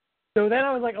failed. So then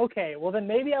I was like, okay, well then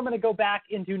maybe I'm going to go back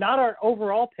into not our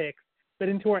overall picks, but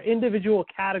into our individual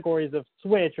categories of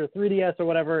Switch or 3DS or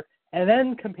whatever, and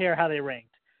then compare how they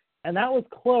ranked. And that was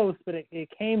close, but it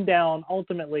came down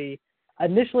ultimately.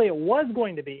 Initially it was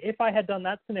going to be, if I had done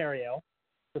that scenario,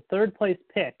 the 3rd place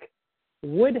pick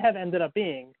would have ended up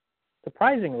being,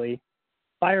 surprisingly,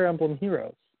 Fire Emblem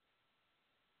Heroes.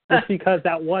 Just because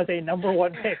that was a number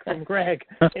 1 pick from Greg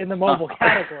in the mobile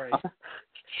category.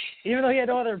 even though he had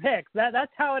no other picks.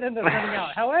 That's how it ended up turning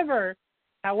out.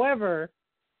 However,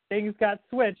 things got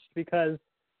switched because,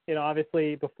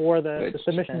 obviously before the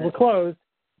submissions were closed.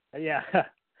 Yeah.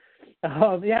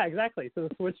 Yeah, exactly. So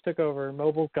the Switch took over,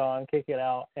 mobile's gone, kick it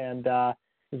out, and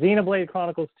Xenoblade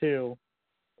Chronicles 2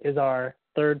 is our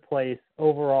third place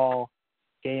overall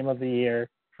game of the year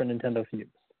for Nintendo Fuse.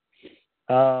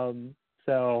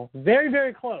 So very,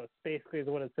 very close, basically, is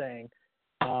what it's saying.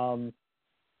 And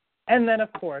then,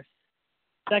 of course,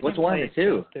 second place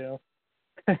goes to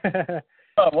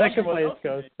second place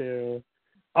goes to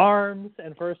ARMS,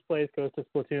 and first place goes to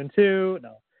Splatoon 2.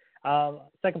 No.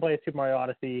 Second place, Super Mario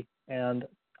Odyssey, and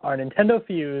our Nintendo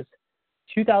Fuse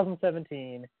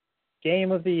 2017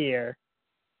 Game of the Year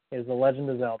is The Legend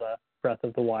of Zelda Breath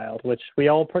of the Wild, which we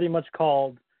all pretty much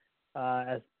called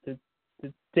as the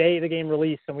day the game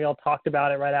released, and we all talked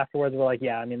about it right afterwards. We're like,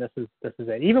 yeah, I mean, this is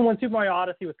it. Even when Super Mario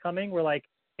Odyssey was coming, we're like,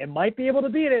 it might be able to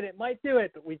beat it, it might do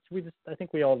it, but I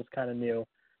think we all just kind of knew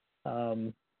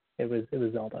it was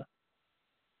Zelda.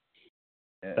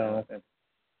 So.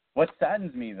 What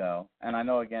saddens me, though, and I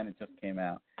know, again, it just came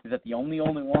out, is that the only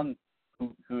one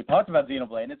who talked about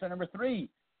Xenoblade, and it's our number 3.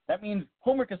 That means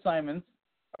homework assignments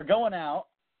are going out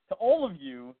to all of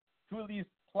you to at least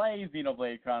play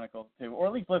Xenoblade Chronicles 2, or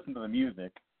at least listen to the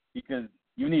music, because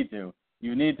you need to.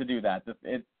 You need to do that.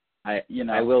 I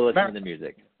will listen to the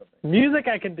music. Music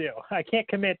I can do. I can't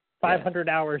commit 500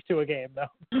 hours to a game, though.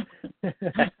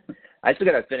 I still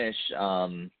got to finish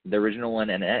the original one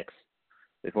and X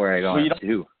before I go on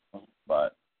 2.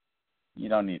 But you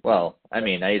don't need to. Well, I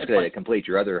mean, I just got to complete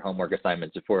your other homework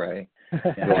assignments before I go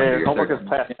on to your homework third is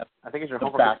passed. I think your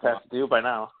homework is past due by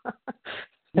now. Oh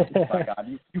my God,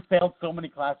 you failed so many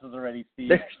classes already, Steve.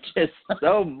 There's just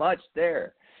so much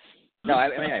there. No, I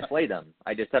mean, I play them.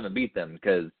 I just haven't beat them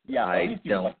because I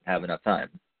don't have enough time.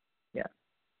 Yeah.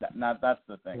 That's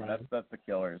the thing. Right. That's the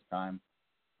killer's time.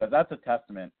 But that's a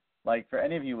testament. Like, for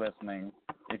any of you listening,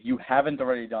 if you haven't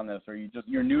already done this, or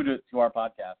you're new to our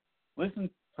podcast, listen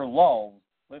for lulls.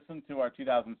 Listen to our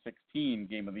 2016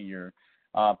 Game of the Year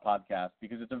podcast,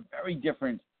 because it's a very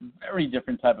different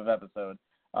type of episode.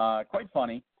 Quite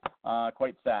funny,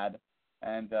 quite sad,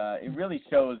 and it really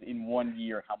shows in 1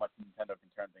 year how much Nintendo can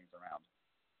turn things around.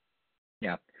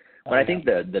 Yeah, but I think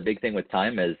the big thing with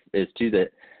time is too that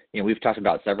we've talked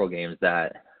about several games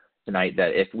tonight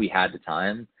that if we had the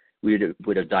time, we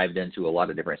would have dived into a lot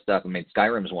of different stuff. I mean,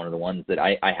 Skyrim is one of the ones that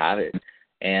I have it,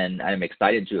 and I'm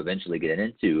excited to eventually get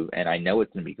into, and I know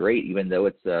it's going to be great, even though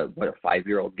it's a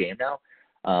 5-year-old game now,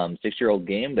 6-year-old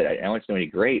game, but I know it's going to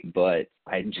be great, but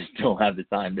I just don't have the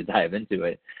time to dive into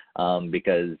it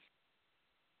because,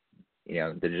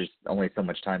 there's just only so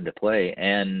much time to play,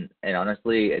 and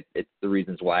honestly, it's the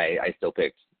reasons why I still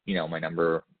picked, my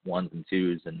number 1s and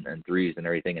 2s and 3s and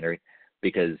everything,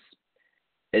 because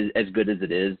as good as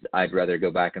it is, I'd rather go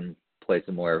back and play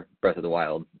some more Breath of the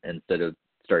Wild instead of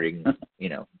starting,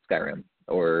 Skyrim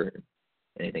or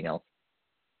anything else.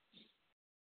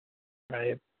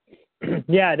 Right.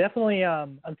 Yeah, definitely.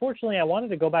 Unfortunately, I wanted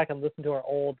to go back and listen to our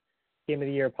old Game of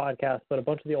the Year podcast, but a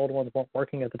bunch of the old ones weren't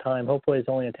working at the time. Hopefully it's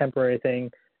only a temporary thing.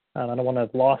 I don't want to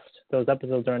have lost those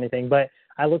episodes or anything, but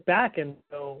I look back, and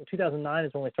so 2009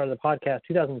 is when we started the podcast.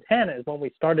 2010 is when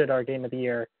we started our Game of the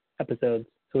Year episodes.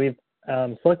 So we've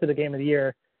selected a Game of the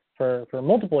Year for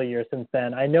multiple years since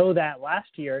then. I know that last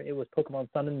year it was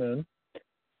Pokemon Sun and Moon,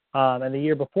 and the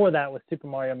year before that was Super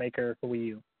Mario Maker for Wii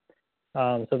U.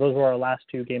 So those were our last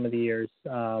 2 Game of the Years.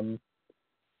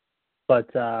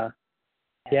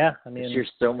 Yeah, I mean, you're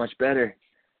so much better.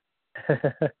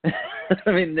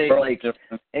 I mean,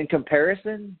 in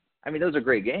comparison, I mean, those are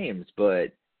great games,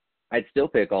 but I'd still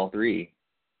pick all 3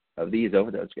 of these over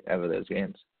those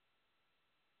games.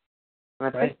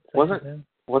 And I think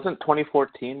wasn't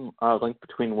 2014 Link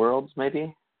Between Worlds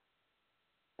maybe?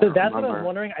 So that's what I was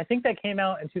wondering. I think that came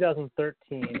out in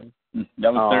 2013.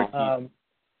 That was 13.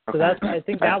 So that's, I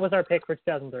think that was our pick for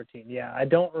 2013. Yeah, I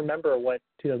don't remember what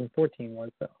 2014 was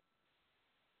though.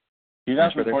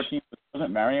 2014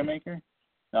 wasn't Mario Maker?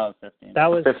 No, it was 15. That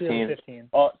was 15.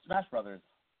 Oh, Smash Brothers.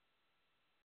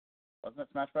 Wasn't it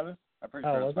Smash Brothers? I'm pretty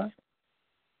sure it was Smash.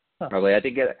 Huh. Probably. I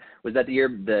think was that the year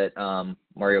that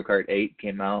Mario Kart 8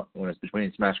 came out, when it was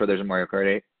between Smash Brothers and Mario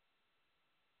Kart 8.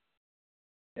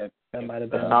 Yeah, that might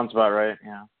have been. That sounds about right.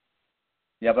 Yeah.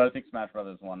 Yeah, but I think Smash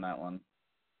Brothers won that one.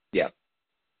 Yeah,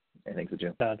 I think so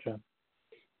too. Gotcha.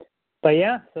 But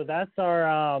yeah, so that's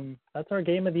our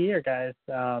Game of the Year, guys.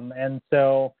 And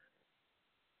so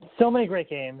many great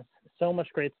games, so much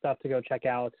great stuff to go check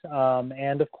out.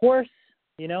 And of course,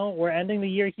 we're ending the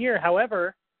year here.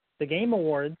 However, the Game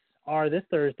Awards are this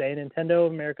Thursday. Nintendo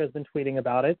of America has been tweeting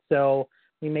about it. So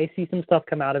We may see some stuff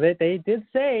come out of it. They did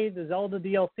say the Zelda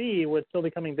DLC would still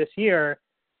be coming this year.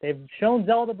 They've shown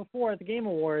Zelda before at the Game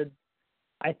Awards.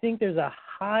 I think there's a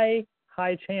high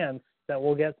chance that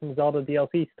we'll get some Zelda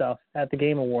DLC stuff at the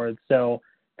Game Awards. So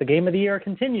the Game of the Year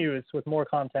continues with more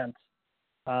content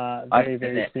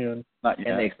very soon.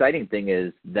 And the exciting thing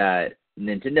is that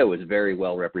Nintendo was very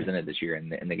well represented this year in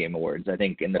the Game Awards. I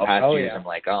think in the past years, I'm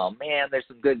like, oh man, there's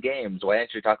some good games. Why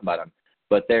didn't you talk about them?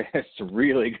 But there's some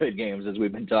really good games, as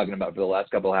we've been talking about for the last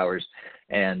couple hours.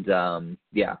 And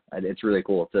it's really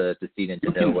cool to see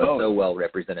Nintendo was so well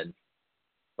represented.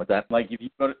 What's that? Like if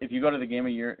you go to the Game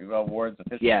of Year Awards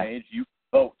official page, you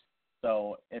vote.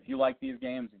 So if you like these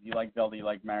games, if you like Zelda, you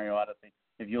like Mario Odyssey,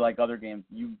 if you like other games,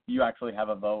 you actually have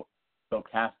a vote. So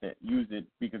cast it, use it,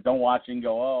 because don't watch it and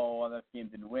go, oh, well, that game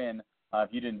didn't win. If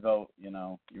you didn't vote, you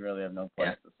really have no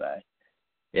place to say.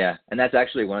 Yeah, and that's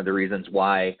actually one of the reasons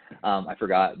why, I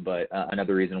forgot, but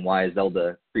another reason why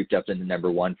Zelda creeped up into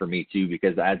number one for me too,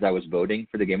 because as I was voting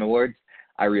for the Game Awards,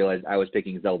 I realized I was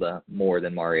picking Zelda more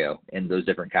than Mario in those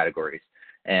different categories.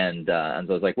 And so I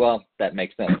was like, well, that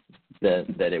makes sense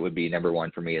that it would be number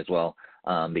one for me as well,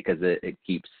 because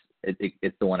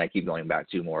it's the one I keep going back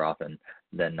to more often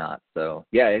than not. So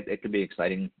yeah, it could be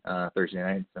exciting Thursday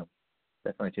night. So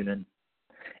definitely tune in.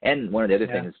 And one of the other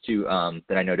things too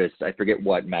that I noticed, I forget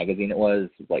what magazine it was,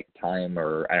 like Time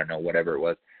or I don't know, whatever it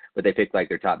was, but they picked like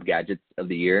their top gadgets of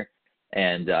the year,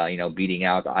 and beating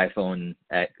out the iPhone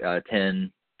at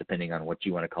 10, depending on what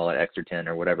you want to call it, X or 10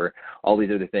 or whatever. All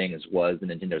these other things was the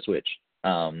Nintendo Switch,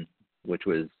 which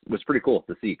was pretty cool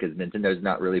to see, because Nintendo's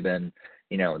not really been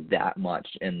that much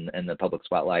in the public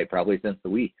spotlight probably since the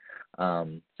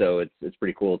Wii. So it's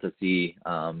pretty cool to see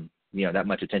that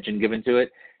much attention given to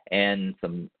it, and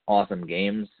some awesome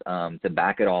games to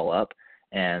back it all up,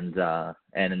 and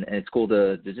it's cool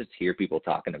to just hear people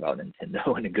talking about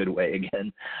Nintendo in a good way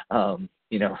again.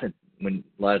 When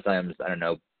a lot of times, I don't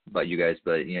know about you guys,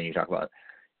 but you talk about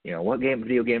what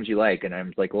video games you like, and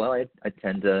I'm like, well, I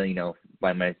tend to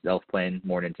find myself playing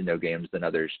more Nintendo games than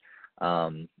others,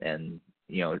 and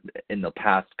in the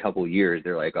past couple years,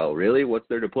 they're like, oh, really? What's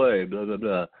there to play? Blah, blah,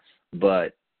 blah.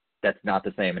 But that's not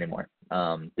the same anymore.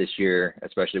 This year,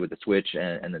 especially with the Switch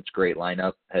and its great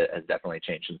lineup, has definitely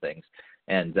changed some things.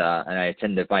 And I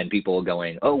tend to find people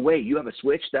going, oh, wait, you have a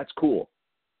Switch? That's cool.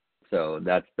 So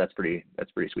that's pretty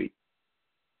sweet.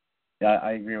 Yeah,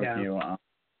 I agree with you.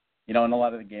 In a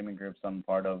lot of the gaming groups I'm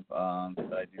part of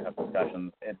that I do have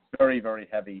discussions, it's very, very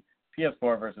heavy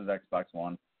PS4 versus Xbox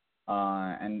One.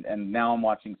 And now I'm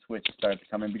watching Switch start to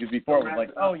come in, because before it was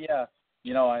like, oh yeah,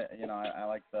 I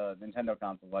like the Nintendo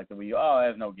consoles, like the Wii U. Oh, it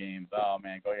has no games. Oh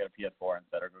man, go get a PS4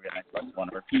 instead, or go get an Xbox One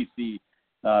or PC,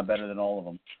 better than all of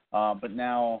them. But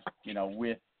now,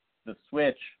 with the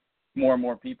Switch, more and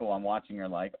more people I'm watching are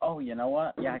like, oh, you know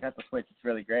what? Yeah, I got the Switch. It's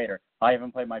really great. Or I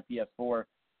haven't played my PS4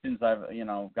 since I've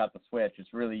got the Switch.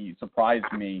 It's really surprised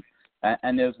me.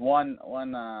 And there's one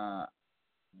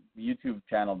YouTube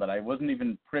channel that I wasn't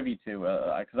even privy to,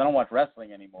 because I don't watch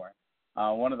wrestling anymore.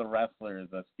 One of the wrestlers,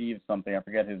 Steve something, I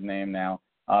forget his name now,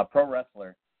 pro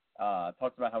wrestler,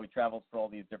 talks about how he travels for all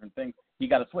these different things. He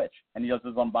got a Switch, and he does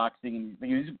his unboxing, and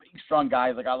he's a big, strong guy.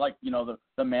 He's like, I like,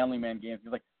 the Manly Man games.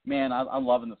 He's like, man, I'm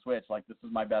loving the Switch. Like, this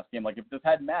is my best game. Like, if this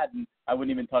had Madden, I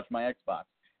wouldn't even touch my Xbox.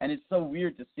 And it's so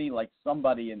weird to see, like,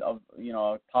 somebody of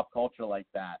pop culture like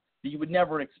that you would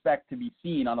never expect to be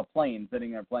seen on a plane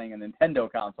sitting there playing a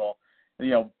Nintendo console,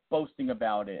 boasting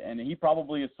about it. And he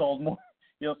probably has sold more,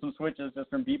 some Switches just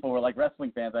from people who are like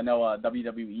wrestling fans. I know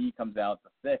WWE comes out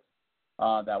the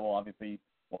 6th. That will obviously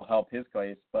help his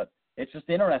case. But it's just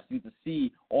interesting to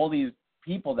see all these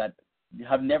people that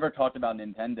have never talked about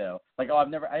Nintendo. Like, I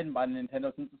hadn't bought a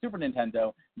Nintendo since the Super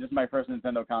Nintendo. This is my first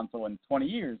Nintendo console in 20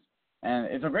 years. And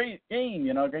it's a great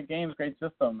game, great games, great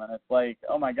system. And it's like,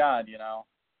 oh my God,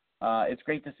 it's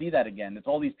great to see that again. It's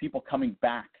all these people coming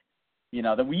back,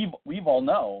 that we've all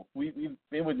know. We've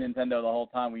been with Nintendo the whole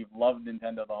time. We've loved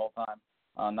Nintendo the whole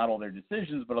time. Not all their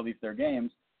decisions, but at least their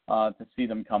games, to see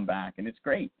them come back. And it's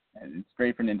great. It's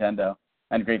great for Nintendo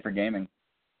and great for gaming.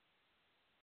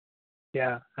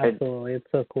 Yeah, absolutely. It's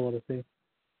so cool to see.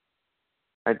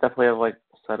 I definitely have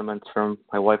sentiments from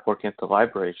my wife working at the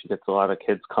library. She gets a lot of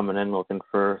kids coming in looking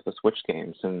for the Switch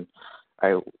games, and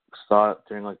I saw it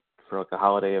during for a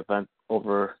holiday event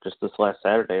over just this last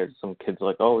Saturday. Some kids were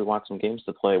like, oh, we want some games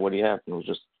to play. What do you have? And it was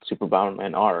just Super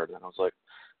Bomberman R. And I was like,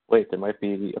 wait, there might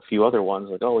be a few other ones.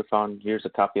 Like, oh, we found, here's a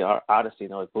copy of Odyssey.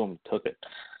 And they're like, boom, took it.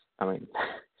 I mean,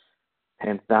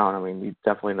 hands down. I mean, you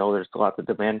definitely know there's lots of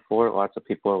demand for it. Lots of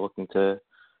people are looking to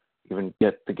even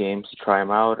get the games to try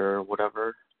them out or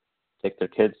whatever. Take their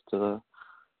kids to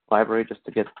library just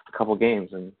to get a couple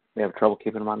games, and they have trouble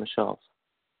keeping them on the shelves.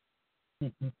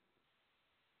 Mm-hmm.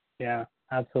 Yeah,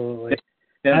 absolutely.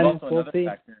 There's And also we'll another see.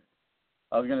 factor.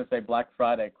 I was gonna say Black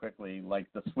Friday quickly. Like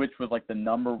the Switch was like the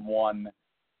number one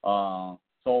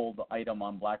sold item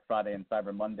on Black Friday and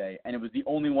Cyber Monday, and it was the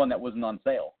only one that wasn't on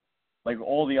sale. Like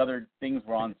all the other things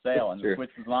were on sale, and the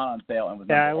Switch was not on sale and was.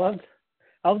 Yeah, I love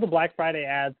the Black Friday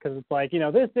ads because it's like,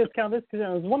 this discount, this. Cause it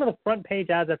was one of the front page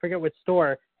ads. I forget which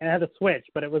store, and it had a Switch,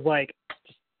 but it was like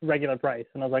just regular price,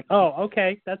 and I was like, oh,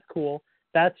 okay, that's cool.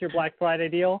 That's your Black Friday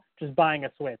deal. Just buying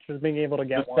a Switch, just being able to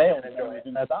get one and enjoy it.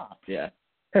 That's stock. Yeah.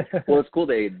 Well, it's cool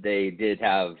they did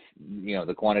have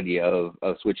the quantity of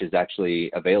Switches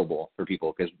actually available for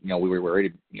people, because we were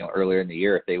worried earlier in the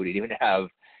year if they would even have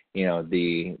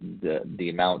the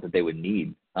amount that they would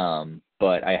need.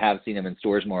 But I have seen them in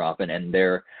stores more often, and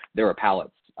there are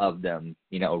pallets of them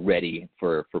ready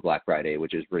for Black Friday,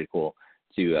 which is pretty cool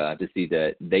to see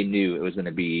that they knew it was going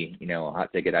to be a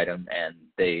hot ticket item, and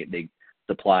they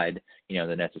supplied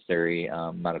the necessary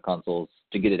amount of consoles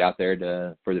to get it out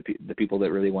there for the people that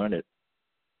really wanted it.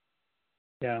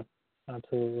 Yeah,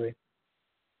 absolutely.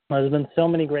 Well, there's been so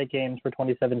many great games for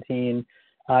 2017.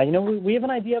 We have an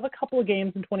idea of a couple of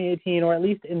games in 2018, or at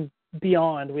least in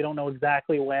beyond. We don't know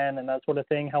exactly when and that sort of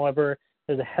thing. However,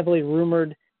 there's a heavily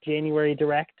rumored January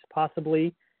Direct,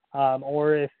 possibly.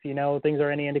 Or if, things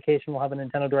are any indication, we'll have a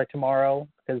Nintendo Direct tomorrow,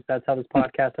 because that's how this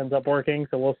podcast ends up working.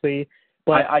 So we'll see.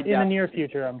 But in the near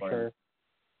future, I'm sure.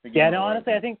 Yeah, no,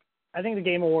 honestly, I think the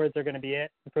Game Awards are going to be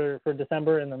it for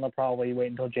December, and then they'll probably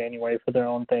wait until January for their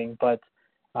own thing. But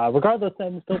regardless,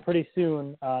 then still pretty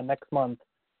soon, next month.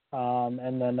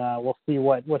 And then we'll see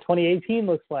what 2018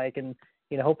 looks like, and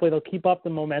hopefully they'll keep up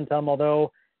the momentum.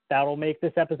 Although that'll make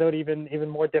this episode even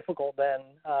more difficult than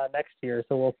next year.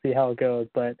 So we'll see how it goes,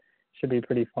 but should be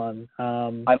pretty fun.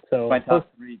 My top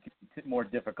three could be more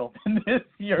difficult than this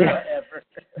year ever.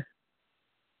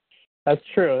 That's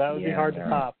true. That would be hard to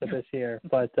top for this year,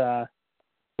 but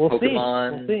we'll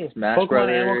Pokemon, see. Smash Pokemon,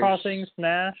 Brothers, Animal Crossing,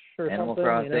 Smash, or Animal something.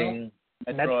 Crossing,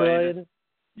 Metroid,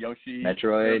 Yoshi,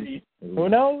 Metroid. Who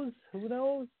knows?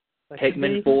 That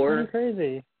Pikmin 4.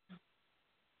 Crazy.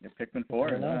 Yeah, Pikmin 4.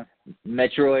 Yeah.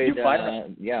 Metroid.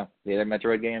 The other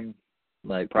Metroid game,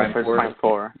 like Prime 4. Prime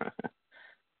 4.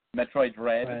 Metroid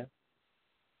Dread.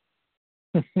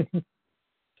 Right.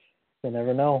 You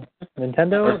never know.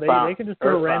 Nintendo, they can just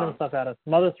throw random stuff at us.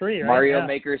 Mother 3, right? Mario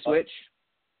Maker Switch.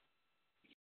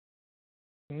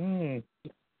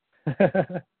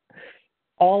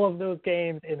 All of those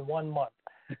games in 1 month.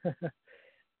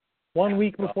 1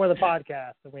 week before the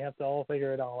podcast, and we have to all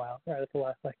figure it all out right at the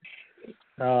last second.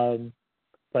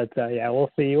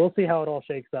 We'll see. We'll see how it all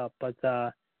shakes up. But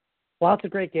lots of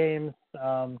great games.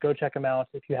 Go check them out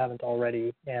if you haven't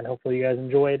already. And hopefully you guys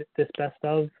enjoyed this best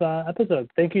of episode.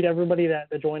 Thank you to everybody that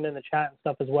joined in the chat and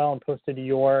stuff as well and posted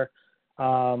your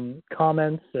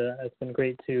comments. It's been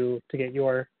great to get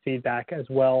your feedback as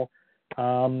well.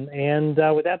 And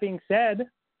with that being said, I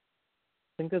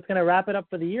think that's going to wrap it up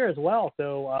for the year as well.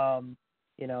 So,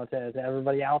 to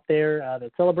everybody out there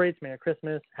that celebrates, Merry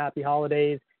Christmas, Happy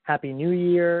Holidays, Happy New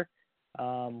Year.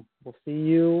 We'll see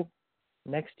you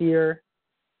next year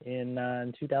in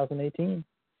 2018.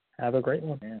 Have a great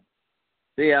one. Yeah.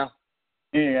 See ya.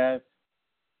 See you guys.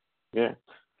 Yeah.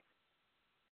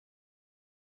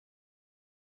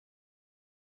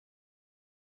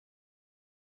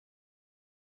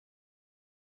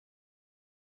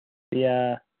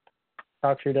 The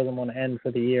TalkShoe doesn't want to end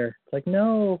for the year. It's like,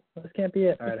 no, this can't be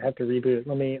it. All right, I have to reboot.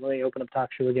 Let me open up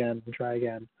TalkShoe again and try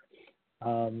again.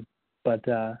 But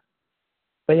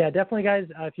yeah, definitely, guys.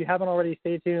 If you haven't already,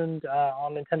 stay tuned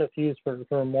on Nintendo Fuse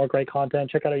for more great content.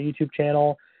 Check out our YouTube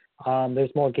channel. There's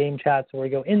more game chats where we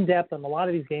go in depth on a lot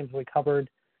of these games we covered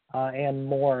and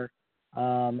more,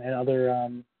 and other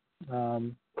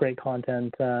great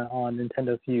content on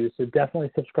Nintendo Fuse. So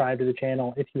definitely subscribe to the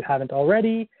channel if you haven't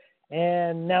already.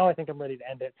 And now I think I'm ready to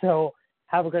end it. So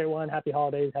have a great one. Happy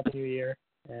holidays. Happy New Year.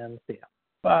 And see ya.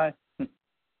 Bye.